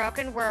 sinful,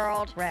 broken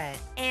world, right.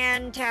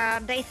 and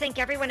they think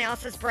everyone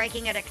else is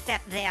breaking it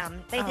except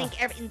them. They Oh.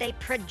 think they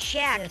project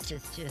This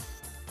is just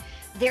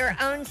their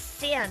own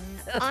sin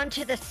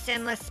onto the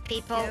sinless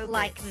people Stupid.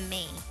 like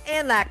me.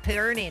 and like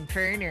Perny and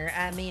Perner.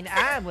 I mean,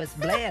 I was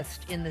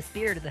blessed in the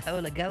spirit of the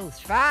Holy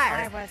Ghost.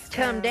 Fire I was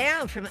come too.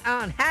 down from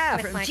on high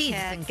With from my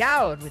Jesus kids. and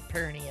God with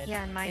Perny.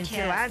 Yeah, and my and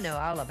so I kids. know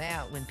all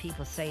about when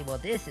people say, well,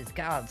 this is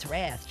God's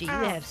wrath. Do you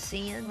Oh, have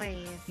sin?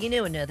 Please. You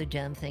know another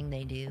dumb thing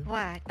they do?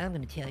 What? I'm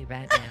going to tell you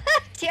right now.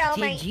 Tell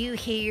me. Did you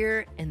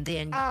hear? And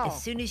then Oh,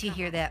 as soon as you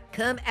hear that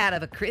come out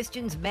of a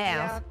Christian's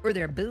mouth Yep. or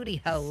their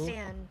booty hole,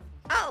 Sin.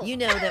 Oh, you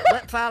know that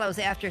what follows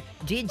after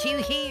did you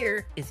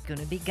hear is going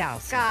to be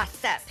gossip.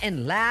 gossip.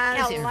 And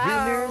lies and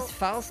Hello. rumors,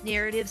 false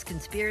narratives,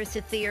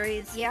 conspiracy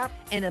theories, Yep.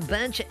 and a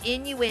bunch of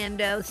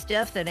innuendo,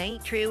 stuff that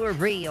ain't true or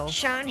real.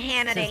 Sean So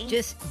Hannity.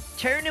 just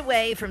turn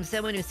away from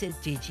someone who says,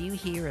 "Did you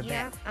hear about?"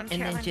 Yep, I'm and then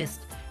telling you.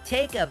 just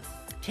take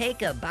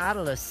a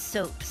bottle of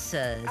soap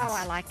suds. Oh,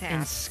 I like that.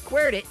 And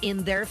squirt it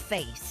in their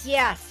face.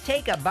 Yes.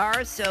 Take a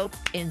bar of soap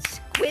and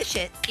squish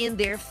it in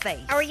their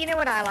face. Or you know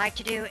what I like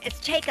to do is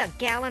take a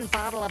gallon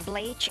bottle of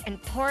bleach and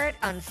pour it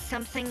on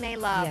something they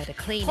love. Yeah, to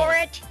clean pour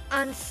it. it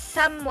on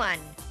someone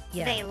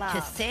Yeah, they love. to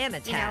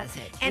sanitize you know?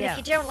 it. And Yeah, if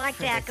you don't like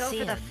for that, the go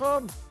for the sin.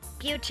 full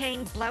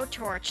butane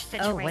blowtorch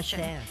situation. Oh, what's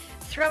that?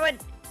 Throw it,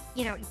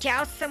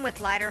 douse them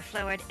with lighter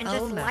fluid and Oh,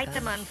 just my light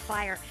them gosh. on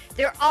fire.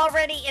 They're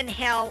already in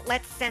hell.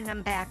 Let's send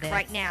them back That's-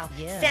 right now.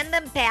 yes. Send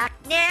them back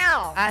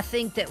now. I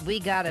think that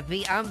we gotta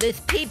be on this.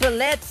 People,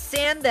 let's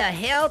send the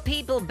hell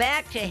people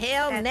back to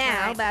hell That's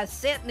now right. by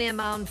setting them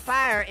on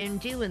fire and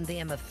doing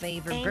them a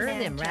favor. Burn Amen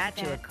them right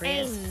to a that.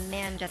 crisp.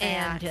 Amen to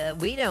that.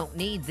 And we don't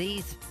need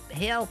these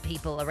hell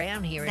people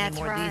around here That's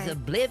anymore. right. These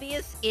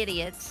oblivious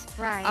idiots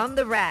Right. on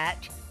the right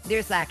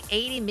There's like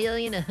 80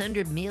 million,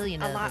 100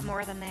 million A of lot them.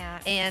 more than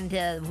that.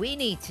 And we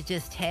need to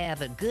just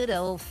have a good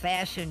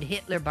old-fashioned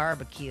Hitler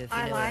barbecue, if you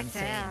I know what like I'm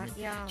that, saying.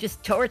 yeah.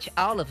 Just torch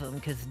all of them,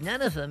 because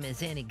none of them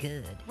is any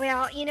good.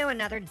 Well, you know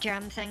another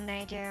dumb thing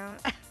they do?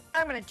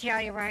 I'm going to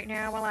tell you right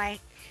now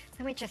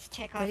let me just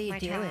take off What are you my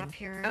doing? top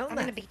here. Oh I'm my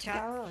going to be top.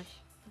 gosh.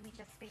 Let me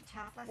just be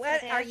topless. What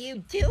for are this. you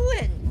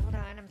doing? Hold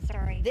on, I'm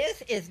sorry.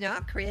 This is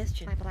not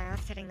Christian. My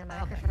blouse hitting the my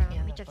microphone. Let me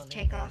God, just believe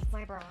take this. off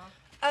my bra.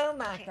 Oh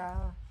my Okay.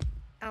 God.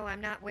 Oh,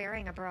 I'm not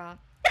wearing a bra.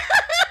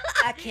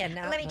 I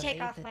cannot Let me take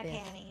believe off that my this,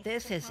 panties.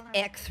 This Just is hold on.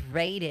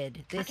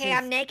 X-rated. This Okay, is,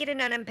 I'm naked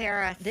and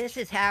unembarrassed. This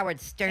is Howard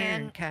Stern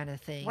And kind of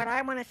thing. What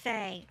I want to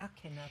say I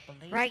cannot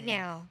believe right this.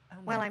 now, Oh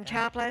my while I'm God.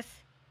 topless,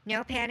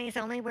 no panties,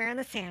 only wearing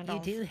the You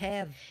sandals, do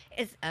have...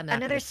 is I'm not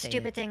another gonna say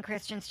stupid it. thing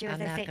Christians do. Is I'm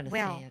they not say, going to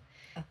well, say it.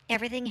 Oh.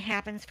 everything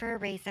happens for a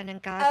reason,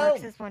 and God Oh.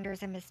 works His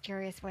wonders in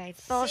mysterious ways.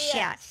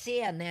 Bullshit.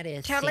 Sin, that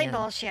is Totally sin.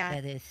 bullshit.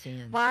 That is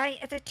sin. Why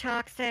is it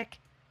toxic,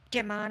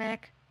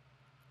 demonic,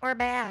 or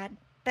bad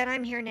that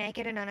I'm here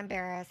naked and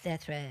unembarrassed?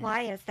 That's right.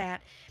 Why is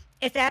that?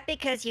 Is that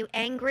because you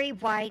angry,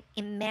 white,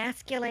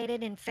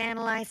 emasculated,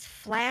 infantilized,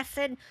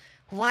 flaccid,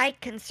 white,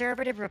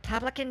 conservative,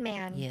 Republican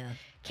man Yeah.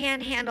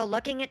 can't handle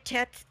looking at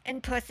tits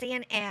and pussy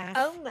and ass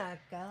Oh my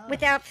God.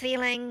 without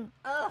feeling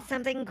Oh.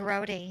 something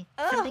grody,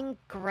 Oh. something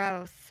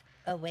gross?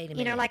 Oh, wait a minute.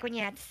 You know, like when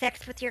you had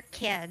sex with your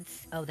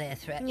kids, Oh,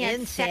 that's right. when you had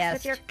Incest. sex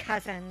with your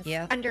cousins,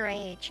 Yeah.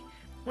 underage,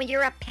 when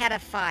you're a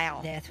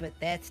pedophile.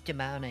 That's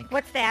demonic.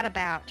 What's that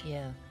about?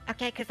 Yeah.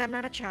 Okay, because I'm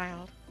not a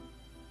child.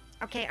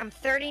 Okay, I'm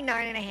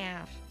 39 and a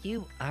half,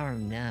 You are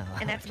now.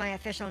 and that's my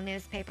official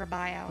newspaper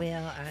bio.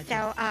 Well, I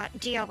So, just,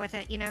 deal with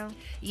it, you know?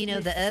 you know,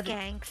 You the other...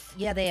 skanks.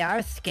 Yeah, they are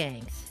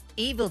skanks.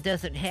 Evil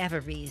doesn't have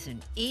a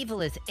reason.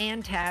 Evil is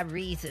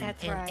anti-reason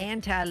That's and right.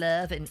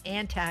 anti-love and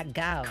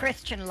anti-God.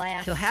 Christian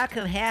left So how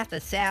come half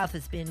the South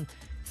has been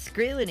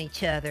screwing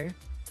each other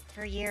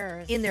for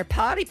years. in their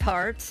potty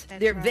parts, That's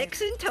their right.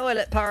 vixen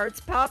toilet parts,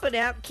 popping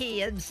out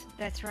kids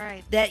That's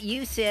right. that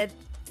you said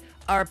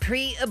are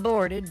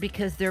pre-aborted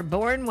because they're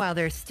born while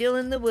they're still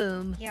in the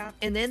womb, Yeah.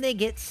 and then they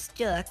get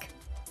stuck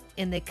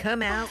and they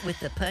come out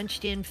with a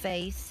punched-in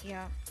face,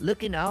 Yeah.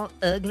 looking all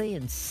ugly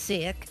and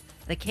sick.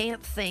 They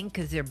can't think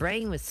because their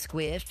brain was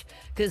squished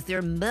because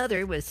their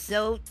mother was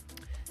so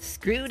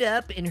screwed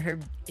up in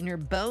her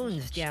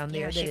bones down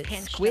there Yeah, she that it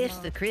pinched them squished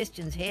off. the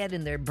Christian's head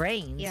in their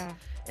brains. Yeah.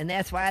 And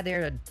that's why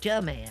they're a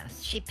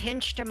dumbass. She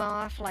pinched him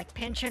off like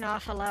pinching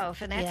off a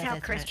loaf, and that's Yeah, how that's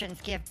right. Christians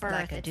give birth.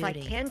 Like a It's like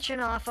duty. pinching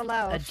off a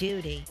loaf. A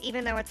duty.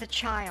 Even though it's a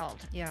child.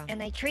 Yeah. And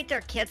they treat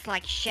their kids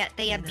like shit.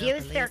 They Cannot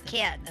abuse their believe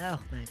kids. it. Oh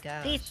my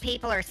gosh. These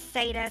people are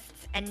sadists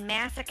and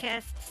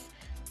masochists,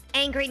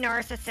 angry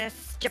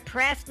narcissists,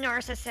 depressed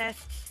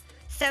narcissists,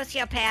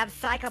 sociopaths,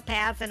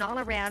 psychopaths, and all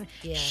around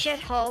Yeah.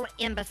 shithole,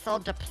 imbecile,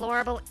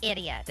 deplorable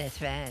idiots.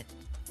 That's right.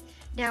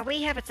 Now,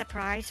 we have a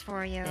surprise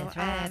for you That's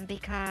right.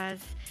 because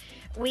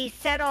we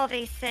said all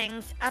these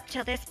things up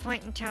till this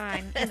point in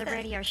time in the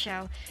radio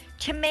show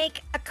to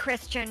make a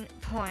Christian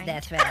point.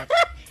 That's right.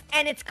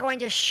 And it's going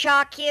to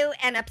shock you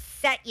and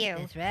upset you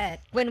That's right.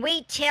 when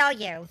we tell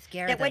you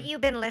Scare that what them.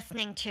 you've been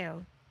listening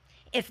to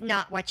is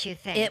not what you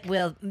think. It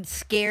will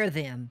scare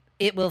them.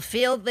 It will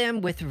fill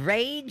them with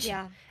rage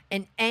Yeah.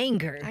 and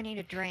anger. I need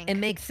a drink. And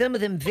make some of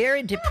them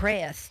very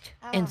depressed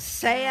Oh, and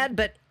sad,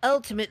 but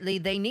ultimately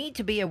they need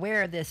to be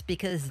aware of this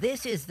because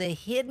this is the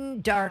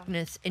hidden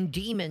darkness and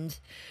demons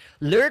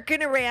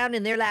lurking around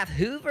in their life,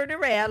 hoovering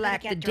around gonna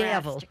like get the dressed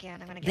devil.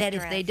 again. I'm gonna get That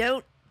if they dressed.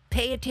 don't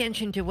pay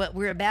attention to what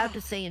we're about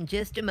to say in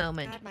just a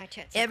moment, God, my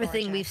tits are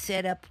everything gorgeous. we've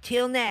said up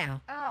till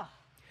now Oh,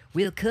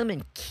 will come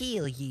and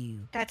kill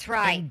you that's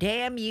right. and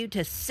damn you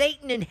to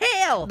Satan and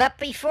hell. But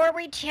before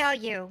we tell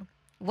you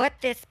what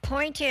this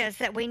point is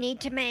that we need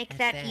to make, That's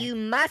that right. you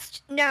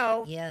must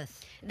know,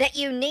 Yes. that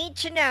you need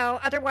to know,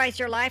 otherwise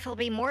your life will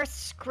be more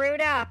screwed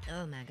up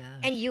Oh my God.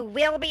 and you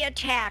will be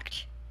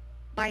attacked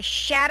by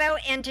shadow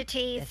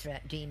entities, That's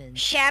right, demons.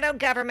 shadow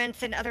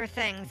governments, and other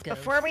things.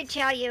 Before we Ghosts.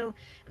 tell you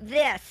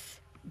this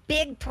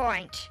big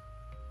point,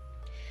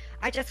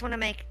 I just want to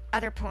make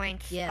other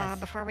points Yes.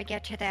 before we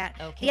get to that.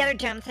 Okay. The other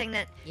dumb thing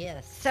that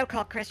Yes.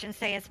 so-called Christians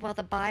say is, well,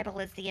 the Bible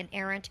is the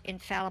inerrant,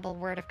 infallible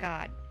Word of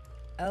God.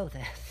 Oh,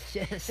 that's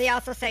just. They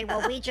also say,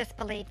 well, we just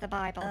believe the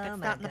Bible. If Oh it's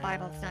my not in the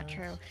Bible, it's not gosh.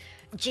 true.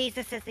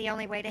 Jesus is the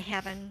only way to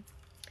heaven.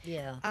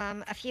 Yeah.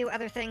 A few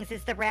other things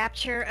is the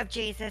rapture of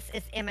Jesus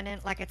is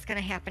imminent, like it's going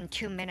to happen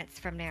 2 minutes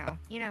from now.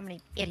 You know how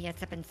many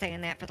idiots have been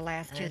saying that for the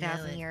last I know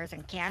 2,000 it. years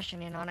and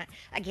cashing in on it.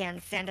 Again,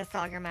 send us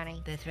all your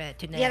money. That's right.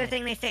 Tonight. The other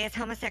thing they say is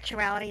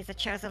homosexuality is a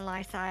chosen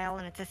lifestyle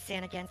and it's a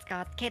sin against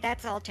God. Okay,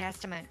 that's Old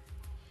Testament.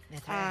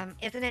 That's right.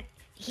 Isn't it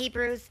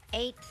Hebrews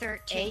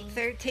 8:13?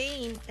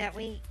 8:13. That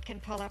we can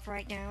pull up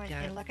right now Got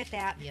and it. look at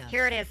that. Yeah.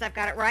 Here it is. I've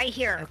got it right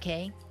here.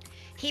 Okay.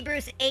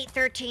 Hebrews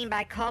 8:13,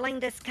 by calling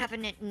this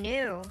covenant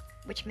new,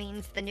 which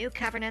means the new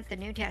covenant, the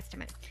New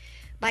Testament.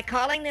 By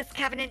calling this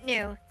covenant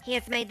new, he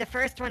has made the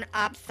first one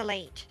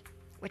obsolete,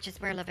 which is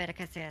where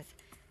Leviticus is.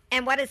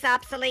 And what is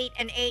obsolete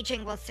and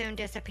aging will soon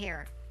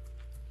disappear.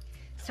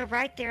 So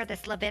right there,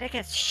 this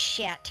Leviticus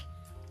shit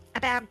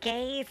about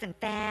gays and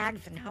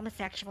fags and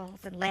homosexuals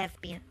and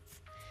lesbians.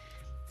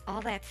 All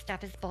that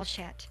stuff is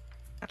bullshit.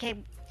 Okay?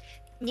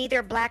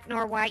 Neither black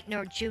nor white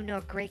nor Jew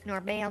nor Greek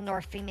nor male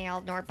nor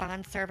female nor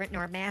bondservant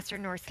nor master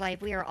nor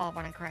slave. We are all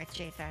one in Christ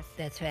Jesus.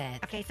 That's right.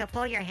 Okay, so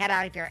pull your head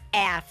out of your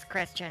ass,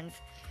 Christians.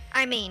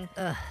 I mean,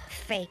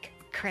 fake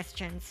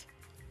Christians.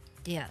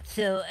 Yeah,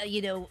 so,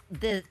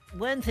 the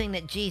one thing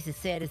that Jesus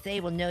said is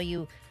they will know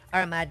you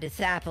are my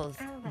disciples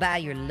by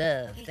your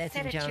love. That's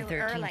in John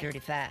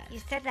 13:35. You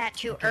said that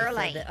too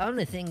early. So the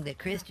only thing that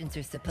Christians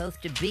are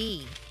supposed to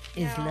be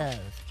is love.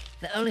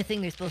 The only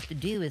thing they're supposed to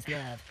do is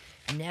love.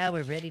 And now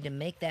we're ready to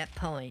make that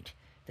point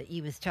that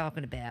you was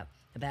talking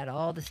about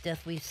all the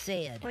stuff we've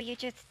said. Well, you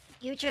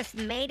just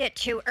made it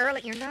too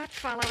early. You're not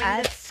following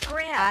the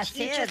script. I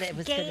said it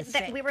was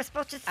we were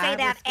supposed to say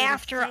that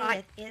after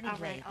I. Anyway, all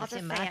right, I'll it's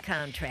just in say my it.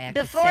 contract.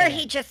 Before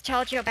he just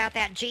told you about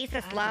that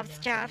Jesus love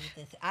stuff.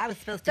 I was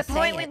supposed to The say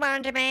point we it.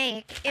 wanted to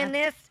make in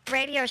this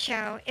radio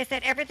show is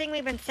that everything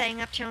we've been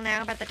saying up till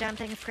now about the dumb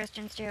things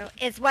Christians do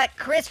is what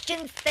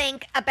Christians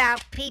think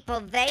about people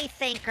they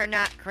think are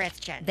not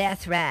Christians.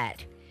 That's right.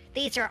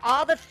 These are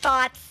all the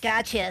thoughts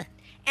Gotcha.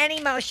 and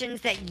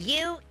emotions that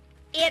you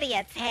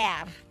idiots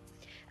have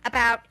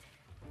about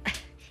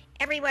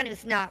everyone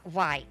who's not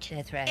white.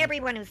 That's right.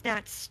 Everyone who's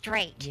not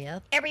straight.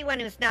 Yep. Everyone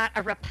who's not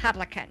a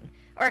Republican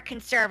or a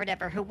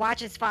conservative or who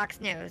watches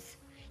Fox News.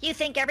 You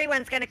think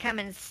everyone's going to come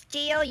and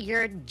steal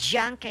your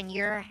junk in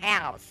your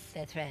house.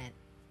 That's right.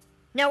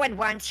 No one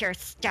wants your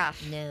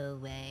stuff. No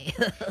way.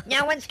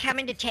 No one's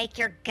coming to take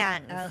your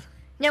guns. Oh.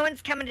 No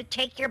one's coming to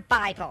take your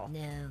Bible.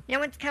 No. No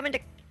one's coming to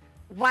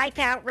wipe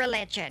out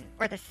religion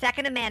or the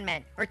Second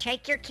Amendment or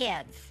take your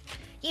kids.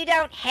 You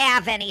don't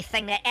have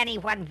anything that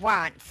anyone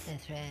wants.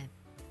 That's right.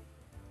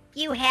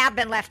 You have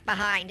been left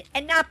behind,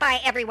 and not by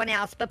everyone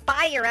else, but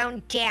by your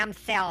own damn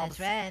selves.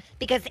 That's right.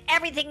 Because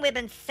everything we've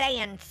been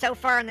saying so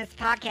far in this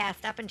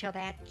podcast, up until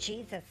that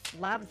Jesus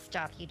love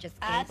stuff you just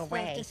gave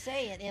away, to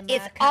say it in my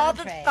is all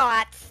the contract.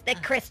 thoughts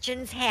that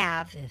Christians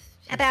have It's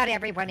just- about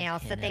everyone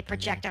else that they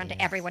project onto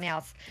everyone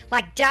else.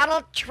 Like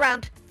Donald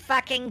Trump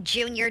fucking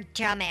Junior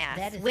dumbass.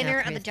 That is Winner not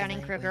of the Christian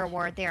Dunning-Kruger language.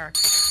 Award there.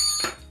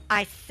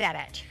 I said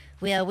it.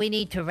 Well, we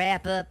need to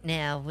wrap up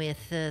now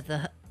with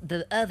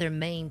the other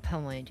main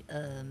point,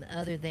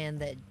 other than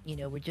that,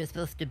 we're just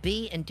supposed to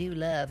be and do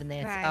love, and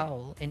that's Right.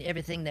 all. And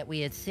everything that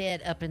we had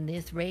said up in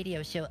this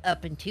radio show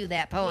up until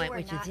that point, were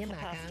which is not in my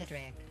supposed to-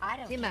 contract. I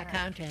don't It's in my care.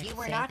 contract. You to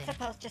were say not that.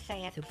 supposed to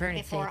say it So Bernie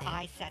said before that.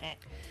 I said it.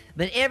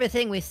 But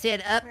everything we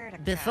said up Swear to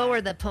before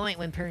God. the point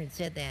when Pern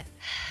said that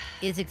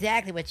is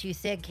exactly what you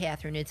said,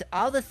 Catherine. It's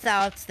all the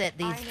thoughts that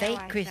these I know fake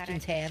I said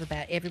Christians it. have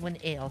about everyone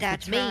else,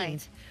 That's which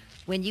means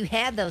when you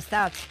have those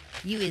thoughts,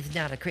 you is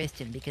not a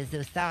Christian because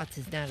those thoughts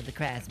is not of the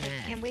Christ mind.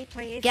 Can we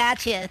please?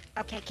 Gotcha.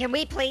 Okay, can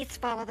we please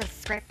follow the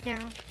script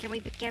now? Can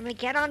we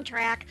get on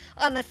track,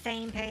 on the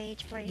same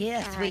page, please?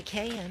 Yes, All we right.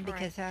 can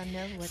because I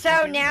know what So we're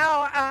doing.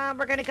 now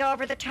we're going to go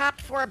over the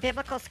top 4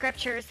 biblical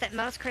scriptures that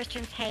most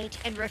Christians hate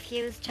and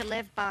refuse to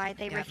live by.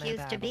 They Got my refuse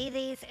to Bible. be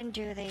these and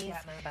do these.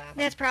 Got my Bible.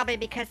 That's probably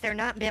because they're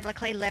not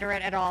biblically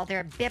literate at all.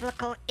 They're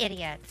biblical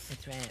idiots.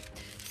 That's right.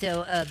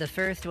 So the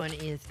first one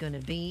is going to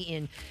be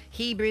in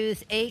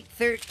Hebrews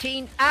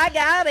 8:13. I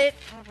got it.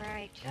 All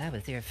right. I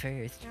was there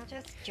first. I'll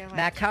just do it.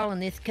 By calling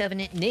this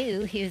covenant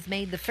new, he has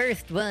made the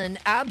first one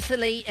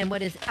obsolete, and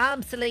what is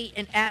obsolete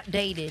and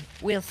outdated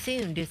will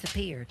soon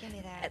disappear. Give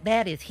me that.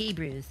 That is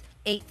Hebrews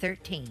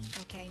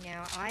 8:13. Okay,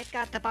 now I've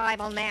got the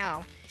Bible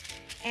now.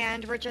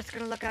 And we're just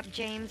going to look up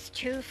James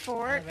 2:4. All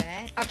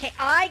right. Okay,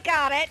 I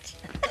got it.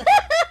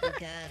 You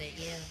got it,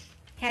 yeah.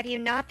 Have you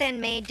not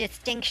then made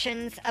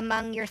distinctions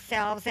among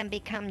yourselves and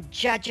become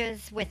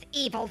judges with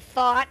evil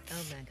thoughts?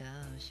 Oh my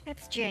gosh.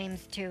 That's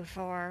James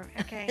 2:4.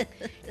 Okay,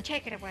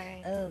 take it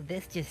away. Oh,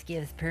 this just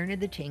gives Perner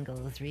the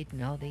tingles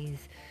reading all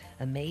these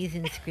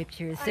amazing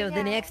scriptures. I So the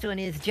know. next one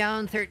is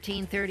John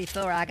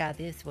 13:34. I got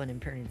this one in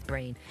Perner's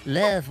brain.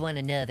 Love one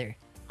another.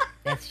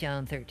 That's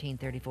John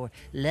 13:34.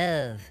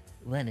 Love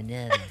one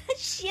another.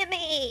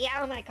 Shimmy!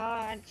 Oh my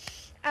God.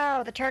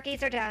 Oh, the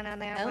turkeys are down on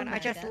that Oh one. I my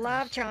just gosh.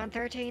 love John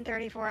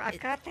 13:34. I've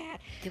got that.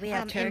 Do we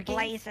have turkeys?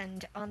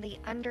 Emblazoned on the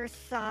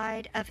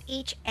underside of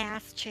each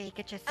ass cheek.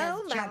 It just says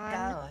Oh my John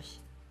gosh.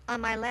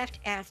 on my left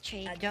ass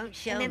cheek. Don't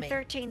show and then me.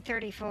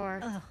 13:34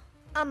 Oh,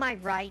 on my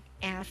right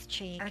ass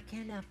cheek. I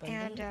cannot believe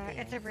And this.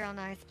 it's a real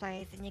nice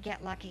place, and you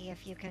get lucky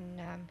if you can.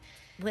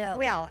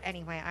 Well,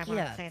 Anyway, I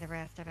yeah. won't say the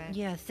rest of it.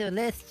 yeah, so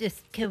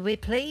can we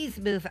please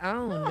move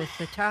on with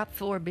the top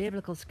 4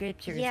 biblical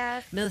scriptures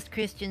Yes. most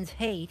Christians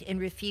hate and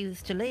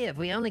refuse to live?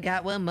 We only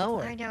got one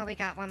more. I know we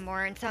got one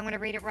more, and so I'm going to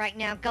read it right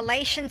now.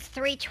 Galatians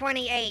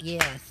 3:28.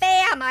 Yes.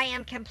 Bam! I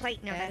am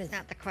complete. No, That that's is-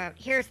 not the quote.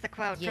 Here's the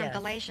quote Yes.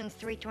 from Galatians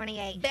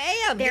 3:28.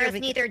 Bam! There Here is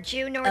we go. neither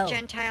Jew nor Oh.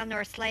 Gentile,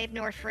 nor slave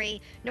nor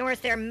free, nor is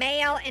there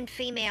male and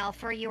female,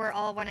 for you are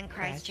all one in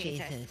Christ Christ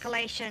Jesus. Jesus.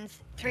 Galatians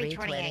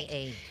 3:28.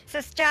 3:28. So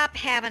stop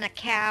having a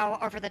cow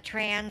over the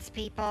trans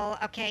people,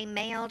 okay?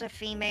 Male to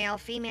female,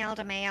 female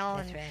to male,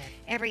 That's and right.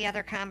 every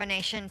other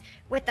combination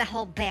with the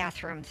whole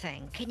bathroom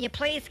thing. Can you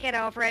please get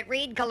over it?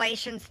 Read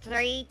Galatians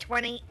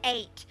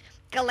 3:28.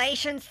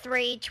 Galatians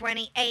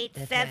 3:28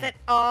 That's says right. it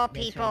all, That's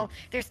people. right.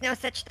 There's no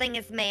such thing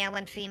as male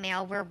and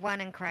female. We're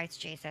one in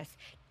Christ Jesus.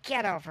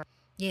 Get over it.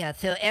 Yeah,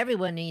 so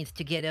everyone needs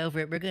to get over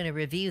it. We're going to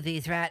review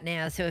these right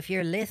now. So if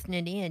you're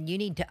listening in, you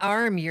need to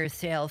arm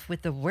yourself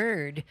with the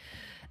word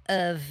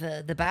of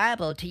the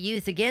Bible to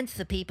use against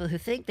the people who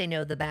think they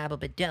know the Bible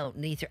but don't.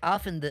 And these are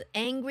often the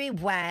angry,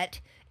 white,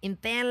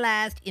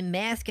 infantilized,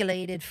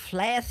 emasculated,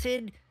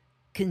 flaccid,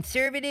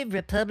 conservative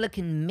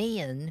Republican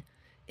men,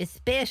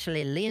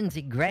 especially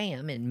Lindsey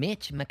Graham and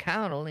Mitch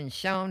McConnell and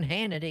Sean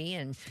Hannity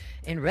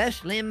and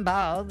Rush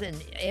Limbaugh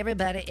and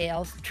everybody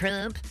else,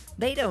 Trump.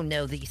 They don't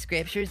know these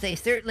scriptures. They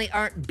certainly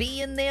aren't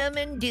being them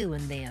and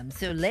doing them.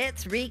 So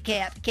let's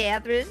recap,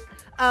 Catherine,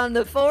 on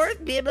the 4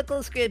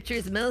 biblical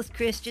scriptures most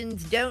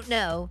Christians don't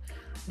know,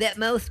 that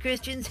most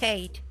Christians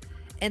hate,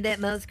 and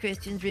that most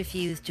Christians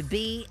refuse to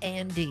be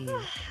and do.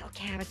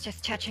 Okay, I was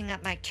just touching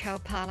up my toe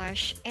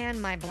polish and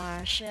my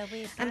blush. Well,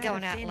 we've I'm gotta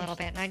going out a finish little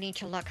bit, and I need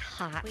to look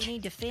hot. We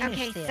need to finish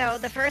Okay, this. so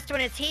the first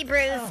one is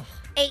Hebrews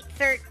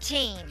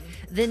 8:13.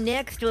 The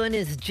next one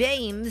is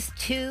James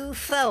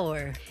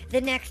 2:4.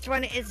 The next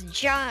one is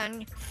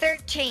John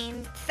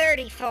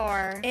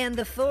 13:34. And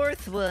the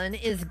fourth one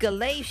is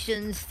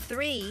Galatians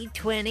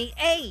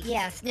 3:28.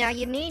 Yes, now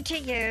you need to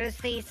use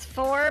these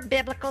 4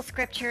 biblical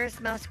scriptures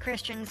most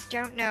Christians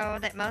don't know,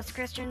 that most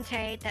Christians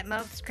hate, that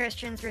most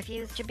Christians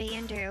refuse to be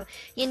and do.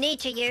 You need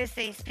to use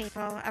these,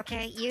 people,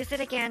 okay? Use it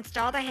against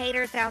all the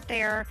haters out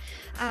there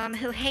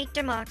who hate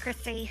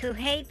democracy, who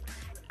hate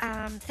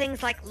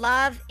things like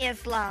love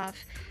is love,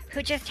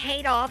 who just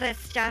hate all this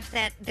stuff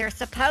that they're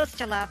supposed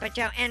to love but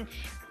don't. And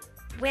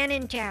when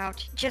in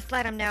doubt, just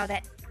let them know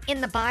that in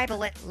the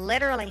Bible it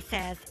literally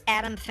says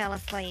Adam fell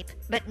asleep,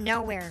 but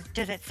nowhere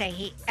does it say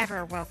he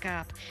ever woke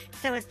up.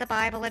 So is the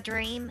Bible a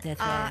dream? That's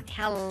right.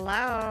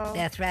 Hello.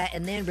 That's right,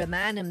 and then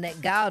remind them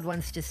that God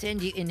wants to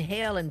send you in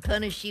hell and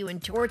punish you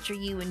and torture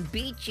you and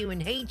beat you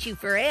and hate you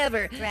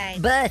forever. Right.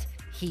 But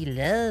he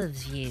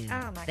loves you.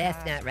 Oh, my That's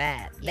God. not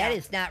right. Yeah. That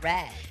is not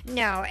right.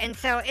 No, and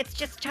so it's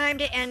just time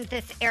to end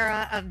this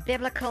era of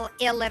biblical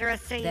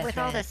illiteracy That's with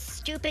all right. the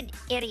stupid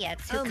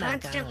idiots who Oh, my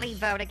constantly gosh.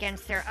 vote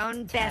against their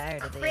own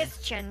Tired best of this.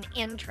 Christian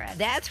interests.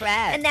 That's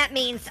right. And that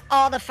means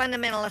all the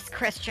fundamentalist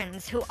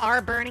Christians who are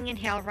burning in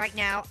hell right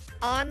now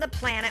on the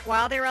planet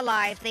while they're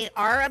alive. They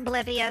are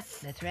oblivious.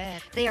 That's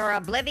right. They are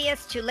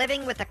oblivious to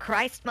living with a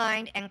Christ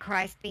mind and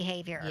Christ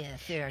behavior.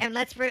 Yes, sir. And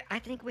I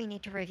think we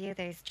need to review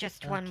these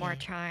just one more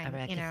Okay. time. All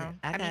right, You 'cause know,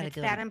 I I mean, gotta it's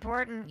go that to-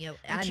 important. You know,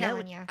 I'm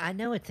telling you. I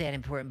know it's that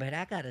important, but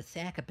I got a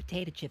sack of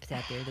potato chips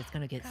out there that's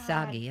going to get God,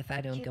 soggy if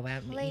I don't you go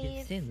out and eat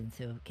please? it soon.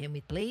 So can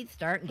we please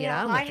start and get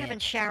Yeah, on I with haven't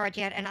it? showered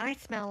yet, and I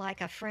smell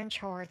like a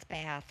French whore's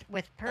bath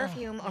with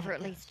perfume my over at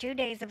God. least 2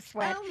 days of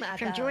sweat Oh, my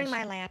from doing gosh.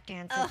 my lap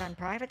dances on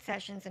private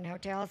sessions in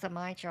hotels of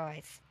my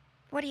choice.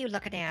 What are you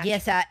looking at?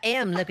 Yes, I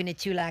am looking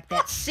at you like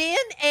that. Sin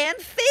and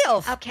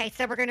filth. Okay,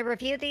 so we're going to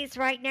review these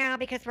right now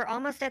because we're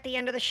almost at the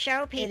end of the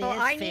show, people. is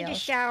I need to filth.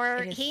 shower.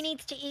 It is- He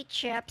needs to eat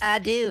chips. I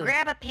do.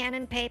 Grab a pen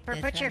and paper.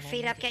 That's Put your right, I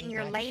feet need up. to Get in eat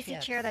your my lazy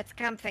chips. chair that's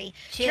comfy.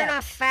 Chips. Turn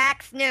off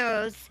Fox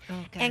News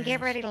Oh, and get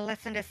gosh. ready to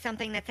listen to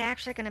something that's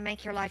actually going to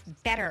make your life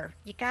better.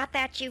 You got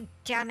that, you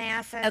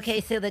dumbasses?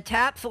 Okay, so the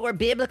top 4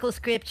 biblical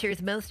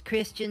scriptures most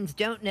Christians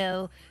don't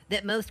know,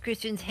 that most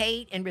Christians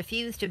hate and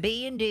refuse to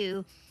be and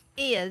do,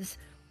 is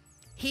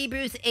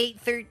Hebrews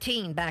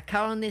 8:13. By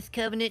calling this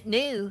covenant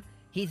new,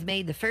 he's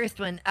made the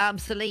first one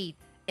obsolete,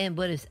 and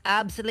what is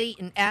obsolete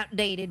and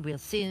outdated will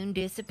soon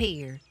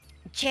disappear.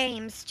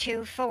 James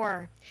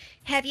 2:4.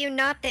 Have you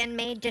not then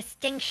made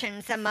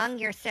distinctions among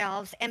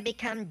yourselves and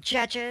become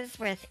judges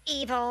with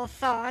evil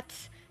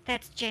thoughts?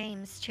 That's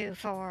James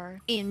 2:4.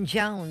 In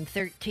John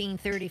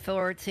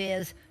 13:34 it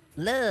says,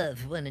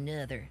 love one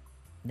another.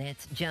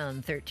 That's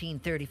John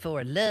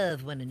 13:34.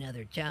 Love one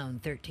another. John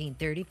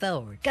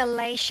 13:34.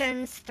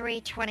 Galatians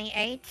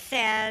 3:28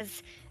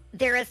 says,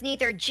 there is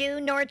neither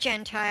Jew nor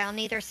Gentile,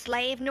 neither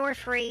slave nor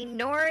free,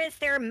 nor is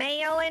there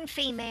male and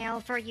female,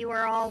 for you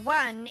are all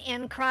one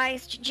in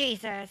Christ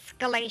Jesus.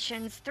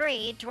 Galatians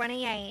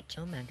 3:28.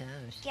 Oh my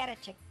gosh. Get it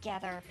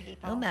together,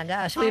 people. Oh my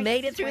gosh, we I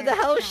made it through swear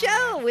the whole to show.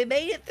 God. We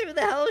made it through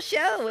the whole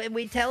show, and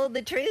we told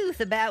the truth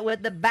about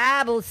what the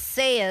Bible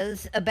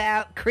says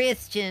about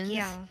Christians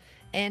Yeah.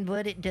 and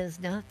what it does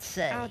not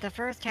say. Oh, the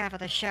first half of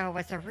the show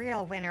was a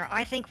real winner.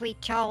 I think we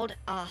told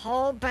a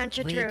whole bunch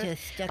of We truth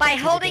just stuck by it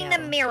to the holding the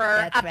devil. mirror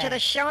That's up to right. the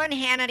Sean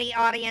Hannity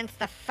audience,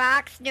 the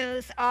Fox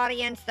News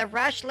audience, the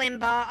Rush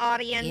Limbaugh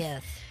audience,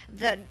 Yes.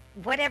 the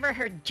whatever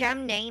her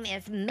dumb name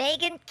is,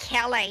 Megyn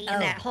Kelly, Oh,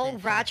 and that whole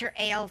that's right. Roger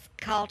Ailes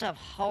cult of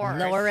horrors.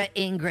 Laura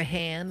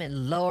Ingraham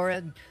and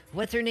Laura,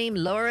 what's her name?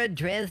 Laura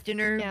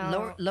Dresdener?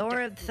 No,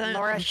 Laura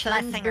Laura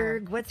Schlesinger.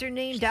 Thunberg. What's her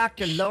name?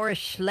 Dr. Laura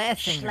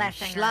Schlesinger.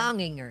 Schlesinger.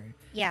 Schlonginger.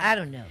 Yeah. I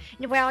don't know.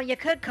 Well, you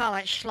could call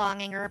it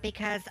Schlonginger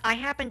because I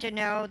happen to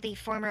know the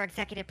former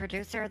executive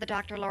producer of the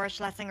Dr. Laura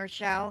Schlesinger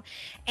show.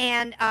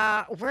 And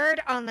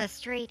word on the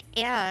street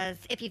is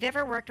if you've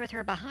ever worked with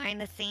her behind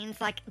the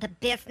scenes, like the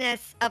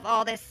business of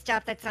all this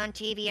stuff that's on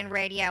TV and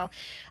radio,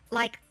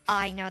 like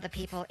I know the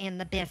people in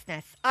the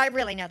business. I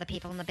really know the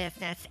people in the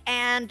business.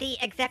 And the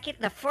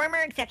former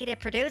executive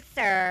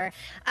producer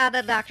of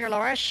the Dr.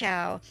 Laura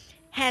show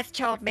has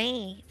told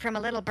me from a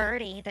little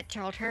birdie that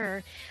told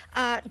her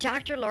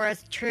Dr.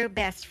 Laura's true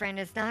best friend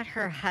is not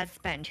her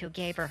husband who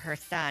gave her her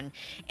son.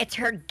 It's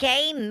her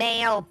gay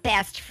male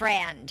best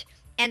friend.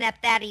 And if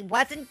that he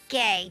wasn't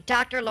gay,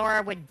 Dr.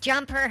 Laura would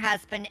jump her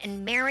husband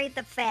and marry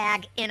the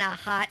fag in a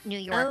hot New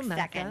York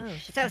second.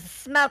 Gosh. So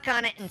smoke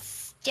on it and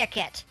stick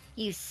it,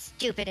 you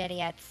stupid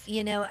idiots.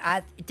 You know,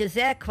 does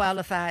that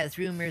qualify as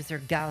rumors or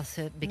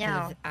gossip?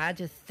 Because No. I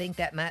just think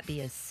that might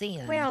be a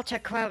sin. Well, to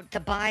quote the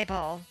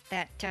Bible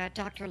that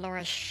Dr.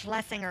 Laura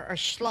Schlesinger or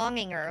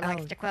Schlonginger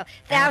likes to quote,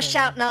 thou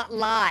shalt not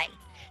lie.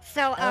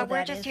 So we're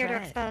that just is here to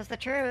right. expose the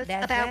truth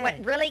That's about right.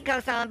 what really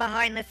goes on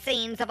behind the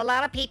scenes of a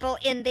lot of people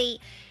in the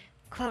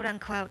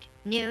quote-unquote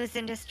news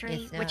industry,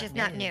 It's which not is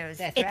not news. news.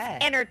 That's it's right.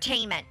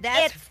 entertainment.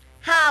 That's- It's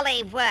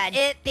Hollywood,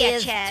 It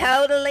is bitches.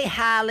 totally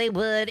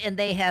Hollywood, and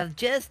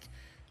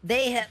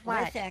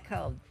what's What? that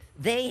called?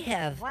 They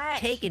have What?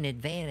 taken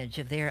advantage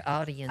of their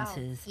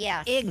audience's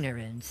yes.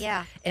 ignorance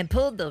Yeah. and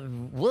pulled the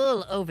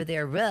wool over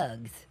their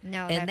rugs.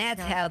 No, and that's that's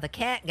not- how the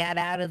cat got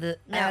out of the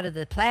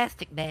No.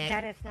 plastic bag.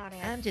 That is not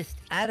it.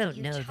 I don't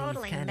You know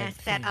totally these kind messed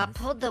of that up. things.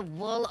 Pulled the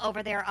wool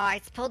over their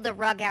eyes. Pulled the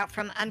rug out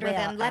from under Well,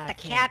 them. Let I the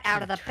can't cat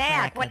out of keep the bag.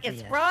 track What of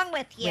is this. wrong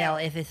with you? Well,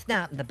 if it's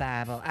not in the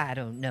Bible, I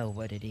don't know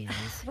what it is.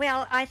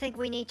 Well, I think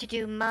we need to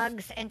do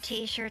mugs and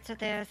T-shirts of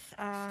this.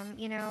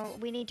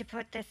 We need to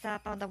put this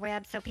up on the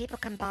web so people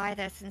can buy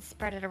this and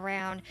spread it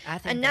around. I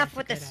think Enough that's a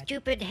with the good idea.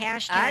 stupid I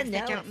hashtags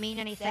that know. don't mean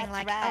anything, That's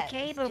like right.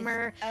 okay It's just-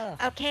 Boomer, oh.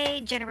 okay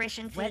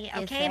Generation Z, What is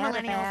okay that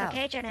Millennials, about?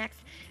 okay Gen X.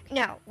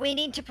 No, we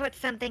need to put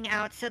something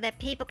out so that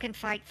people can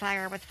fight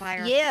fire with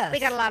fire. Yes. We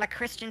got a lot of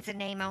Christians in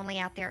name only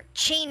out there.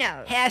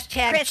 Chinos.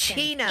 Hashtag Christians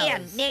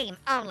Chinos. in name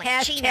only.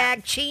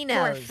 Hashtag Chinos.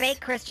 Who are Chinos. fake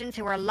Christians,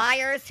 who are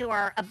liars, who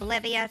are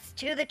oblivious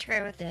to the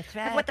truth That's of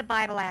right. what the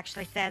Bible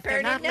actually says. They're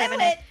Bernie not know living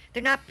it. it.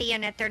 They're not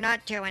being it. They're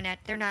not doing it.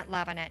 They're not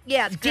loving it.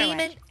 Yeah, Screw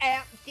demon it.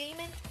 out,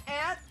 demon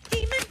out,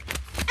 demon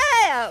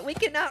out. We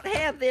cannot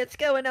have this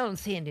going on.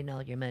 Sending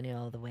all your money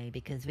all the way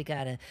because we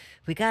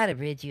gotta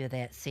rid you of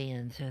that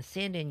sin. So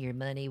send in your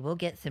money. We'll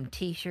get some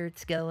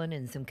T-shirts going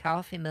and some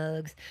coffee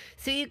mugs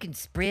so you can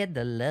spread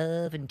the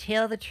love and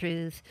tell the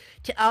truth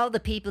to all the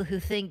people who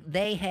think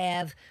they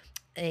have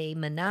a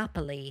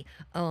monopoly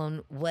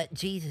on what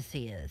Jesus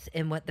is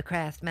and what the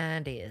Christ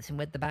mind is and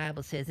what the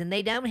Bible says, and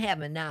they don't have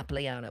a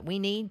monopoly on it. We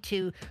need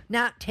to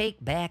not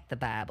take back the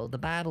Bible. The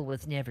Bible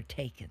was never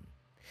taken.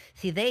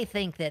 See, they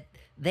think that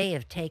they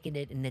have taken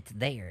it and it's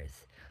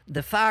theirs.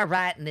 The far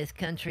right in this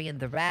country and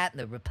the right and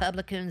the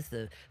Republicans,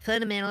 the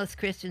fundamentalist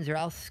Christians are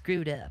all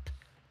screwed up.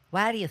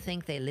 Why do you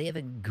think they live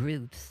in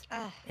groups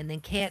and then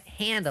can't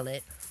handle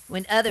it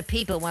when other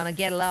people want to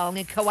get along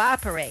and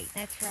cooperate?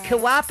 That's right.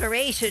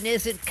 Cooperation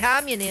isn't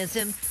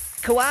communism.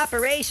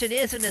 Cooperation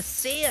isn't a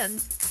sin.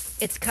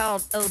 It's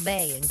called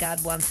obey, and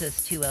God wants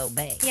us to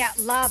obey. Yeah,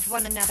 love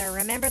one another.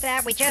 Remember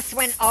that? We just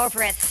went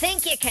over it.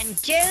 Think you can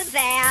do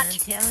that? I'm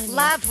telling you.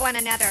 Love one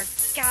another.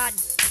 God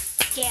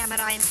damn it,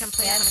 I am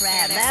completely That's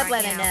right. Love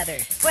one another.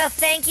 Well,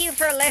 thank you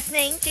for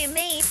listening to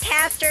me,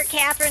 Pastor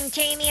Catherine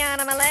Tamiana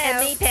Malou,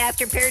 And me,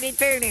 Pastor Purdy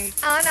Bernard.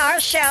 on our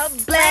show,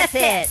 Bless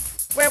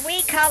It. where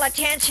we call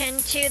attention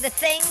to the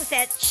things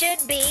that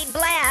should be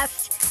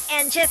blessed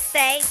and just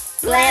say,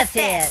 Bless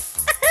it.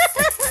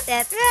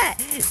 That's right.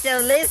 So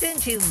listen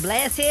to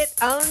Bless It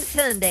on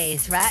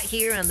Sundays right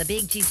here on the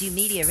Big Juju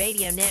Media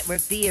Radio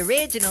Network, the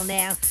original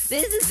now.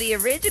 This is the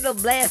original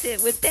Bless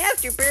It with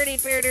Pastor Bernie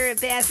Furter and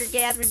Pastor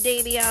Catherine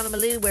Daviana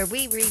Malou, where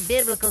we read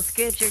biblical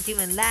scripture to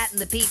enlighten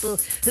the people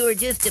who are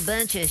just a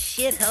bunch of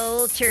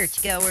shithole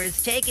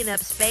churchgoers taking up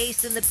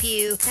space in the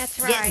pew. That's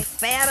Getting right.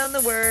 fat on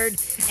the word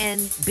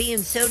and being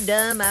so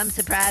dumb I'm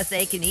surprised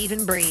they can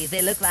even breathe.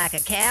 They look like a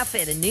calf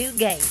at a new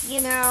gate.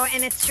 You know,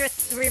 and it's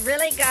just, we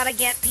really got to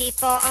get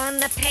people on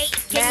the page.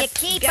 Can you Let's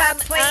keep go. up,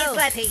 please? Oh,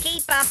 Let's Pete.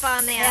 keep up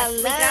on this. Hello.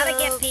 We got to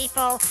get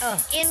people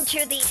Oh.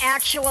 into the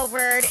actual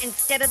word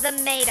instead of the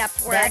made-up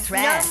word. That's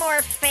right. No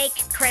more fake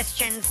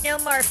Christians. No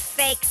more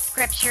fake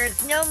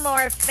scriptures. No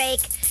more fake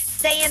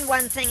saying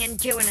one thing and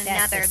doing That's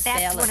another. the That's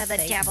spell one of of the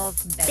Satan.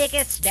 devil's That's-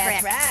 biggest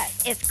that's tricks. right.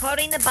 Is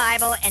quoting the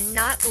Bible and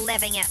not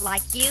living it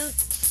like you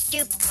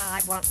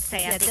I won't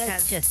say Yeah, it because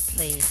that's just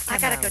please. I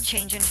gotta come go on.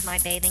 change into my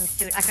bathing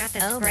suit. I got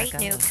this Oh, my great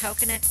new gosh.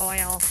 coconut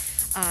oil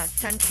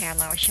suntan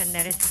lotion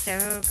that is so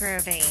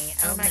groovy.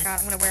 Oh, Oh, my my- god,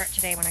 I'm gonna wear it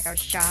today when I go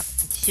shop.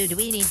 So do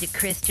we need to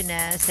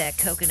Christianize that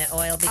coconut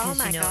oil? Because,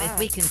 my if God.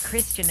 we can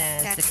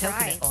Christianize That's the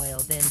coconut right. oil,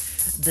 then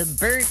the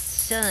burnt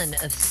son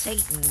of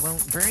Satan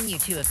won't burn you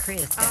to a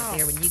crisp out Oh.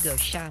 there when you go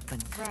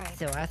shopping. Right.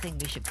 So I think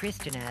we should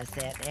Christianize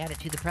that and add it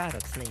to the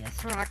products list.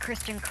 For our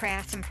Christian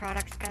crafts and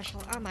product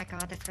special. Oh my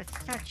God, this was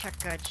such a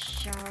good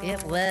show.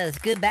 It was.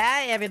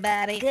 Goodbye,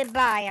 everybody.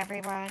 Goodbye,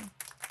 everyone.